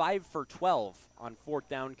 5 for 12 on 4th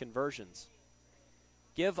down conversions.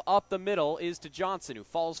 Give up the middle is to Johnson, who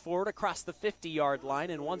falls forward across the 50-yard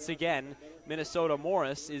line. And once again, Minnesota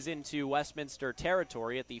Morris is into Westminster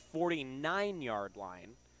territory at the 49-yard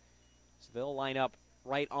line. So they'll line up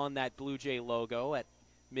right on that Blue Jay logo at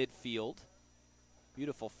midfield.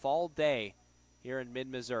 Beautiful fall day here in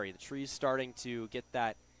mid-Missouri. The trees starting to get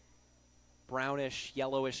that brownish,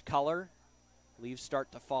 yellowish color. Leaves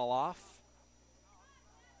start to fall off.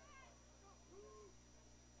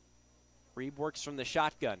 Reeb works from the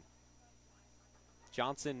shotgun.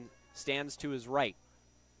 Johnson stands to his right.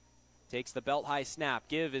 Takes the belt-high snap.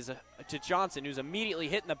 Give is to Johnson, who's immediately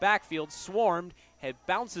hit in the backfield, swarmed,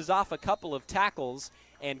 bounces off a couple of tackles,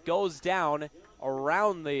 and goes down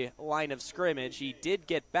around the line of scrimmage. He did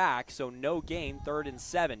get back, so no gain, 3rd and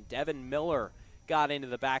 7. Devin Miller got into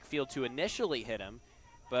the backfield to initially hit him,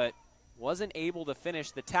 but wasn't able to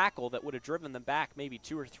finish the tackle that would have driven them back maybe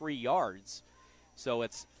 2 or 3 yards. So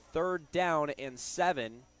it's 3rd down and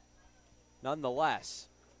 7 nonetheless.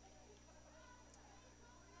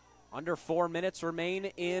 Under 4 minutes remain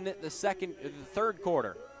in the 3rd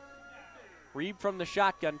quarter. Reeb from the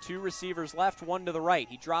shotgun, 2 receivers left, 1 to the right.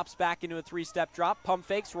 He drops back into a 3-step drop, pump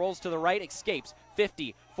fakes, rolls to the right, escapes,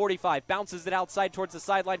 50, 45, bounces it outside towards the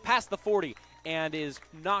sideline, past the 40, and is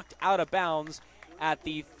knocked out of bounds at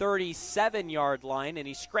the 37-yard line, and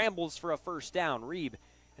he scrambles for a first down. Reeb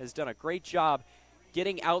has done a great job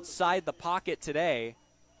getting outside the pocket today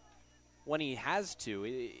when he has to.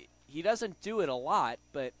 He doesn't do it a lot,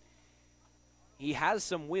 but he has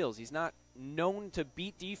some wheels. He's not known to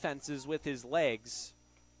beat defenses with his legs,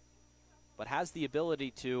 but has the ability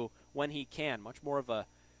to when he can. Much more of a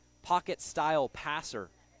pocket-style passer,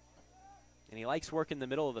 and he likes working the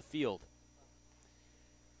middle of the field.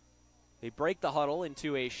 They break the huddle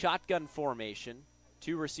into a shotgun formation.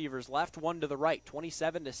 2 receivers left, 1 to the right.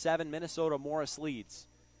 27-7, Minnesota Morris leads.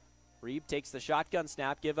 Reeb takes the shotgun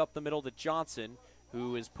snap, give up the middle to Johnson,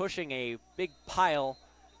 who is pushing a big pile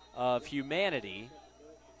of humanity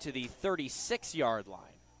to the 36-yard line.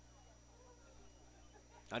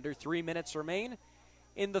 Under 3 minutes remain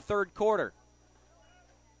in the third quarter.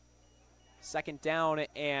 2nd down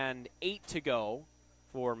and 8 to go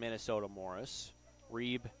for Minnesota Morris.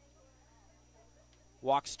 Reeb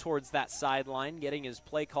walks towards that sideline, getting his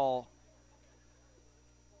play call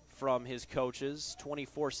from his coaches.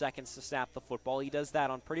 24 seconds to snap the football. He does that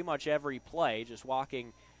on pretty much every play, just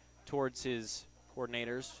walking towards his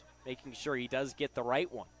coordinators, making sure he does get the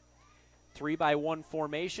right one. 3-by-1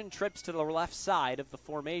 formation, trips to the left side of the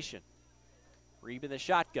formation. Reeb in the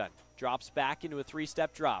shotgun, drops back into a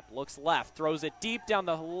 3-step drop, looks left, throws it deep down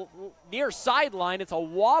the near sideline. It's a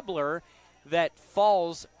wobbler that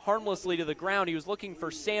falls harmlessly to the ground. He was looking for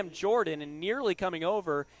Sam Jordan, and nearly coming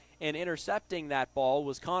over and intercepting that ball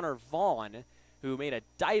was Connor Vaughn, who made a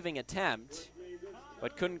diving attempt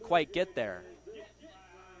but couldn't quite get there.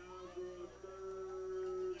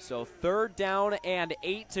 So 3rd down and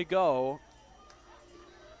 8 to go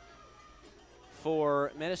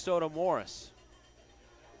for Minnesota Morris.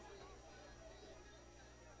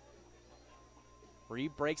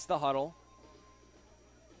 Reeb breaks the huddle.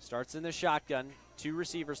 Starts in the shotgun. 2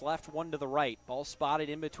 receivers left, 1 to the right. Ball spotted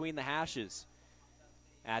in between the hashes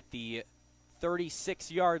at the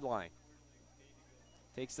 36-yard line.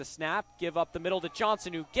 Takes the snap, give up the middle to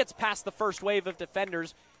Johnson, who gets past the first wave of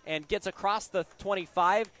defenders and gets across the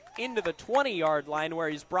 25 into the 20-yard line, where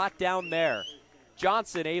he's brought down there.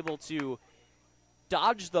 Johnson able to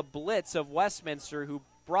dodge the blitz of Westminster, who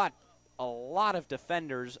brought a lot of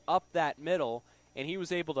defenders up that middle, and he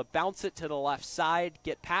was able to bounce it to the left side,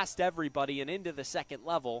 get past everybody, and into the second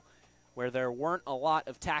level where there weren't a lot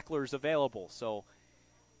of tacklers available. So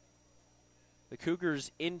the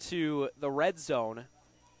Cougars into the red zone.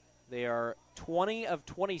 They are 20 of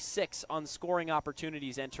 26 on scoring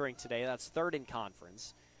opportunities entering today. That's 3rd in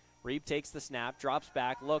conference. Reeb takes the snap, drops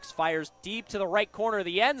back, looks, fires deep to the right corner of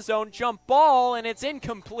the end zone, jump ball, and it's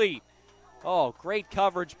incomplete. Oh, great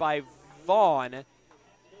coverage by Vaughn.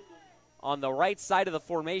 On the right side of the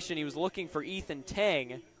formation, he was looking for Ethan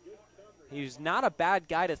Tang. He's not a bad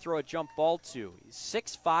guy to throw a jump ball to. He's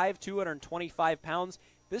 6'5", 225 pounds.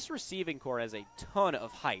 This receiving core has a ton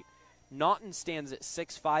of height. Naughton stands at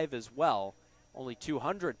 6'5" as well, only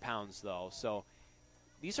 200 pounds though. So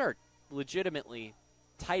these are legitimately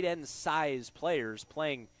tight end size players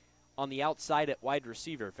playing on the outside at wide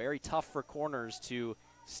receiver. Very tough for corners to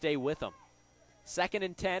stay with them. 2nd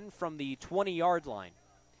and 10 from the 20-yard line.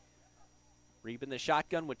 Reeb in the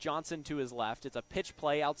shotgun with Johnson to his left. It's a pitch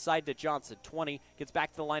play outside to Johnson. 20, gets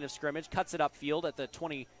back to the line of scrimmage, cuts it upfield at the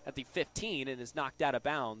 20, at the 15, and is knocked out of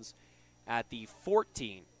bounds at the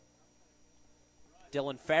 14.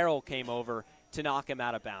 Dylan Farrell came over to knock him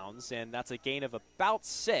out of bounds, and that's a gain of about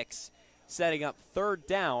 6, setting up 3rd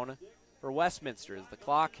down for Westminster as the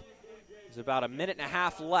clock is about a minute and a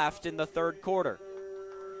half left in the third quarter.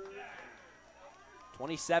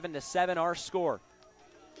 27-7 our score.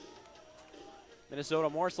 Minnesota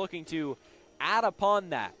Morris looking to add upon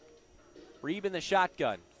that. Reeb in the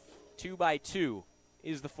shotgun. 2-by-2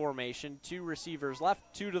 is the formation. 2 receivers left,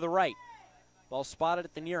 2 to the right. Ball spotted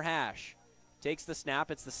at the near hash. Takes the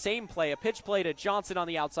snap. It's the same play. A pitch play to Johnson on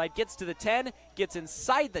the outside. Gets to the 10. Gets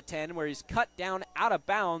inside the 10 where he's cut down out of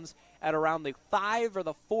bounds at around the 5 or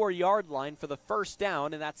the 4-yard line for the first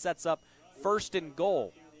down, and that sets up 1st and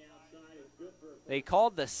goal. They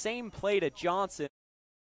called the same play to Johnson.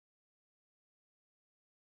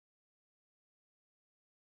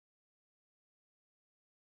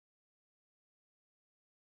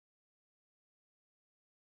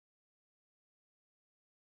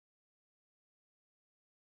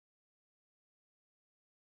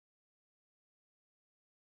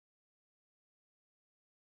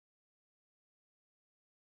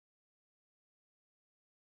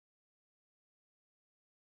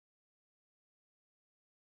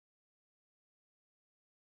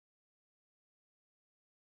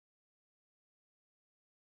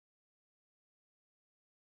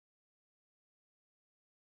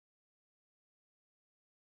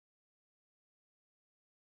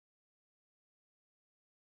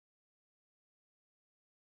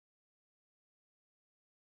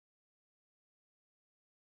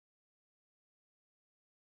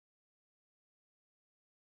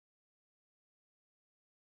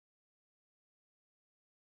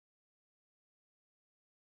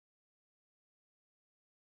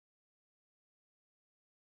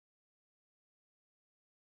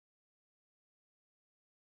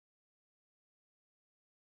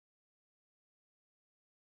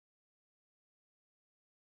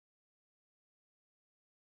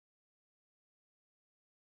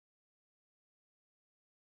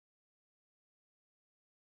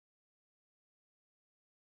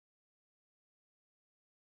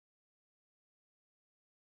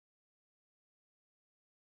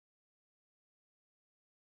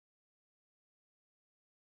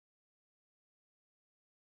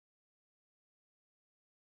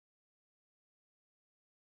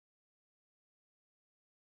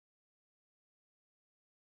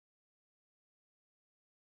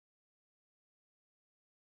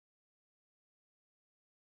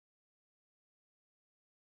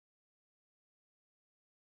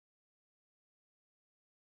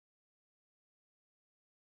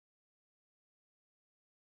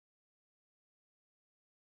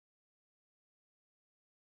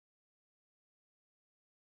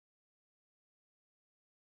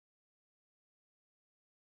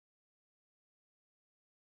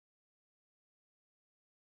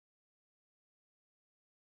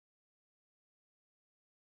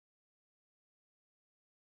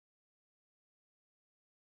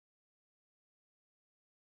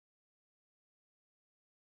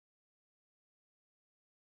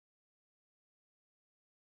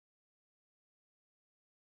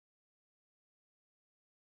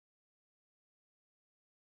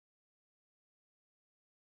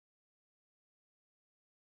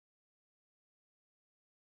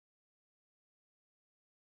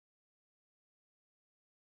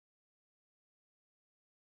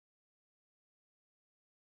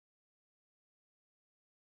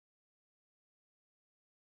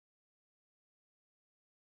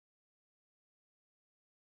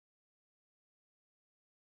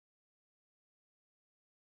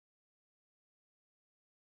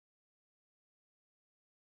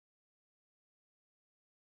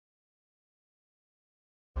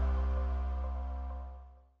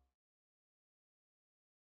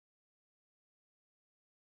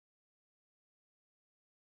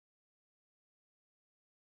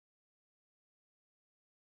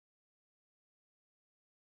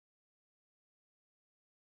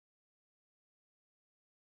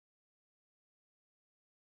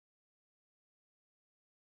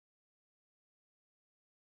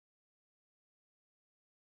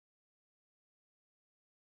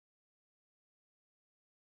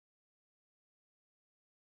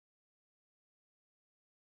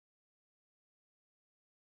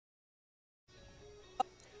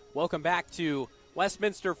 Welcome back to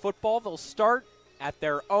Westminster football. They'll start at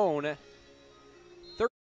their own third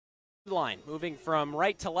line, moving from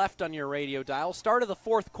right to left on your radio dial. Start of the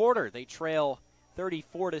fourth quarter. They trail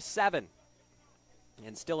 34-7.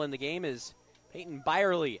 And still in the game is Peyton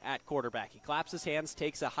Byerly at quarterback. He claps his hands,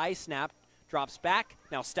 takes a high snap, drops back,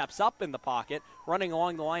 now steps up in the pocket, running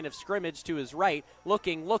along the line of scrimmage to his right,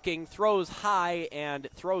 looking, throws high and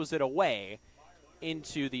throws it away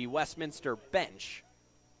into the Westminster bench.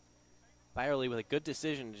 Byerly with a good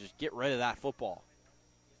decision to just get rid of that football.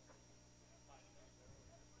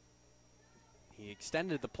 He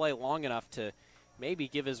extended the play long enough to maybe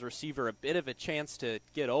give his receiver a bit of a chance to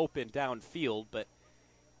get open downfield, but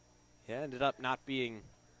it ended up not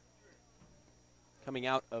coming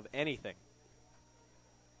out of anything.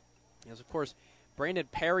 As of course, Brandon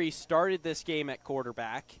Perry started this game at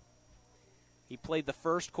quarterback. He played the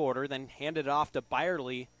first quarter, then handed it off to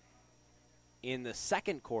Byerly in the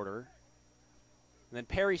second quarter. And then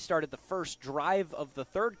Perry started the first drive of the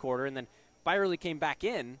third quarter, and then Byerly came back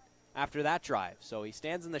in after that drive. So he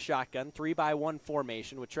stands in the shotgun, 3-by-1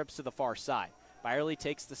 formation with trips to the far side. Byerly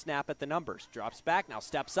takes the snap at the numbers, drops back, now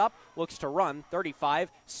steps up, looks to run, 35,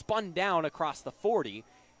 spun down across the 40,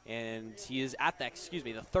 and he is at the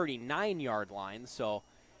 39-yard line. So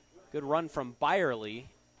good run from Byerly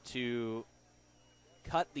to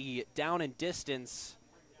cut the down and distance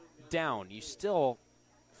down. You still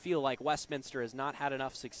feel like Westminster has not had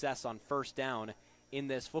enough success on first down in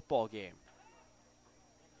this football game.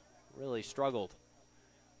 Really struggled.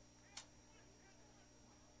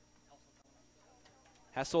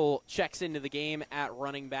 Hessel checks into the game at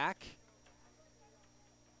running back.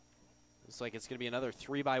 Looks like it's going to be another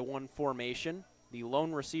 3-by-1 formation. The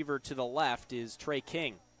lone receiver to the left is Trey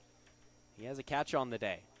King. He has a catch on the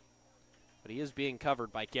day, but he is being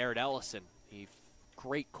covered by Garrett Ellison, a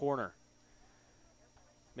great corner.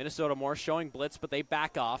 Minnesota Morse showing blitz, but they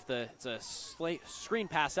back off. It's a screen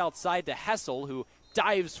pass outside to Hessel, who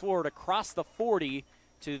dives forward across the 40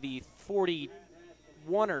 to the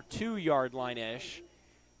 41 or 2-yard line-ish.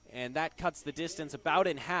 And that cuts the distance about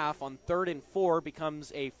in half. On 3rd and 4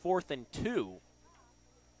 becomes a 4th and 2.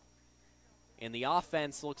 And the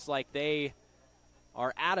offense looks like they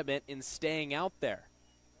are adamant in staying out there.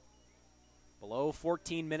 Below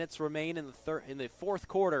 14 minutes remain in the fourth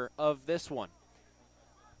quarter of this one.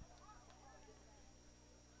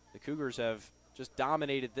 The Cougars have just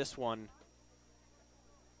dominated this one.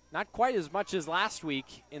 Not quite as much as last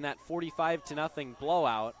week in that 45-0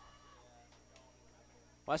 blowout.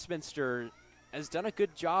 Westminster has done a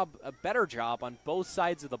good job, a better job on both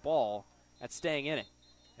sides of the ball at staying in it.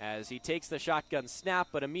 As he takes the shotgun snap,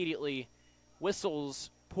 but immediately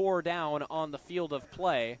whistles pour down on the field of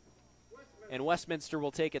play, and Westminster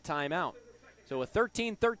will take a timeout. So with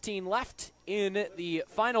 13-13 left in the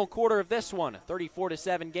final quarter of this one,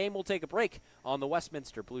 34-7 game, we'll take a break on the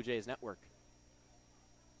Westminster Blue Jays Network.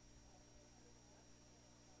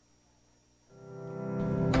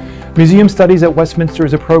 Museum Studies at Westminster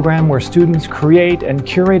is a program where students create and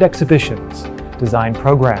curate exhibitions, design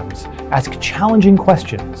programs, ask challenging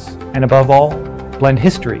questions, and above all, blend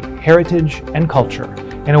history, heritage, and culture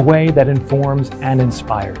in a way that informs and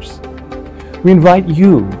inspires. We invite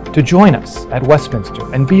you to join us at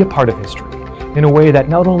Westminster and be a part of history in a way that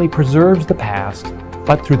not only preserves the past,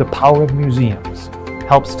 but through the power of museums,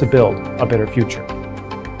 helps to build a better future.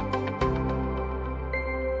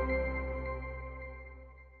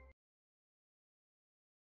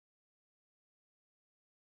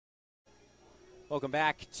 Welcome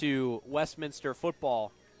back to Westminster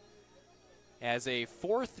football as a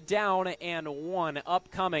 4th down and 1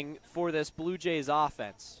 upcoming for this Blue Jays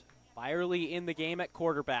offense. Byerly in the game at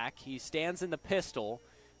quarterback. He stands in the pistol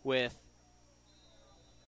with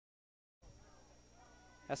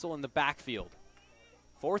Hessel in the backfield.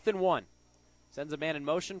 4th and 1. Sends a man in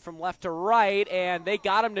motion from left to right, and they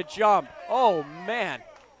got him to jump. Oh, man.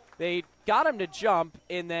 They got him to jump,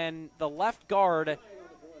 and then the left guard,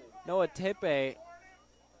 Noah Tepe,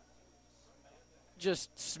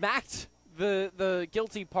 just smacked the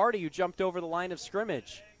guilty party who jumped over the line of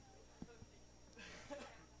scrimmage.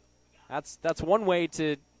 That's one way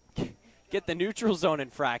to get the neutral zone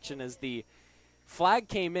infraction. As the flag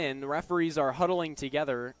came in, the referees are huddling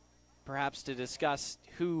together, perhaps to discuss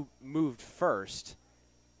who moved first.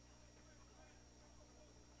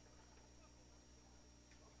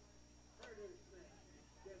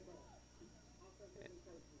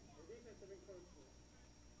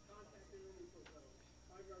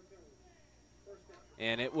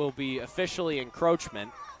 And it will be officially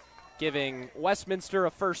encroachment, giving Westminster a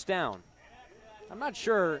first down. I'm not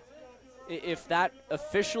sure if that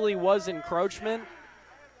officially was encroachment.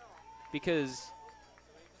 because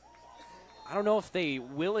I don't know if they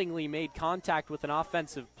willingly made contact with an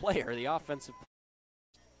offensive player. The offensive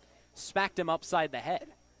smacked him upside the head.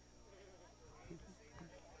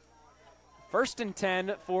 1st and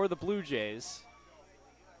 10 for the Blue Jays.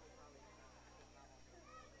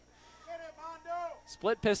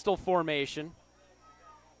 Split pistol formation.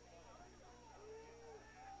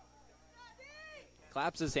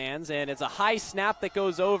 Claps his hands, and it's a high snap that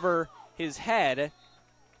goes over his head.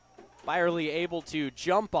 Byerly able to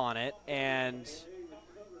jump on it, and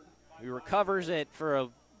he recovers it for a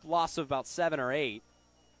loss of about 7 or 8.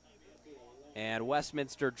 And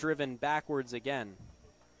Westminster driven backwards again.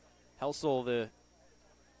 Helsel, the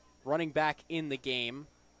running back in the game.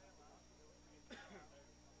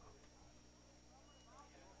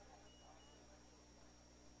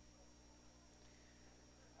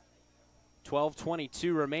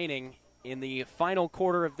 .22 remaining in the final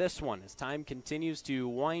quarter of this one as time continues to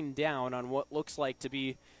wind down on what looks like to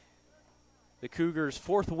be the Cougars'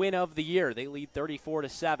 4th win of the year. They lead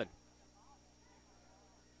 34-7.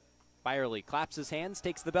 Byerly claps his hands,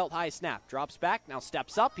 takes the belt high snap, drops back, now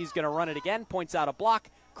steps up. He's going to run it again, points out a block,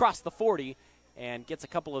 across the 40, and gets a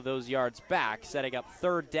couple of those yards back, setting up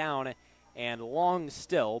 3rd down and long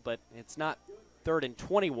still, but it's not 3rd and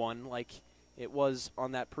 21 like it was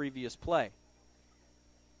on that previous play.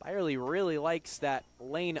 Byerly really likes that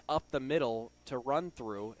lane up the middle to run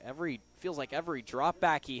through. Feels like every drop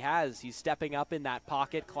back he has, he's stepping up in that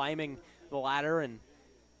pocket, climbing the ladder, and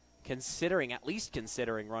at least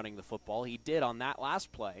considering running the football. He did on that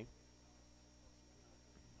last play.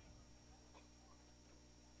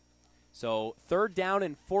 So 3rd down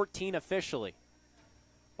and 14 officially.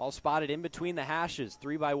 Ball spotted in between the hashes.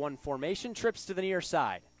 3-by-1 formation, trips to the near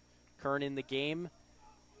side. Kern in the game,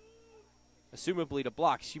 assumably to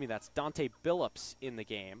block. That's Dante Billups in the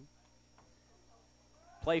game.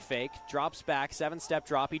 Play fake, drops back, 7-step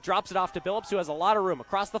drop. He drops it off to Billups, who has a lot of room.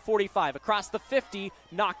 Across the 45, across the 50,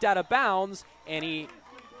 knocked out of bounds, and he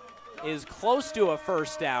is close to a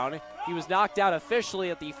 1st down. He was knocked out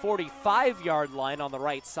officially at the 45-yard line on the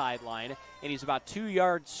right sideline, and he's about 2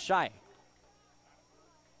 yards shy.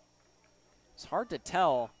 It's hard to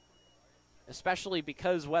tell, especially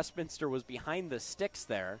because Westminster was behind the sticks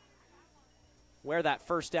there, where that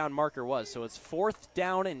 1st down marker was. So it's 4th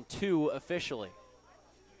down and 2 officially.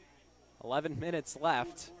 11 minutes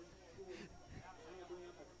left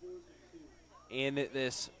in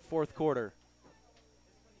this 4th quarter.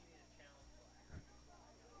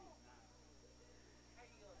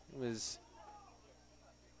 It was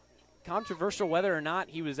controversial whether or not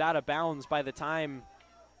he was out of bounds by the time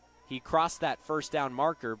he crossed that 1st down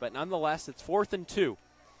marker, but nonetheless, it's 4th and 2.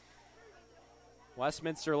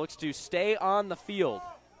 Westminster looks to stay on the field.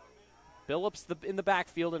 Billups in the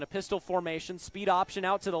backfield in a pistol formation, speed option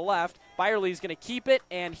out to the left. Byerly's going to keep it,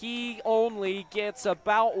 and he only gets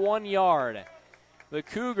about 1 yard. The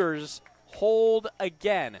Cougars hold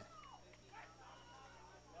again.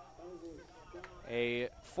 A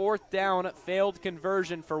 4th down failed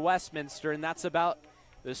conversion for Westminster, and that's about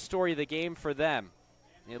the story of the game for them.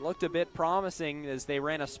 It looked a bit promising as they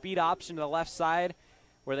ran a speed option to the left side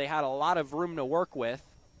where they had a lot of room to work with.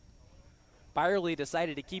 Byerly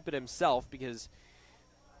decided to keep it himself because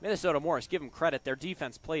Minnesota Morris, give them credit, their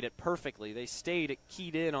defense played it perfectly. They stayed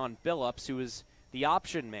keyed in on Billups, who was the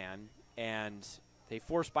option man, and they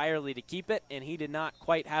forced Byerly to keep it, and he did not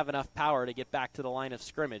quite have enough power to get back to the line of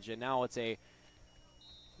scrimmage. And now it's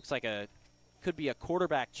looks like could be a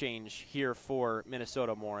quarterback change here for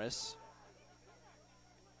Minnesota Morris.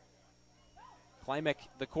 Klimek,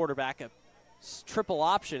 the quarterback, a triple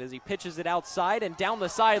option as he pitches it outside and down the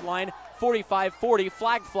sideline. 45-40,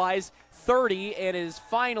 flag flies 30 and is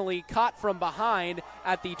finally caught from behind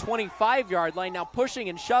at the 25-yard line. Now pushing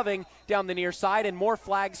and shoving down the near side, and more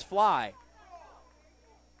flags fly.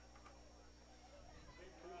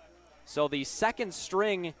 So the 2nd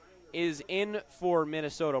string is in for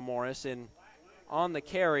Minnesota Morris, and on the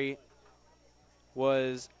carry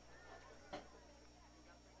was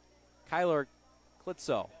Kyler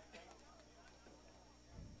Klitzo.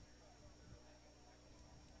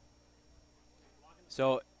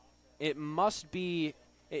 So it must be,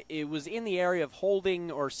 it was in the area of holding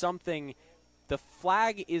or something. The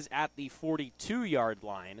flag is at the 42-yard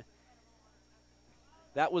line.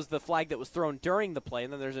 That was the flag that was thrown during the play.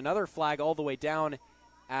 And then there's another flag all the way down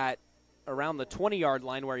at around the 20-yard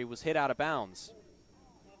line where he was hit out of bounds.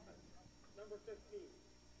 Number 15,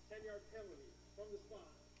 10-yard penalty from the spot.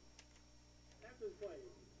 After the play,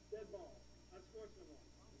 dead ball, unsportsmanlike.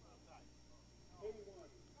 81,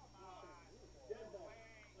 dead ball,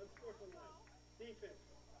 unsportsmanlike. Defense,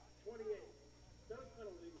 28. Those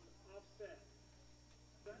penalties, offside.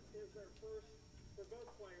 is their first for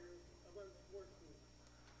both players of unsportsmanlike.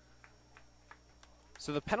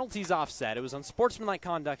 So the penalty's offset. It was unsportsmanlike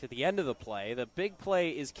conduct at the end of the play. The big play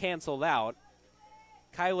is canceled out.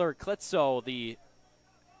 Kyler Klitzo, the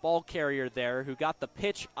ball carrier there, who got the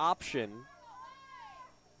pitch option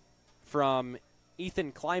from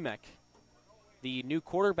Ethan Klimek, the new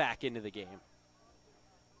quarterback, into the game.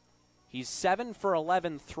 He's 7 for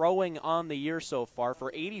 11 throwing on the year so far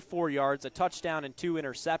for 84 yards, a touchdown, and 2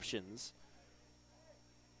 interceptions.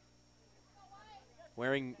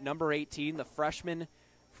 Wearing number 18, the freshman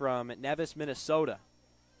from Nevis, Minnesota.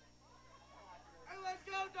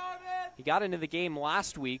 He got into the game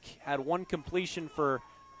last week, had 1 completion for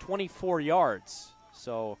 24 yards.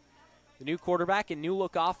 So the new quarterback and new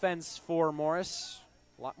look offense for Morris.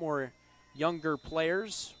 A lot more younger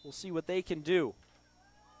players. We'll see what they can do.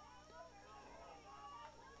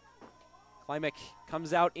 Klimek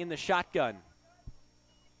comes out in the shotgun,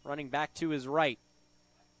 running back to his right.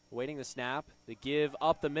 Waiting the snap. The give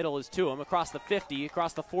up the middle is to him. Across the 50,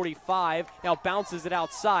 across the 45. Now bounces it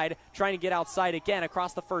outside, trying to get outside again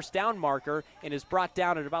across the first down marker, and is brought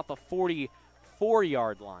down at about the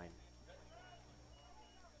 44-yard line.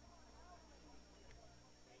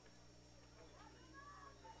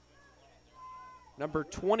 Number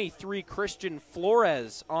 23, Christian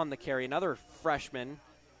Flores on the carry, another freshman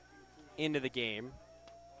into the game.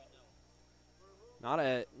 Not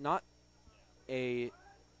a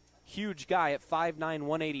huge guy at 5'9",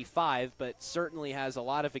 185, but certainly has a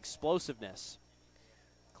lot of explosiveness.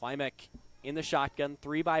 Klimek in the shotgun,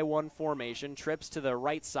 3-by-1 formation, trips to the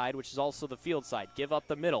right side, which is also the field side. Give up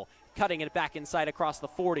the middle, cutting it back inside across the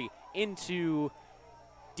 40,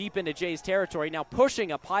 deep into Jay's territory. Now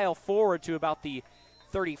pushing a pile forward to about the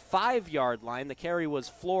 35-yard line. The carry was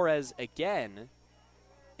Flores again,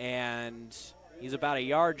 and he's about a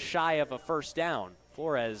yard shy of a first down.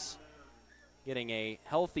 Flores getting a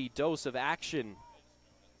healthy dose of action.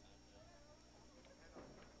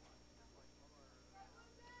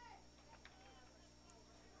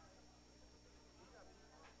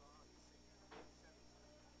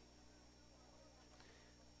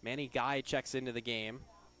 Manny Guy checks into the game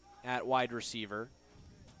at wide receiver.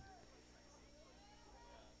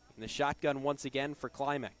 In the shotgun once again for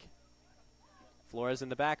Klimek. Flores in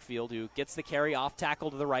the backfield, who gets the carry off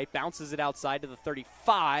tackle to the right, bounces it outside to the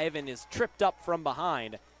 35, and is tripped up from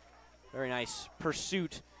behind. Very nice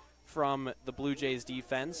pursuit from the Blue Jays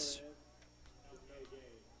defense.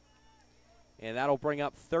 And that'll bring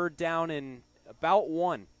up 3rd down and about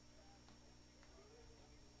 1.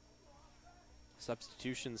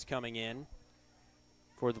 Substitutions coming in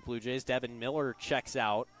for the Blue Jays. Devin Miller checks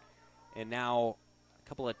out, and now a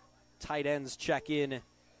couple of tight ends check in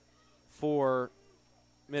for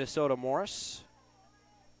Minnesota Morris.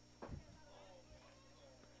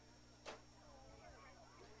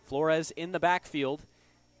 Flores in the backfield,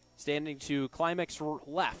 standing to Klimek's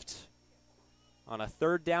left on a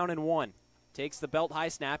 3rd down and 1. Takes the belt high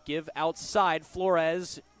snap, give outside.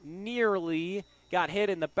 Flores nearly got hit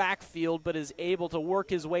in the backfield, but is able to work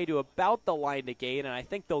his way to about the line to gain, and I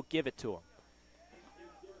think they'll give it to him.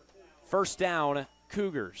 1st down,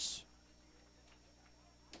 Cougars.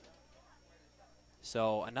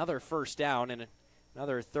 So another 1st down and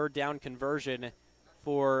another 3rd down conversion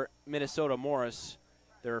for Minnesota Morris.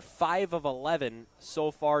 They're 5 of 11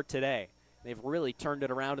 so far today. They've really turned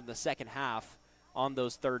it around in the second half on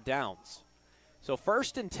those 3rd downs. So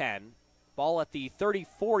 1st and 10, ball at the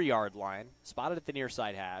 34-yard line, spotted at the near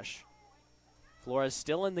side hash. Flores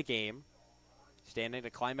still in the game, standing to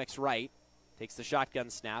Klimek's right, takes the shotgun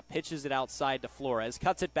snap, pitches it outside to Flores,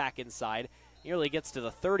 cuts it back inside, nearly gets to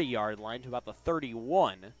the 30-yard line, to about the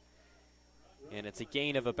 31, and it's a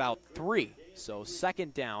gain of about 3. So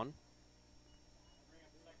 2nd down.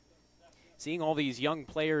 Seeing all these young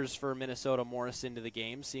players for Minnesota Morris into the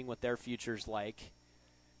game, seeing what their future's like.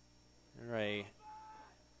 All right,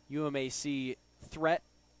 UMAC threat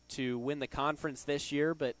to win the conference this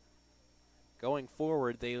year, but going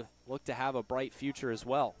forward, they look to have a bright future as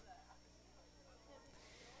well.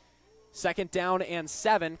 2nd down and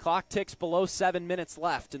 7. Clock ticks below 7 minutes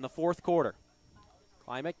left in the 4th quarter.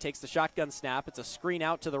 Klimek takes the shotgun snap. It's a screen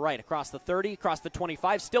out to the right, across the 30, across the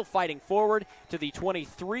 25, still fighting forward to the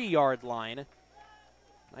 23-yard line.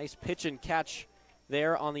 Nice pitch and catch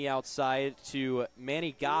there on the outside to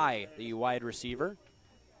Manny Guy, the wide receiver.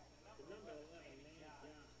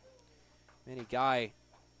 Manny Guy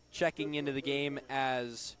checking into the game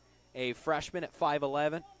as a freshman at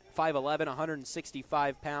 5'11",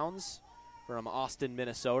 165 pounds, from Austin,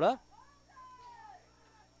 Minnesota.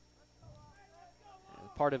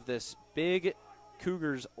 And part of this big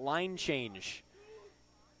Cougars line change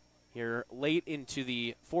here late into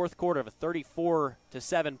the fourth quarter of a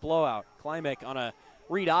 34-7 blowout. Klimek on a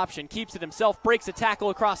read option, keeps it himself, breaks a tackle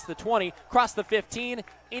across the 20, across the 15,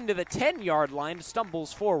 into the 10-yard line,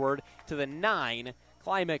 stumbles forward to the 9.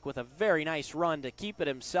 Klimek with a very nice run to keep it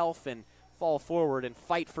himself and fall forward and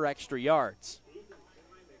fight for extra yards.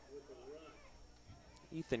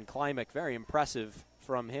 Ethan Klimek, very impressive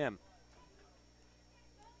from him.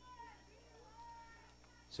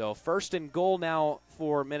 So 1st and goal now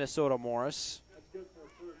for Minnesota Morris.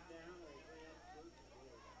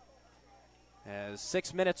 As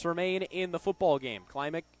 6 minutes remain in the football game.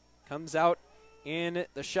 Klimek comes out in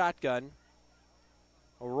the shotgun.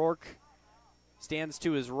 O'Rourke stands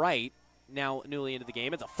to his right, now newly into the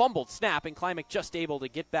game. It's a fumbled snap, and Klimek just able to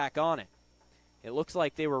get back on it. It looks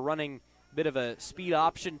like they were running a bit of a speed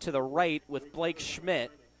option to the right with Blake Schmidt.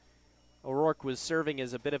 O'Rourke was serving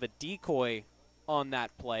as a bit of a decoy on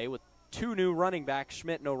that play with 2 new running backs,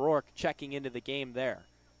 Schmidt and O'Rourke, checking into the game there.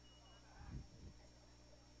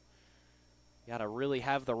 Got to really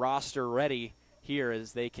have the roster ready here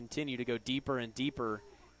as they continue to go deeper and deeper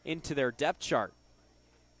into their depth chart.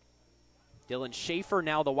 Dylan Schaefer,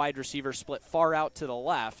 now the wide receiver, split far out to the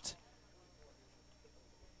left.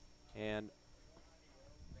 And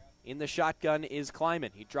in the shotgun is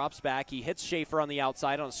Kleiman. He drops back. He hits Schaefer on the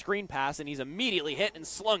outside on a screen pass, and he's immediately hit and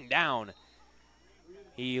slung down.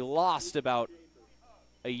 He lost about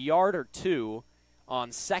a yard or 2 on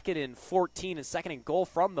 2nd and 14 and 2nd and goal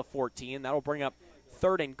from the 14. That'll bring up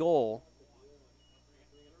 3rd and goal.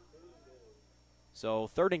 So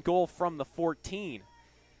 3rd and goal from the 14.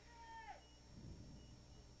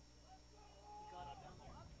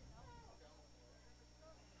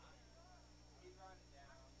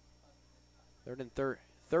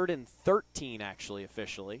 Third and 13, actually,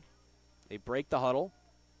 officially. They break the huddle.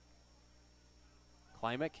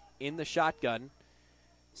 Klimek in the shotgun.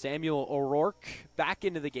 Samuel O'Rourke back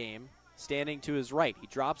into the game, standing to his right. He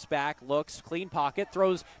drops back, looks, clean pocket,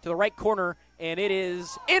 throws to the right corner, and it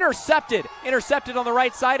is intercepted. Intercepted on the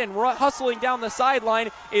right side, and hustling down the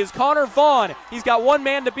sideline is Connor Vaughn. He's got one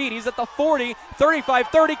man to beat. He's at the 40, 35,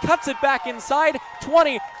 30, cuts it back inside,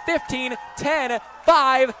 20, 15, 10,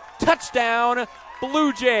 5, touchdown,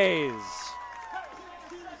 Blue Jays.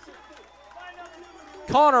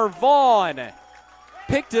 Connor Vaughn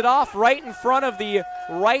picked it off right in front of the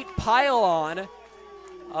right pylon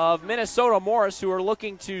of Minnesota Morris, who are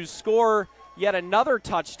looking to score yet another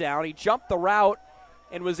touchdown. He jumped the route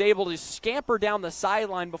and was able to scamper down the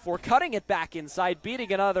sideline before cutting it back inside,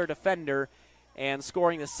 beating another defender, and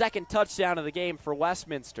scoring the 2nd touchdown of the game for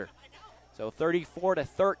Westminster. So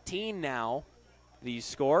 34-13 now, the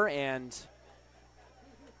score, and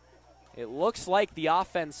it looks like the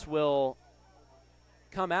offense will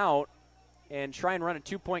come out and try and run a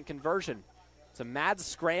 2-point conversion. It's a mad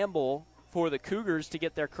scramble for the Cougars to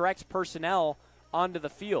get their correct personnel onto the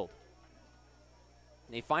field.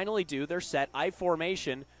 They finally do. They're set I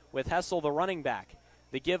formation with Hessel, the running back.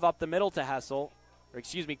 They give up the middle to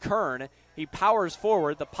Kern. He powers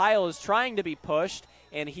forward. The pile is trying to be pushed,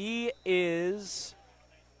 and he is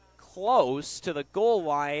close to the goal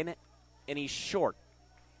line, and he's short.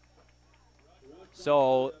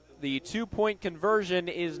 So the 2-point conversion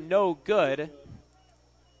is no good,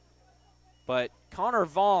 but Connor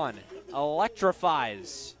Vaughn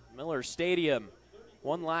electrifies Miller Stadium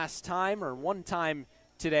one time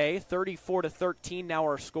today. 34-13 now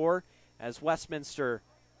our score, as Westminster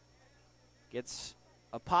gets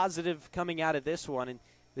a positive coming out of this one. And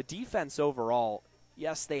the defense overall,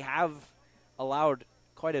 yes, they have allowed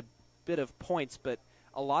quite a bit of points, but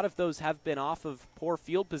a lot of those have been off of poor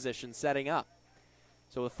field position setting up.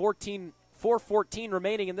 So with 4:14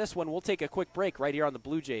 remaining in this one, we'll take a quick break right here on the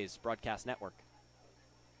Blue Jays Broadcast Network.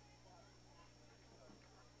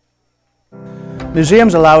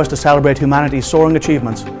 Museums allow us to celebrate humanity's soaring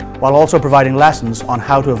achievements while also providing lessons on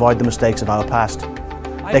how to avoid the mistakes of our past.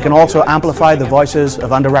 They can also amplify the voices of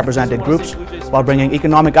underrepresented groups while bringing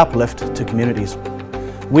economic uplift to communities.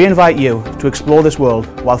 We invite you to explore this world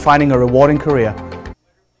while finding a rewarding career.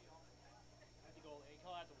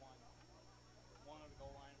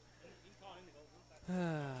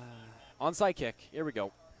 Onside kick. Here we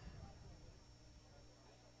go.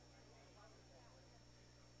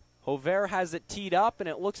 Hover has it teed up, and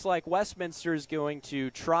it looks like Westminster is going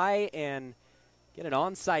to try and get an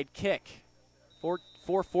onside kick.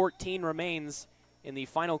 4:14 remains in the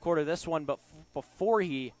final quarter of this one, but before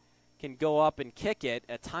he can go up and kick it,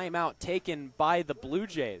 a timeout taken by the Blue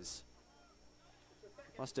Jays.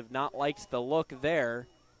 Must have not liked the look there,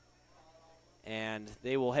 and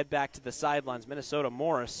they will head back to the sidelines. Minnesota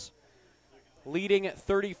Morris leading at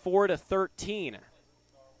 34-13.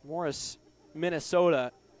 Morris,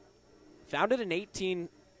 Minnesota, founded in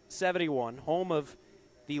 1871, home of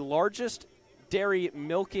the largest dairy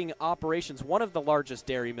milking operations, one of the largest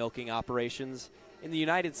dairy milking operations in the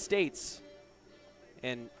United States.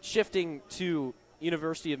 And shifting to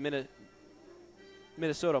University of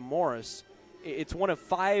Minnesota Morris, it's one of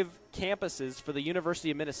 5 campuses for the University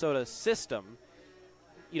of Minnesota system.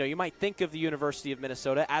 You know, you might think of the University of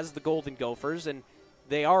Minnesota as the Golden Gophers, and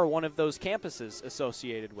they are one of those campuses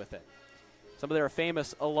associated with it. Some of their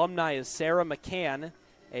famous alumni is Sarah McCann,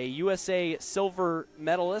 a USA silver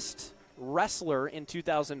medalist wrestler in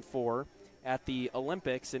 2004 at the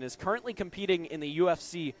Olympics, and is currently competing in the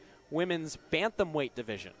UFC women's bantamweight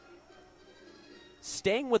division.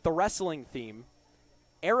 Staying with the wrestling theme,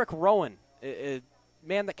 Eric Rowan, a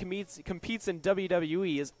man that competes in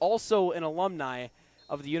WWE, is also an alumni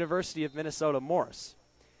of the University of Minnesota Morris.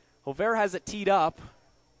 Hover has it teed up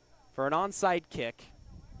for an onside kick.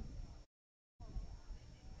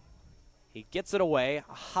 He gets it away,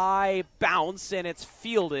 a high bounce, and it's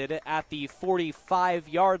fielded at the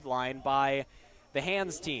 45-yard line by the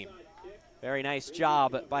hands team. Very nice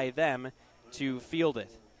job by them to field it.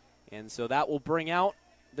 And so that will bring out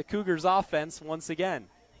the Cougars offense once again.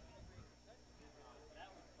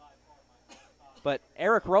 But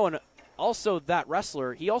Eric Rowan, also that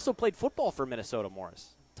wrestler, he also played football for Minnesota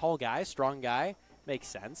Morris. Tall guy, strong guy, makes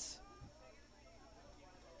sense.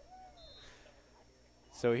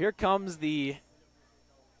 So here comes the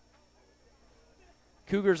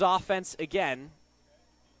Cougars offense again.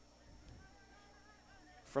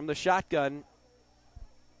 From the shotgun,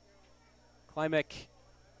 Klimek,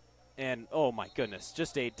 and oh my goodness,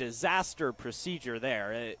 just a disaster procedure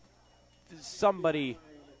there. Somebody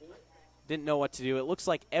didn't know what to do. It looks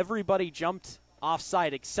like everybody jumped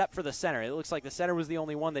offside except for the center. It looks like the center was the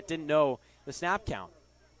only one that didn't know the snap count.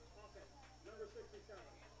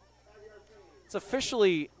 It's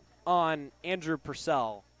officially on Andrew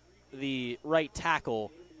Purcell, the right tackle,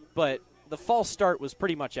 but the false start was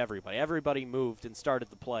pretty much everybody. Everybody moved and started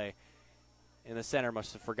the play, and the center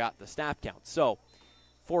must have forgot the snap count. So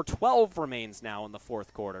 4:12 remains now in the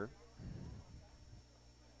fourth quarter.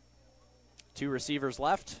 2 receivers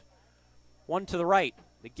left, 1 to the right.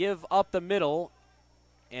 The give up the middle,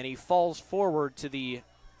 and he falls forward to the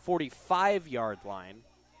 45-yard line.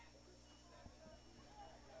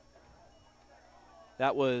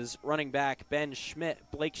 That was running back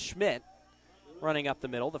Blake Schmidt, running up the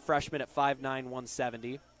middle, the freshman at 5'9",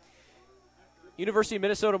 170. University of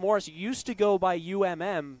Minnesota Morris used to go by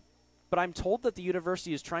UMM, but I'm told that the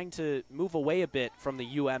university is trying to move away a bit from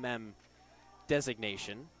the UMM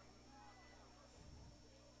designation.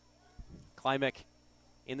 Klimek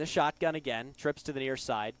in the shotgun again, trips to the near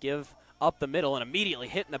side, give up the middle, and immediately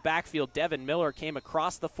hit in the backfield. Devin Miller came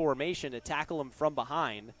across the formation to tackle him from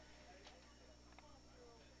behind.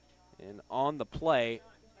 And on the play,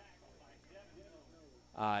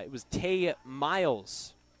 it was Tay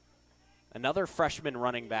Miles, another freshman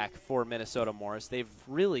running back for Minnesota Morris. They've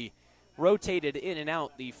really rotated in and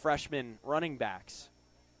out the freshman running backs.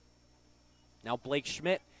 Now Blake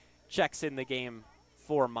Schmidt checks in the game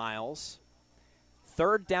for Miles.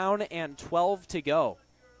 3rd down and 12 to go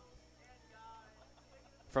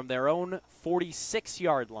from their own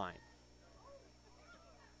 46-yard line.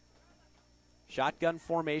 Shotgun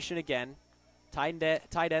formation again. Tight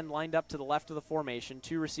end lined up to the left of the formation.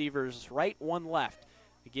 2 receivers right, 1 left.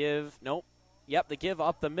 The give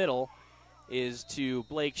up the middle is to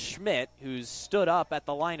Blake Schmidt, who's stood up at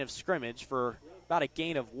the line of scrimmage for about a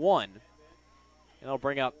gain of 1. And it'll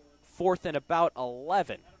bring up 4th and about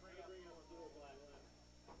 11.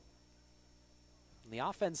 And the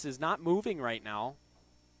offense is not moving right now.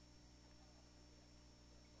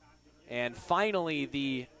 And finally,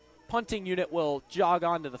 the punting unit will jog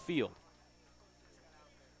onto the field.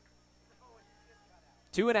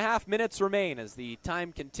 2.5 minutes remain as the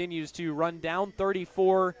time continues to run down.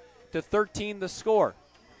 34-13 the score.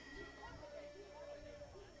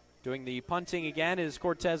 Doing the punting again is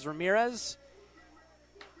Cortez Ramirez.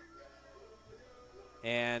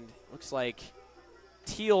 And looks like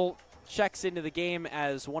Teal checks into the game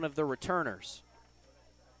as one of the returners,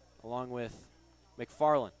 along with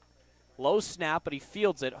McFarland. Low snap, but he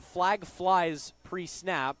fields it. A flag flies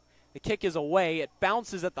pre-snap. The kick is away. It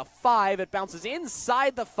bounces at the 5. It bounces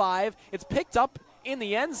inside the 5. It's picked up in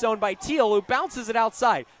the end zone by Teal, who bounces it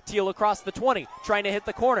outside. Teal across the 20, trying to hit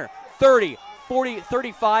the corner. 30, 40,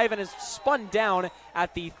 35, and is spun down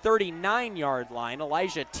at the 39-yard line.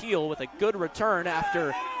 Elijah Teal with a good return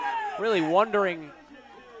after really wondering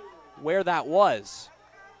where that was.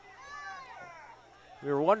 We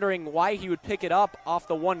were wondering why he would pick it up off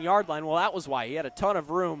the 1 yard line. Well, that was why. He had a ton of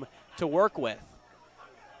room to work with.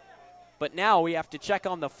 But now we have to check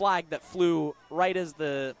on the flag that flew right as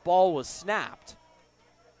the ball was snapped.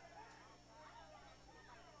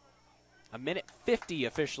 A minute 50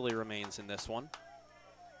 officially remains in this one.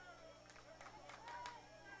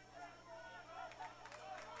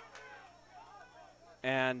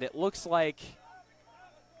 And it looks like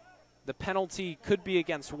the penalty could be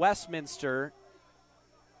against Westminster,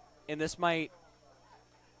 and this might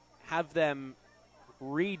have them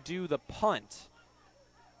redo the punt.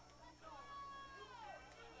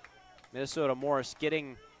 Minnesota Morris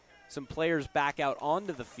getting some players back out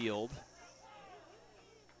onto the field.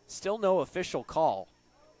 Still no official call.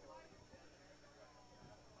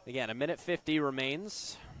 Again, a minute 50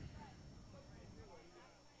 remains.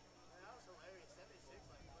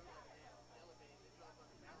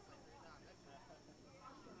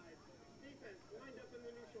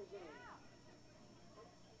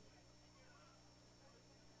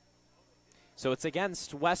 So it's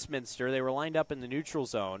against Westminster. They were lined up in the neutral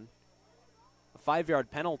zone. A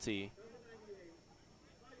 5-yard penalty.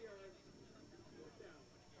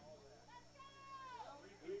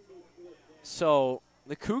 So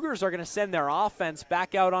the Cougars are going to send their offense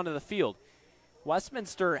back out onto the field.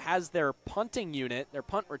 Westminster has their punting unit, their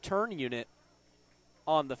punt return unit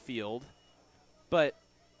on the field, but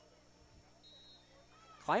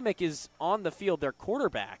Klimek is on the field, their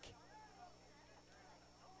quarterback.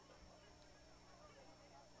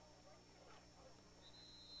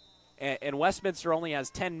 And Westminster only has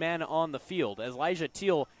 10 men on the field. As Elijah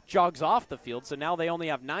Teal jogs off the field, so now they only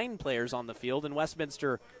have 9 players on the field, and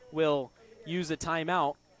Westminster will use a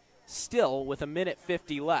timeout still with a minute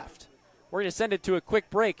 50 left. We're going to send it to a quick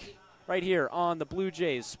break right here on the Blue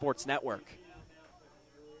Jays Sports Network.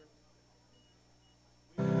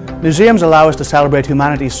 Museums allow us to celebrate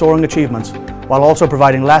humanity's soaring achievements while also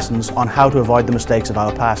providing lessons on how to avoid the mistakes of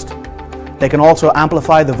our past. They can also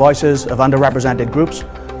amplify the voices of underrepresented groups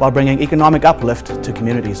while bringing economic uplift to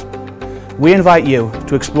communities. We invite you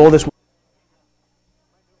to explore this.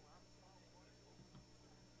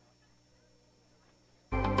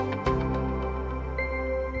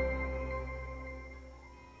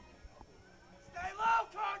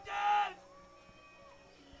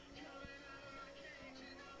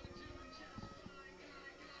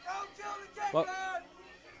 Well,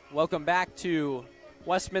 welcome back to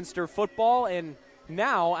Westminster football, and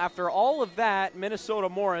now, after all of that, Minnesota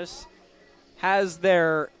Morris has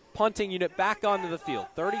their punting unit back onto the field.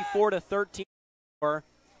 34-13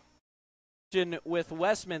 with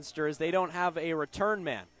Westminster as they don't have a return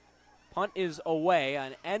man. Punt is away,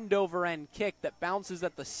 an end-over-end kick that bounces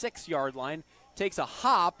at the 6-yard line, takes a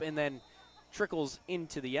hop, and then trickles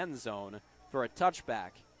into the end zone for a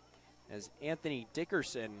touchback. As Anthony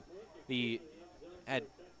Dickerson, had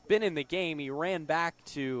been in the game, he ran back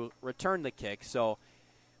to return the kick. So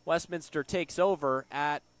Westminster takes over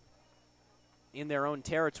in their own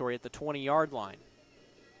territory at the 20-yard line.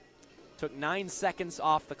 Took 9 seconds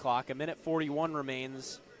off the clock. A minute 41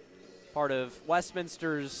 remains. Part of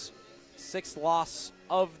Westminster's 6th loss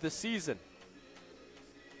of the season.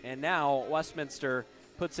 And now Westminster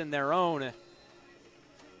puts in their own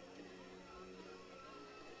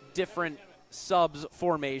different subs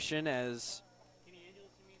formation, as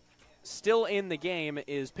still in the game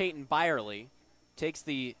is Peyton Byerly. Takes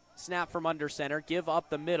the snap from under center, give up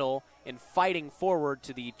the middle, and fighting forward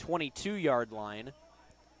to the 22-yard line.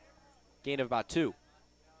 Gain of about 2.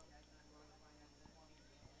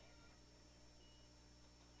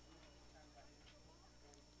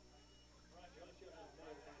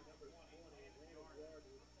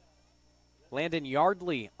 Landon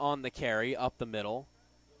Yardley on the carry up the middle.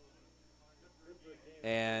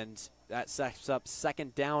 And that sets up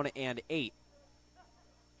 2nd down and 8.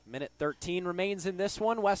 Minute 13 remains in this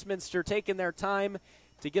one. Westminster taking their time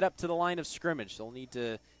to get up to the line of scrimmage. They'll need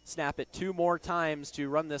to snap it 2 more times to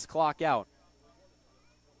run this clock out.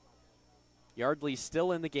 Yardley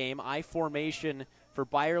still in the game. I formation for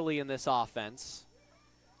Byerly in this offense.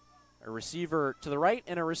 A receiver to the right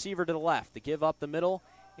and a receiver to the left. The give up the middle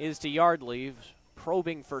is to Yardley,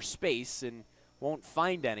 probing for space and won't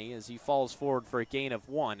find any as he falls forward for a gain of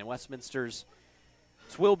 1. And this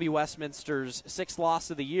will be Westminster's 6th loss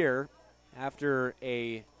of the year after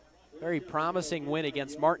a very promising win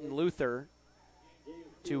against Martin Luther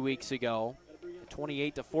 2 weeks ago. A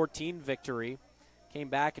 28-14 victory. Came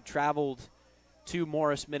back and traveled to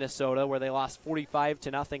Morris, Minnesota, where they lost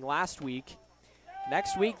 45-0 last week.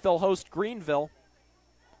 Next week they'll host Greenville.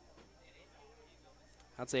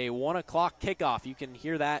 That's a 1 o'clock kickoff. You can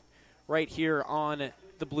hear that right here on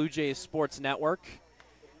the Blue Jays Sports Network.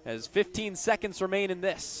 as 15 seconds remain in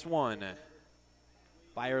this one.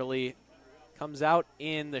 Byerly comes out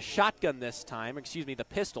in the shotgun this time, the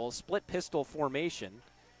pistol, split pistol formation.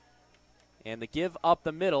 And the give up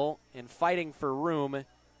the middle and fighting for room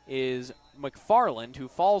is McFarland, who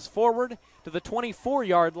falls forward to the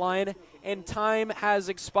 24-yard line, and time has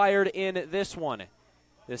expired in this one.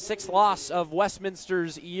 The sixth loss of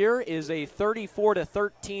Westminster's year is a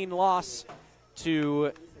 34-13 loss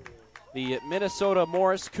to the Minnesota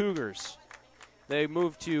Morris Cougars. They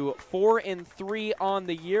move to 4-3 on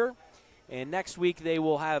the year, and next week they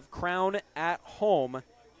will have Crown at home.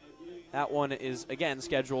 That one is, again,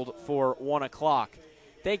 scheduled for 1 o'clock.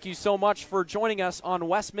 Thank you so much for joining us on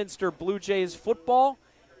Westminster Blue Jays football.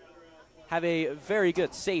 Have a very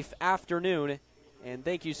good, safe afternoon, and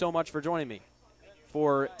thank you so much for joining me.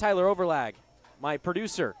 For Tyler Overlag, my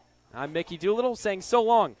producer, I'm Mickey Doolittle saying so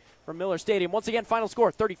long from Miller Stadium. Once again, final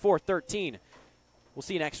score 34-13. We'll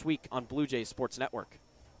see you next week on Blue Jays Sports Network.